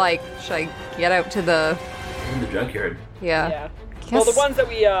 Or should I get out to the... In the junkyard. Yeah. Yeah. Guess... Well, the ones that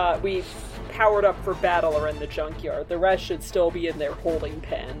we powered up for battle are in the junkyard. The rest should still be in their holding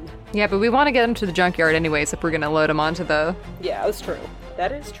pen. Yeah, but we want to get them to the junkyard anyways if we're going to load them onto the... Yeah, that's true.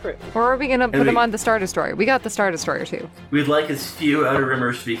 That is true. Or are we going to put we- them on the Star Destroyer? We got the Star Destroyer too. We'd like as few Outer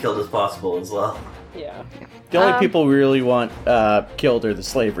Rimmers to be killed as possible as well. Yeah. The only people we really want killed are the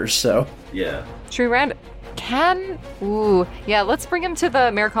slavers, so. Yeah. Should we round... Ooh. Yeah, let's bring them to the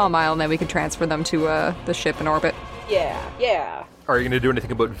Miracol Mile and then we can transfer them to the ship in orbit. Yeah. Are you going to do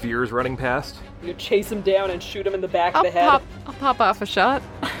anything about Veers running past? You chase him down and shoot him in the back of I'll the head. pop off a shot.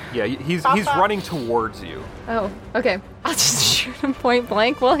 Yeah, he's Papa. running towards you. Oh, okay. I'll just shoot him point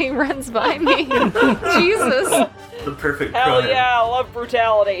blank while he runs by me. Jesus. The perfect Hell Cronin. yeah, I love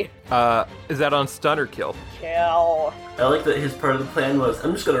brutality. Is that on stun or kill? Kill. I like that his part of the plan was,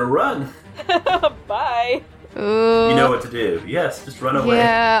 I'm just gonna run. Bye. Ooh. You know what to do. Yes, just run away.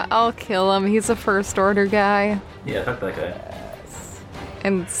 Yeah, I'll kill him. He's a first order guy. Yeah, fuck that guy.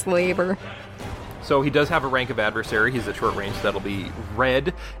 And slaver. So he does have a rank of adversary. He's at short range, so that'll be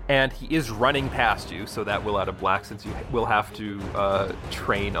red, and he is running past you, so that will add a black since you will have to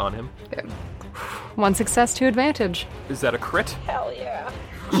train on him. 1 success, 2 advantage. Is that a crit? Hell yeah.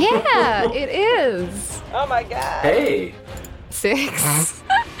 Yeah, it is. Oh my god. Hey! 6.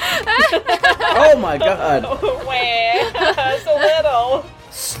 Oh my god. Oh, wah. So little.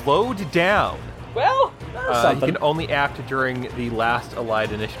 Slowed down Well, He something. can only act during the last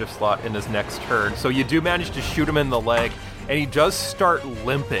Allied initiative slot in his next turn. So you do manage to shoot him in the leg, and he does start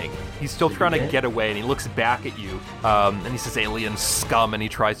limping. He's still trying to get away, and he looks back at you, and he says, "Alien scum," and he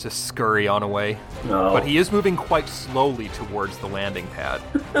tries to scurry on away. No. But he is moving quite slowly towards the landing pad.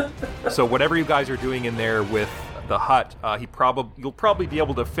 So whatever you guys are doing in there with the hut, you'll probably be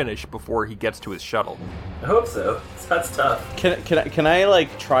able to finish before he gets to his shuttle. I hope so. That's tough. Can I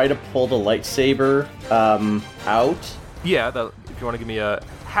like try to pull the lightsaber out? Yeah, if you want to give me a...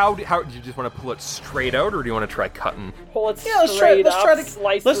 How do you just want to pull it straight out, or do you want to try cutting? pull it Yeah, straight up,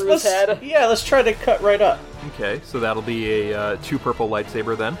 slice through his head. Yeah, let's try to cut right up. Okay, so that'll be a 2 purple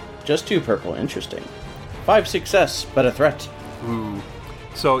lightsaber then. Just 2 purple. Interesting. 5 success, but a threat. Ooh.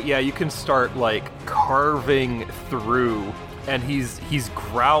 So yeah, you can start like carving through, and he's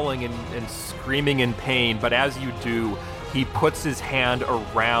growling and screaming in pain, but as you do, he puts his hand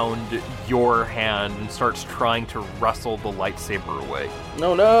around your hand and starts trying to wrestle the lightsaber away.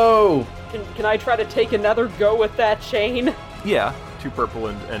 No. Can I try to take another go with that chain? Yeah, 2 purple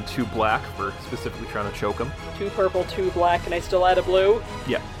and 2 black for specifically trying to choke him. 2 purple, 2 black, and I still add a blue?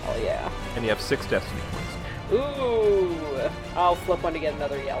 Yeah, Oh yeah. and you have 6 destiny points. Ooh. I'll flip one to get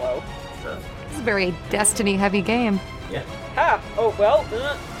another yellow. It's a very destiny-heavy game. Yeah. Ha! Oh, well,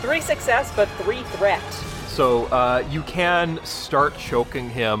 3 success, but 3 threat. So you can start choking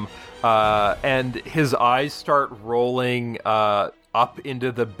him, and his eyes start rolling up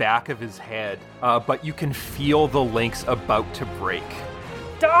into the back of his head, but you can feel the links about to break.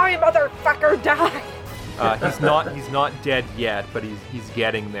 Die, motherfucker, die! He's not dead yet, but he's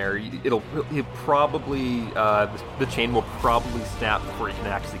getting there. He'll probably the chain will probably snap before you can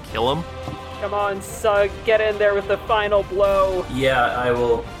actually kill him. Come on, Sug, get in there with the final blow. Yeah, I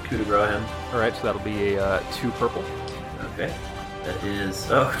will coup de grace him. All right, so that'll be a 2 purple. Okay. That is...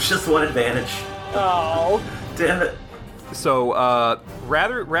 Oh, just 1 advantage. Oh. Damn it. So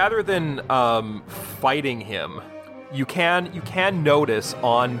rather than fighting him, you can notice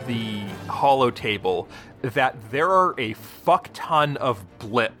on the holo table that there are a fuck ton of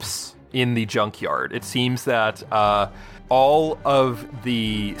blips in the junkyard. It seems that all of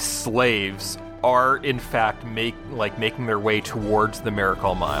the slaves are in fact making their way towards the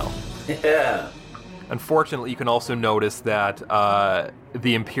Marikal Mile. Yeah. Unfortunately, you can also notice that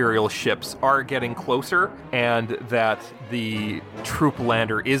the Imperial ships are getting closer, and that the troop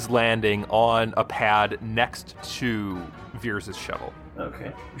lander is landing on a pad next to Veers' shuttle.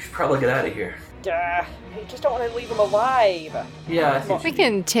 Okay. We should probably get out of here. I just don't want to leave him alive. Yeah, I think We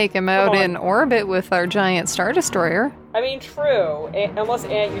can take him out in orbit with our giant Star Destroyer. I mean, true. Unless,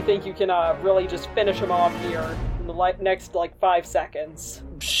 Ant, you think you can really just finish him off here in the next, 5 seconds.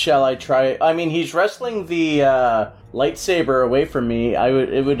 Shall I try? I mean, he's wrestling the lightsaber away from me.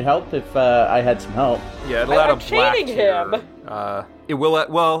 It would help if I had some help. Yeah, it'll add a I'm black chaining to him. it will.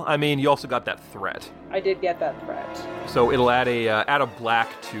 Well, I mean, you also got that threat, I did get that threat. so it'll add a black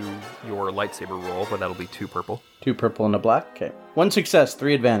to your lightsaber roll, but that'll be 2 purple. 2 purple and a black. Okay. 1 success,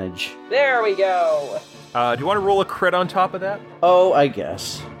 3 advantage. There we go. Do you want to roll a crit on top of that? Oh, I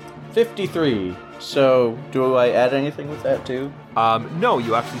guess. 53. So, do I add anything with that too? No,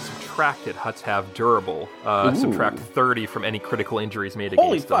 you actually subtract it. Huts have durable. Subtract 30 from any critical injuries made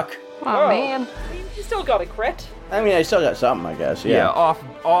Holy against them. fuck! Oh, man. I mean, you still got a crit. I mean, I still got something, I guess. Yeah, Yeah.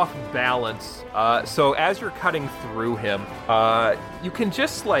 off balance. So as you're cutting through him, you can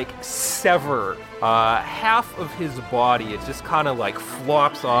just sever half of his body. It just kind of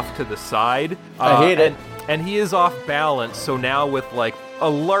flops off to the side. I hate it. And he is off balance. So now with a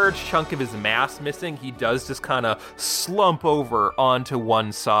large chunk of his mass missing, he does just kind of slump over onto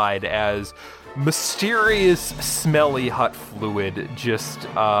one side as mysterious, smelly hut fluid just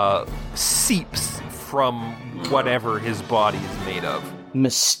seeps from whatever his body is made of.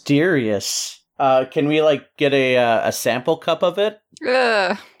 Mysterious. Can we get a sample cup of it?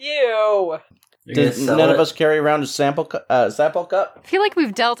 Ugh. Ew. You're gonna Does sell none it? of us carry around a sample cup? I feel like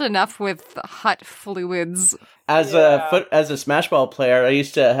we've dealt enough with hut fluids. As Yeah. as a smashball player, I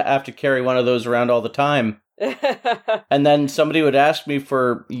used to have to carry one of those around all the time. And then somebody would ask me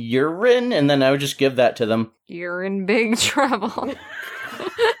for urine, and then I would just give that to them. You're in big trouble.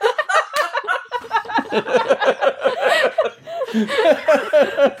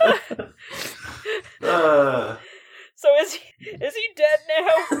 Uh, So is he dead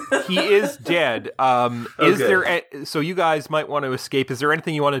now? He is dead. Is there? So you guys might want to escape. Is there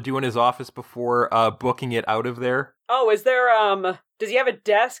anything you want to do in his office before booking it out of there? Oh, is there, does he have a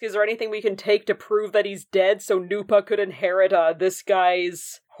desk? Is there anything we can take to prove that he's dead so Nupa could inherit, this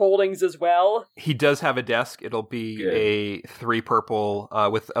guy's holdings as well? He does have a desk. It'll be a 3 purple,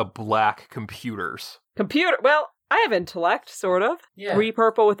 with a black computers. Well, I have intellect, sort of. Yeah. 3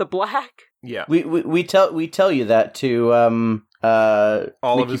 purple with a black. Yeah. We tell you that to All of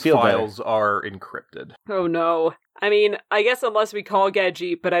make you his feel files are encrypted. Oh no. I mean, I guess unless we call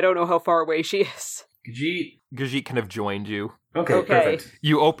Gadjeet, but I don't know how far away she is. Gajit can have joined you. Okay. Perfect.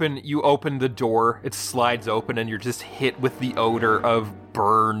 You open the door, it slides open, and you're just hit with the odor of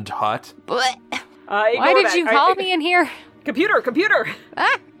burned hut. Blech. Why did you call me in here? Computer!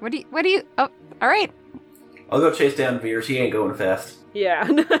 Ah, what do you, oh, all right. I'll go chase down Veers. He ain't going fast. Yeah,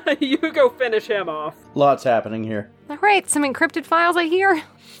 you go finish him off. Lots happening here. All right, some encrypted files I hear.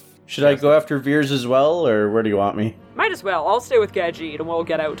 Should I go after Veers as well, or where do you want me? Might as well. I'll stay with Gadjeet and we'll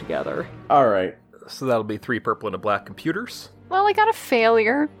get out together. All right. So that'll be 3 purple and a black computers. Well, I got a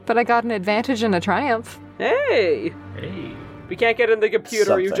failure, but I got an advantage and a triumph. Hey! We can't get in the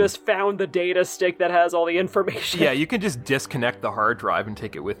computer, you Something. just found the data stick that has all the information. Yeah, you can just disconnect the hard drive and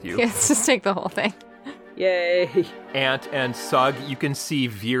take it with you. Yes, just take the whole thing. Yay. Ant and Sug, you can see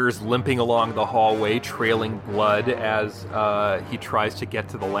Veers limping along the hallway, trailing blood as he tries to get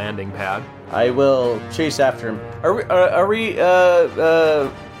to the landing pad. I will chase after him. Are we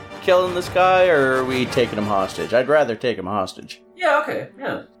killing this guy, or are we taking him hostage? I'd rather take him hostage. Yeah, okay.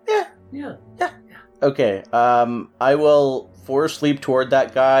 Yeah. Okay, I will force leap toward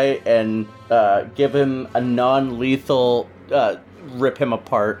that guy and give him a non-lethal rip him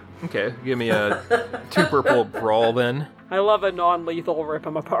apart. Okay, give me a 2 purple brawl then. I love a non-lethal rip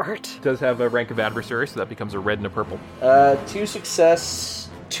him apart. Does have a rank of adversary, so that becomes a red and a purple. 2 success,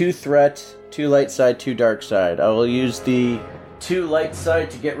 2 threat, 2 light side, 2 dark side. I will use the 2 light side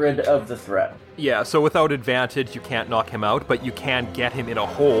to get rid of the threat. Yeah, so without advantage, you can't knock him out, but you can get him in a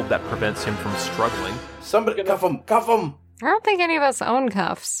hold that prevents him from struggling. Somebody cuff him! Cuff him! I don't think any of us own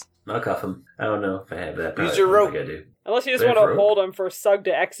cuffs. I'll cuff him. I don't know if I have that. Use your rope. I think I do. Unless you just Wait want for to it. hold him for Sug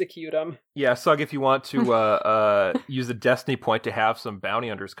to execute him. Yeah, Sug, if you want to use a destiny point to have some bounty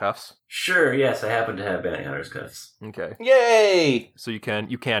hunters cuffs. Sure, yes, I happen to have bounty hunter's cuffs. Okay. Yay! So you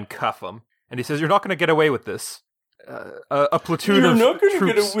can cuff him. And he says, you're not going to get away with this. A platoon of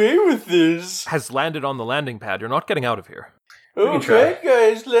troops away with this. has landed on the landing pad. You're not getting out of here. can try.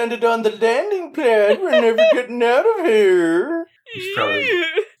 guys, landed on the landing pad. We're never getting out of here.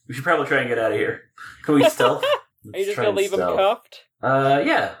 We should probably try and get out of here. Can we stealth? Are you just gonna leave him cuffed?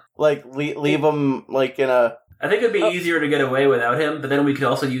 Yeah. Like, leave him, like, in a... I think it'd be easier to get away without him, but then we could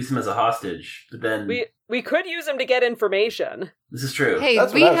also use him as a hostage. But then We could use him to get information. this is true. Hey,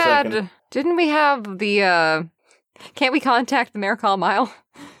 That's what we I was had... thinking. Didn't we have the, Can't we contact the Maricol Mile?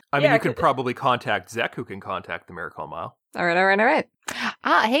 I mean, Yeah, you could probably contact Zek, who can contact the Miracle Mile. All right.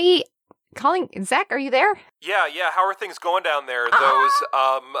 Hey, calling... Zach, are you there? Yeah, how are things going down there?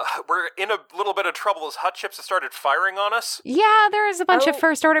 We're in a little bit of trouble as hut chips have started firing on us. Yeah, there is a bunch of Oh.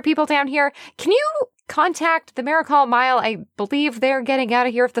 First Order people down here. Can you contact the Maricol Mile? I believe they're getting out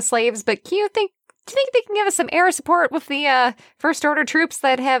of here with the slaves, but do you think they can give us some air support with the First Order troops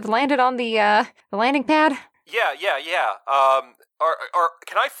that have landed on the landing pad? Yeah.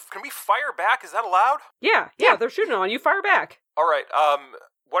 Can we fire back? Is that allowed? Yeah, they're shooting on you. Fire back. All right.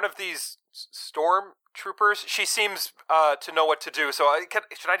 One of these storm troopers, she seems to know what to do. So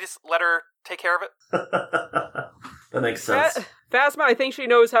should I just let her take care of it? That makes sense. Phasma, I think she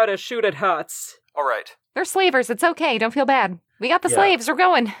knows how to shoot at huts. All right. They're slavers. It's okay. Don't feel bad. We got the Yeah. slaves. We're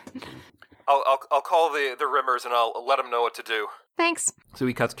going. I'll call the Rimmers and I'll let them know what to do. Thanks. So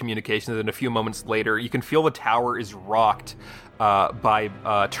he cuts communications, and a few moments later, you can feel the tower is rocked by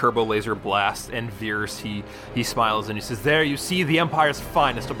turbo laser blasts and Veers. He smiles and he says, "There, you see, the Empire's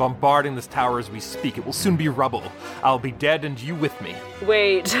finest are bombarding this tower as we speak. It will soon be rubble. I'll be dead, and you with me."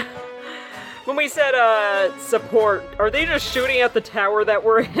 Wait. When we said support, are they just shooting at the tower that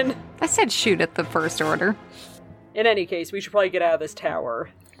we're in? I said shoot at the First Order. In any case, we should probably get out of this tower.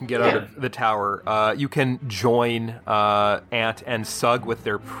 Get out of the tower. You can join Ant and Sug with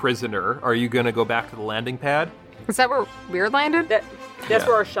their prisoner. Are you going to go back to the landing pad? Is that where we're landed? That's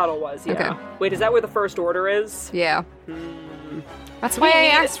where our shuttle was, yeah. Okay. Wait, is that where the First Order is? Yeah. That's why I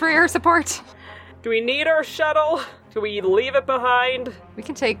asked for air support. Do we need our shuttle? Do we leave it behind? We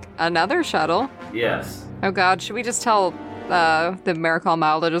can take another shuttle. Yes. Oh god, should we just tell the Maricol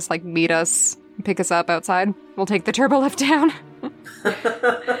Mile to just meet us and pick us up outside? We'll take the turbo lift down.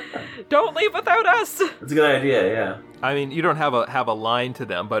 Don't leave without us. That's a good idea, yeah. I mean, you don't have a line to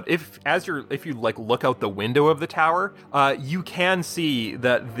them, but if you like look out the window of the tower, you can see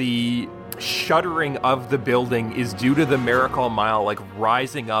that the shuttering of the building is due to the Miracle Mile like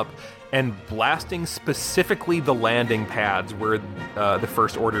rising up and blasting specifically the landing pads where the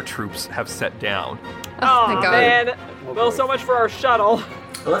First Order troops have set down. Oh, thank God. man. Well, so much for our shuttle.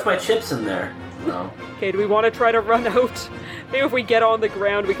 I left my chips in there. No. Okay, do we want to try to run out? Maybe if we get on the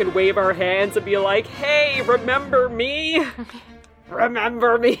ground, we can wave our hands and be like, hey, remember me?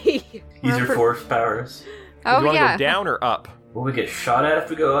 Remember me? Use your force powers. Do you Oh, want to yeah. go down or up? Will we get shot at if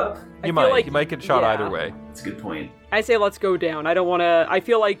we go up? You feel like- might get shot yeah. either way. That's a good point. I say let's go down. I don't want to... I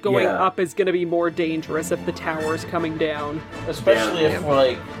feel like going Yeah. up is going to be more dangerous if the tower's coming down. Especially if,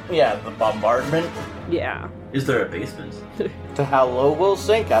 the bombardment. Yeah. Is there a basement? To how low we'll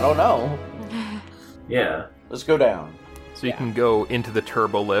sink, I don't know. Yeah. Let's go down. So you can go into the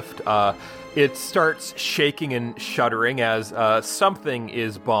turbo lift. It starts shaking and shuddering as something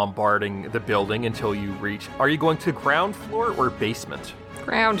is bombarding the building until you reach... Are you going to ground floor or basement?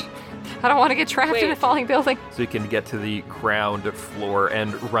 Ground. I don't want to get trapped in a Wait. falling building. So you can get to the ground floor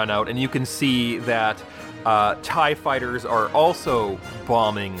and run out. And you can see that TIE fighters are also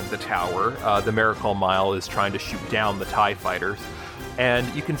bombing the tower. The Miracle Mile is trying to shoot down the TIE fighters. And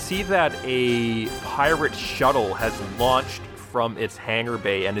you can see that a pirate shuttle has launched from its hangar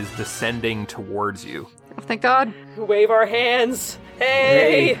bay and is descending towards you. Oh, thank God. Wave our hands.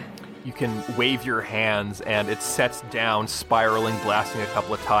 Hey! You can wave your hands, and it sets down, spiraling, blasting a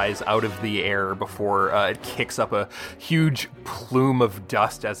couple of ties out of the air before it kicks up a huge plume of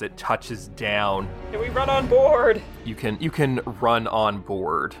dust as it touches down. Can we run on board? You can run on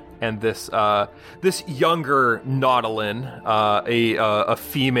board, and this younger Nautilin, a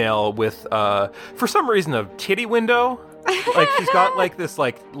female with for some reason a titty window. Like she's got like this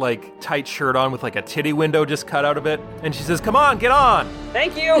like tight shirt on with like a titty window just cut out of it, and she says, "Come on, get on."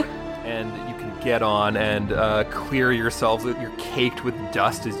 Thank you. And you can get on and clear yourselves. You're caked with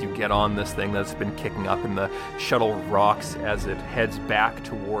dust as you get on this thing that's been kicking up, and the shuttle rocks as it heads back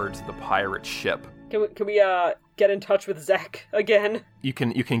towards the pirate ship. Can we get in touch with Zek again? You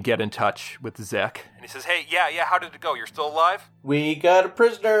can get in touch with Zek, and he says, "Hey, yeah, how did it go? You're still alive?" We got a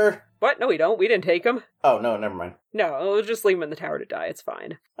prisoner. What? No, we don't. We didn't take him. Oh, no, never mind. No, we'll just leave him in the tower to die. It's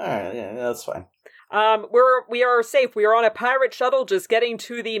fine. Alright, yeah, that's fine. We are safe. We are on a pirate shuttle just getting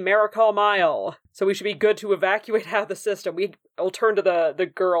to the Miracle Mile. So we should be good to evacuate out of the system. I'll turn to the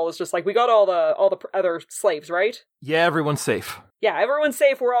girl. It's just like, we got all the other slaves, right? Yeah, everyone's safe. Yeah, everyone's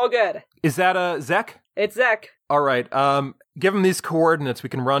safe. We're all good. Is that Zek? It's Zek. All right. Give him these coordinates. We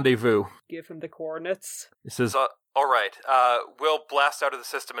can rendezvous. Give him the coordinates. He says, all right. We'll blast out of the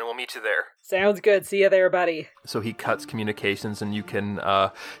system and we'll meet you there. Sounds good. See you there, buddy. So he cuts communications, and you can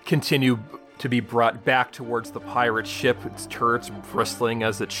continue to be brought back towards the pirate ship, its turrets bristling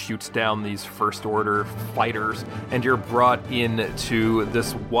as it shoots down these First Order fighters, and you're brought into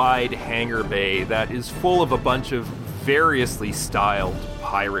this wide hangar bay that is full of a bunch of variously styled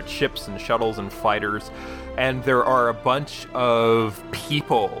pirate ships and shuttles and fighters, and there are a bunch of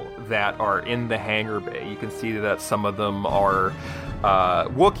people that are in the hangar bay. You can see that some of them are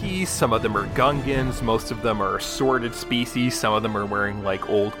Wookiees, some of them are Gungans, most of them are assorted species, some of them are wearing like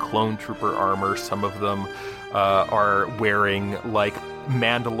old clone trooper armor, some of them are wearing like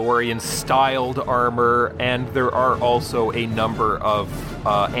Mandalorian styled armor, and there are also a number of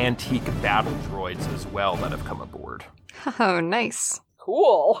antique battle droids as well that have come aboard. Oh, nice.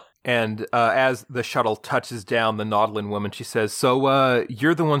 Cool. And as the shuttle touches down, the Nautilin woman, she says, "So,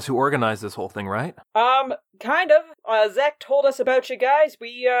 you're the ones who organized this whole thing, right?" Kind of. Zek told us about you guys.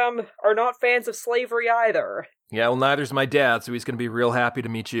 We, are not fans of slavery either. Yeah, well, neither's my dad, so he's gonna be real happy to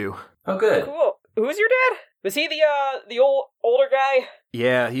meet you. Oh, good. Cool. Who's your dad? Was he the older guy?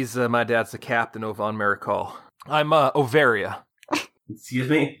 Yeah, he's, my dad's the captain over on Maricol. I'm, Overia. Excuse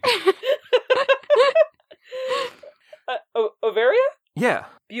me? Overia? Yeah.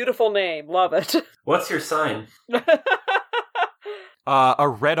 Beautiful name. Love it. What's your sign? A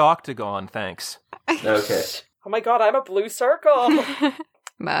red octagon, thanks. Okay. Oh my god, I'm a blue circle.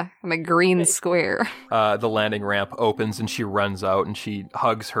 I'm a green square. The landing ramp opens and she runs out and she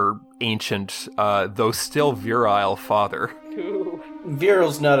hugs her ancient, though still virile father. Ooh.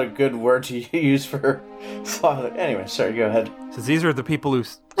 Viril's not a good word to use for father. Anyway, sorry, go ahead. Says, these are the people who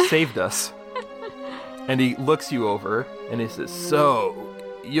saved us. And he looks you over and he says, "So,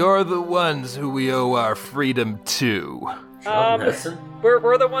 you're the ones who we owe our freedom to." Sean Heston?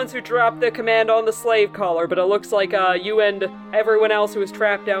 We're the ones who dropped the command on the slave collar, but it looks like you and everyone else who was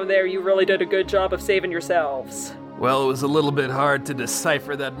trapped down there, you really did a good job of saving yourselves. Well, it was a little bit hard to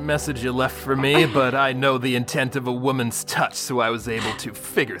decipher that message you left for me, but I know the intent of a woman's touch, so I was able to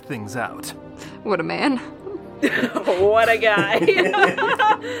figure things out. What a man. What a guy.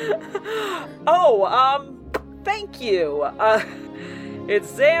 Thank you.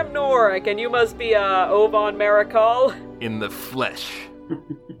 It's Zam Norik, and you must be, Ovan Marikal. In the flesh.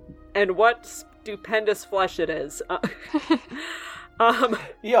 And what stupendous flesh it is.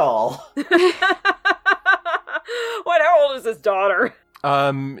 Y'all. How old is his daughter?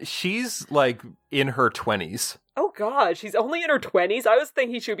 She's, like, in her 20s. Oh god, she's only in her 20s? I was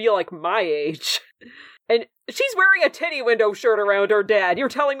thinking she should be, like, my age. And she's wearing a titty window shirt around her dad. You're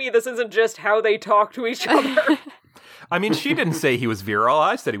telling me this isn't just how they talk to each other? I mean, she didn't say he was virile.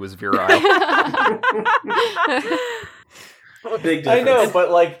 I said he was virile. Big difference. I know,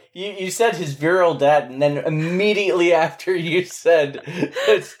 but like you said his virile dad, and then immediately after you said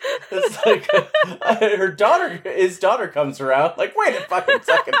it's like his daughter comes around. Like, wait a fucking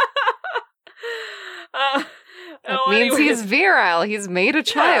second. That means he's virile. He's made a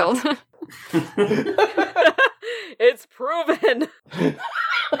child. It's proven.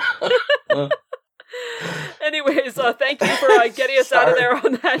 Anyways, thank you for getting us out of there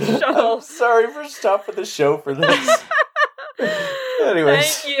on that shuttle. I'm sorry for stopping the show for this.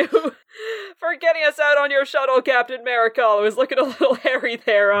 Anyways. Thank you for getting us out on your shuttle, Captain Marikal. It was looking a little hairy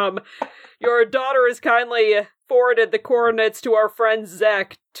there. Your daughter has kindly forwarded the coordinates to our friend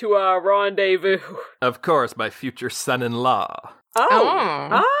Zek to rendezvous. Of course, my future son-in-law.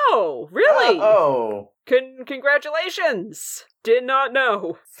 Oh, really? Congratulations. Did not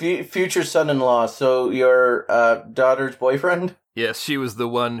know. Future son-in-law, so your daughter's boyfriend? Yes, she was the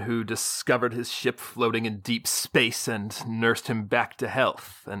one who discovered his ship floating in deep space and nursed him back to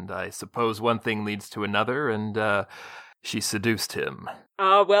health. And I suppose one thing leads to another, and she seduced him.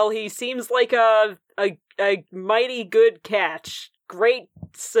 Well, he seems like a mighty good catch. Great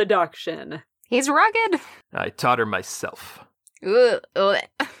seduction. He's rugged. I taught her myself. Well.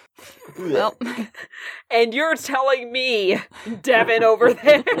 And you're telling me, Devin over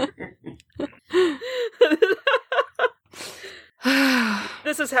there.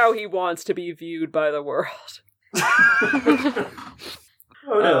 This is how he wants to be viewed by the world. Oh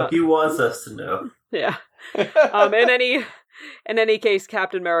no, he wants us to know. Yeah. In any case,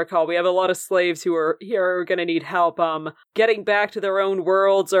 Captain Marikal, we have a lot of slaves who are here who are going to need help getting back to their own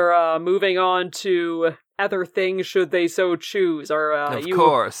worlds or moving on to other things should they so choose. Or of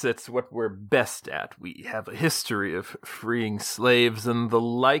course, it's what we're best at. We have a history of freeing slaves and the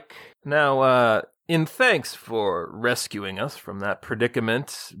like. Now, in thanks for rescuing us from that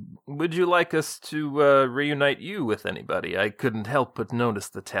predicament, would you like us to reunite you with anybody? I couldn't help but notice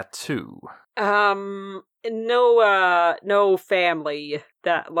the tattoo. No family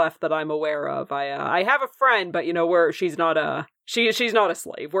that left that I'm aware of. I have a friend, but she's not a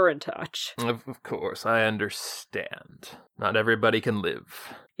slave. We're in touch. Of course, I understand. Not everybody can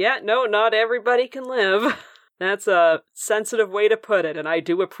live. Yeah, no, not everybody can live. That's a sensitive way to put it, and I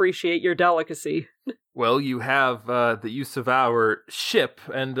do appreciate your delicacy. Well, you have the use of our ship,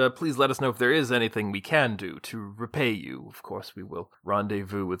 and please let us know if there is anything we can do to repay you. Of course, we will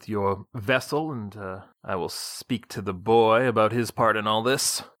rendezvous with your vessel, and I will speak to the boy about his part in all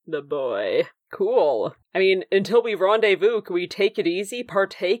this. The boy. Cool. I mean, until we rendezvous, can we take it easy,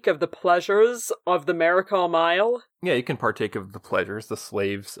 partake of the pleasures of the Marikal Mile? Yeah, you can partake of the pleasures. The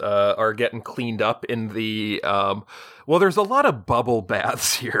slaves are getting cleaned up in the, there's a lot of bubble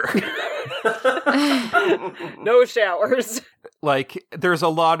baths here. No showers. Like, there's a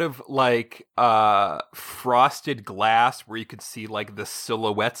lot of, like, frosted glass where you can see, like, the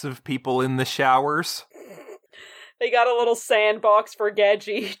silhouettes of people in the showers. They got a little sandbox for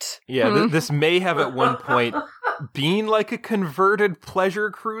Gadgeet. Yeah, this may have at one point been like a converted pleasure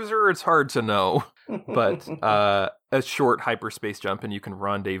cruiser. It's hard to know. But a short hyperspace jump and you can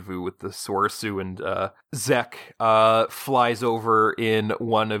rendezvous with the Sorisu, and Zek flies over in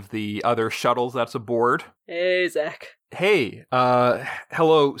one of the other shuttles that's aboard. Hey, Zek. Hey,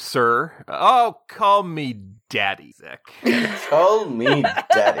 hello, sir. Oh, call me Daddy, Zek. Call me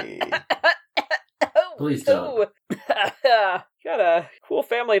Daddy. Please don't. Got a cool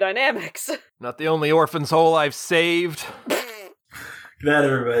family dynamics. Not the only orphan's hole I've saved. Good night,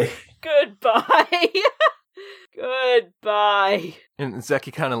 everybody. Goodbye. Goodbye. And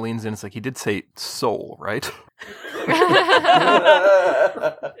Zeki kind of leans in. It's like, he did say soul, right?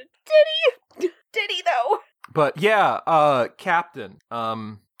 Did he though? But yeah, Captain.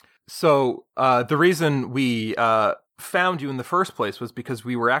 So the reason we found you in the first place was because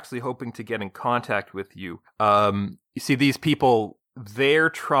we were actually hoping to get in contact with you. You see, these people they're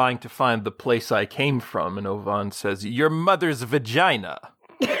trying to find the place I came from, and Ovan says, your mother's vagina.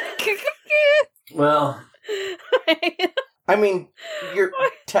 Well, I mean, you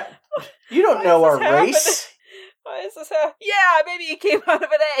don't know our race. Why is this Yeah, maybe he came out of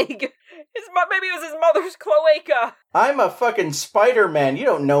an egg. Maybe it was his mother's cloaca. I'm a fucking Spider-Man. You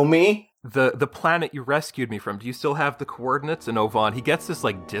don't know me. The planet you rescued me from, do you still have the coordinates? And Ovan, he gets this,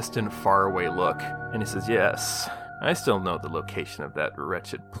 distant, faraway look. And he says, yes, I still know the location of that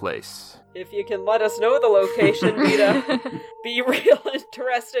wretched place. If you can let us know the location, we'd be real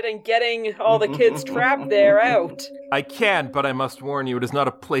interested in getting all the kids trapped there out. I can, but I must warn you, it is not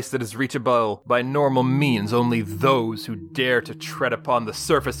a place that is reachable by normal means. Only those who dare to tread upon the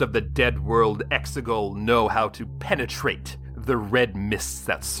surface of the dead world Exegol know how to penetrate the red mists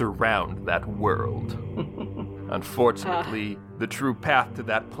that surround that world. Unfortunately, the true path to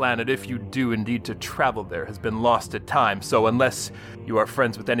that planet, if you do indeed to travel there, has been lost at time, so unless you are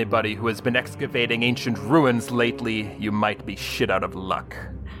friends with anybody who has been excavating ancient ruins lately, you might be shit out of luck.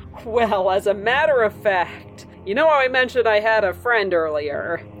 Well, as a matter of fact, you know how I mentioned I had a friend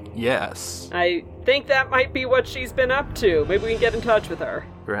earlier? Yes. I think that might be what she's been up to. Maybe we can get in touch with her.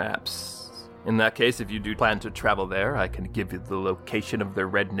 Perhaps. In that case, if you do plan to travel there, I can give you the location of the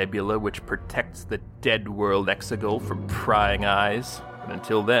Red Nebula, which protects the dead world Exegol from prying eyes. But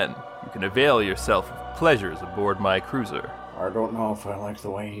until then, you can avail yourself of pleasures aboard my cruiser. I don't know if I like the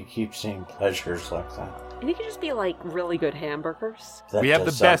way you keep saying pleasures like that. And it could just be really good hamburgers. That we have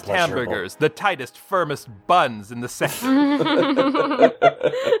the does sound best pleasurable. hamburgers, the tightest, firmest buns in the sector.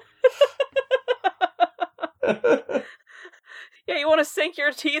 Yeah, you want to sink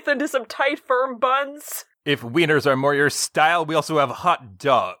your teeth into some tight, firm buns? If wieners are more your style, we also have hot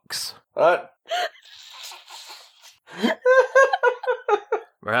dogs. What?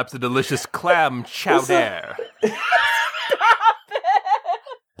 Perhaps a delicious clam chowder. Stop it!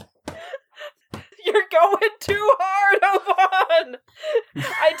 You're going too hard, Ovan!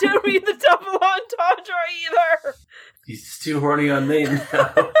 I didn't mean the double entendre either! he's too horny on me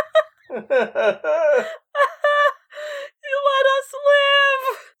now. You let us live,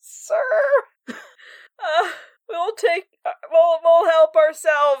 sir. We'll help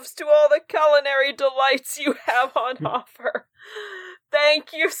ourselves to all the culinary delights you have on offer.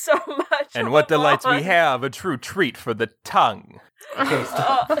 Thank you so much. And what delights we Ovan. have, a true treat for the tongue. Okay,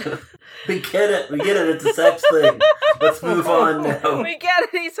 stop. We get it. It's a sex thing. Let's move on now. We get it.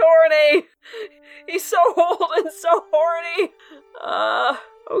 He's horny. He's so old and so horny.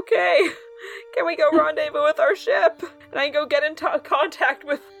 Okay. Can we go rendezvous with our ship? And I can go get in contact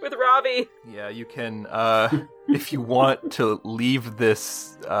with Ravi. Yeah, you can, if you want to leave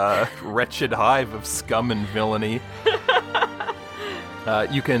this wretched hive of scum and villainy,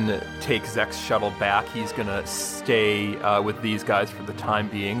 you can take Zek's shuttle back. He's gonna stay with these guys for the time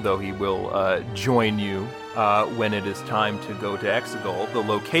being, though he will join you when it is time to go to Exegol, the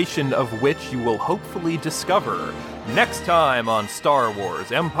location of which you will hopefully discover next time on Star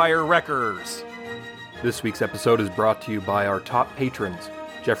Wars Empire Wreckers. This week's episode is brought to you by our top patrons,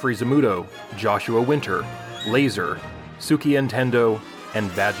 Jeffrey Zamuto, Joshua Winter, Laser, Suki Nintendo, and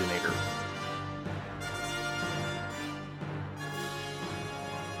Vaginator.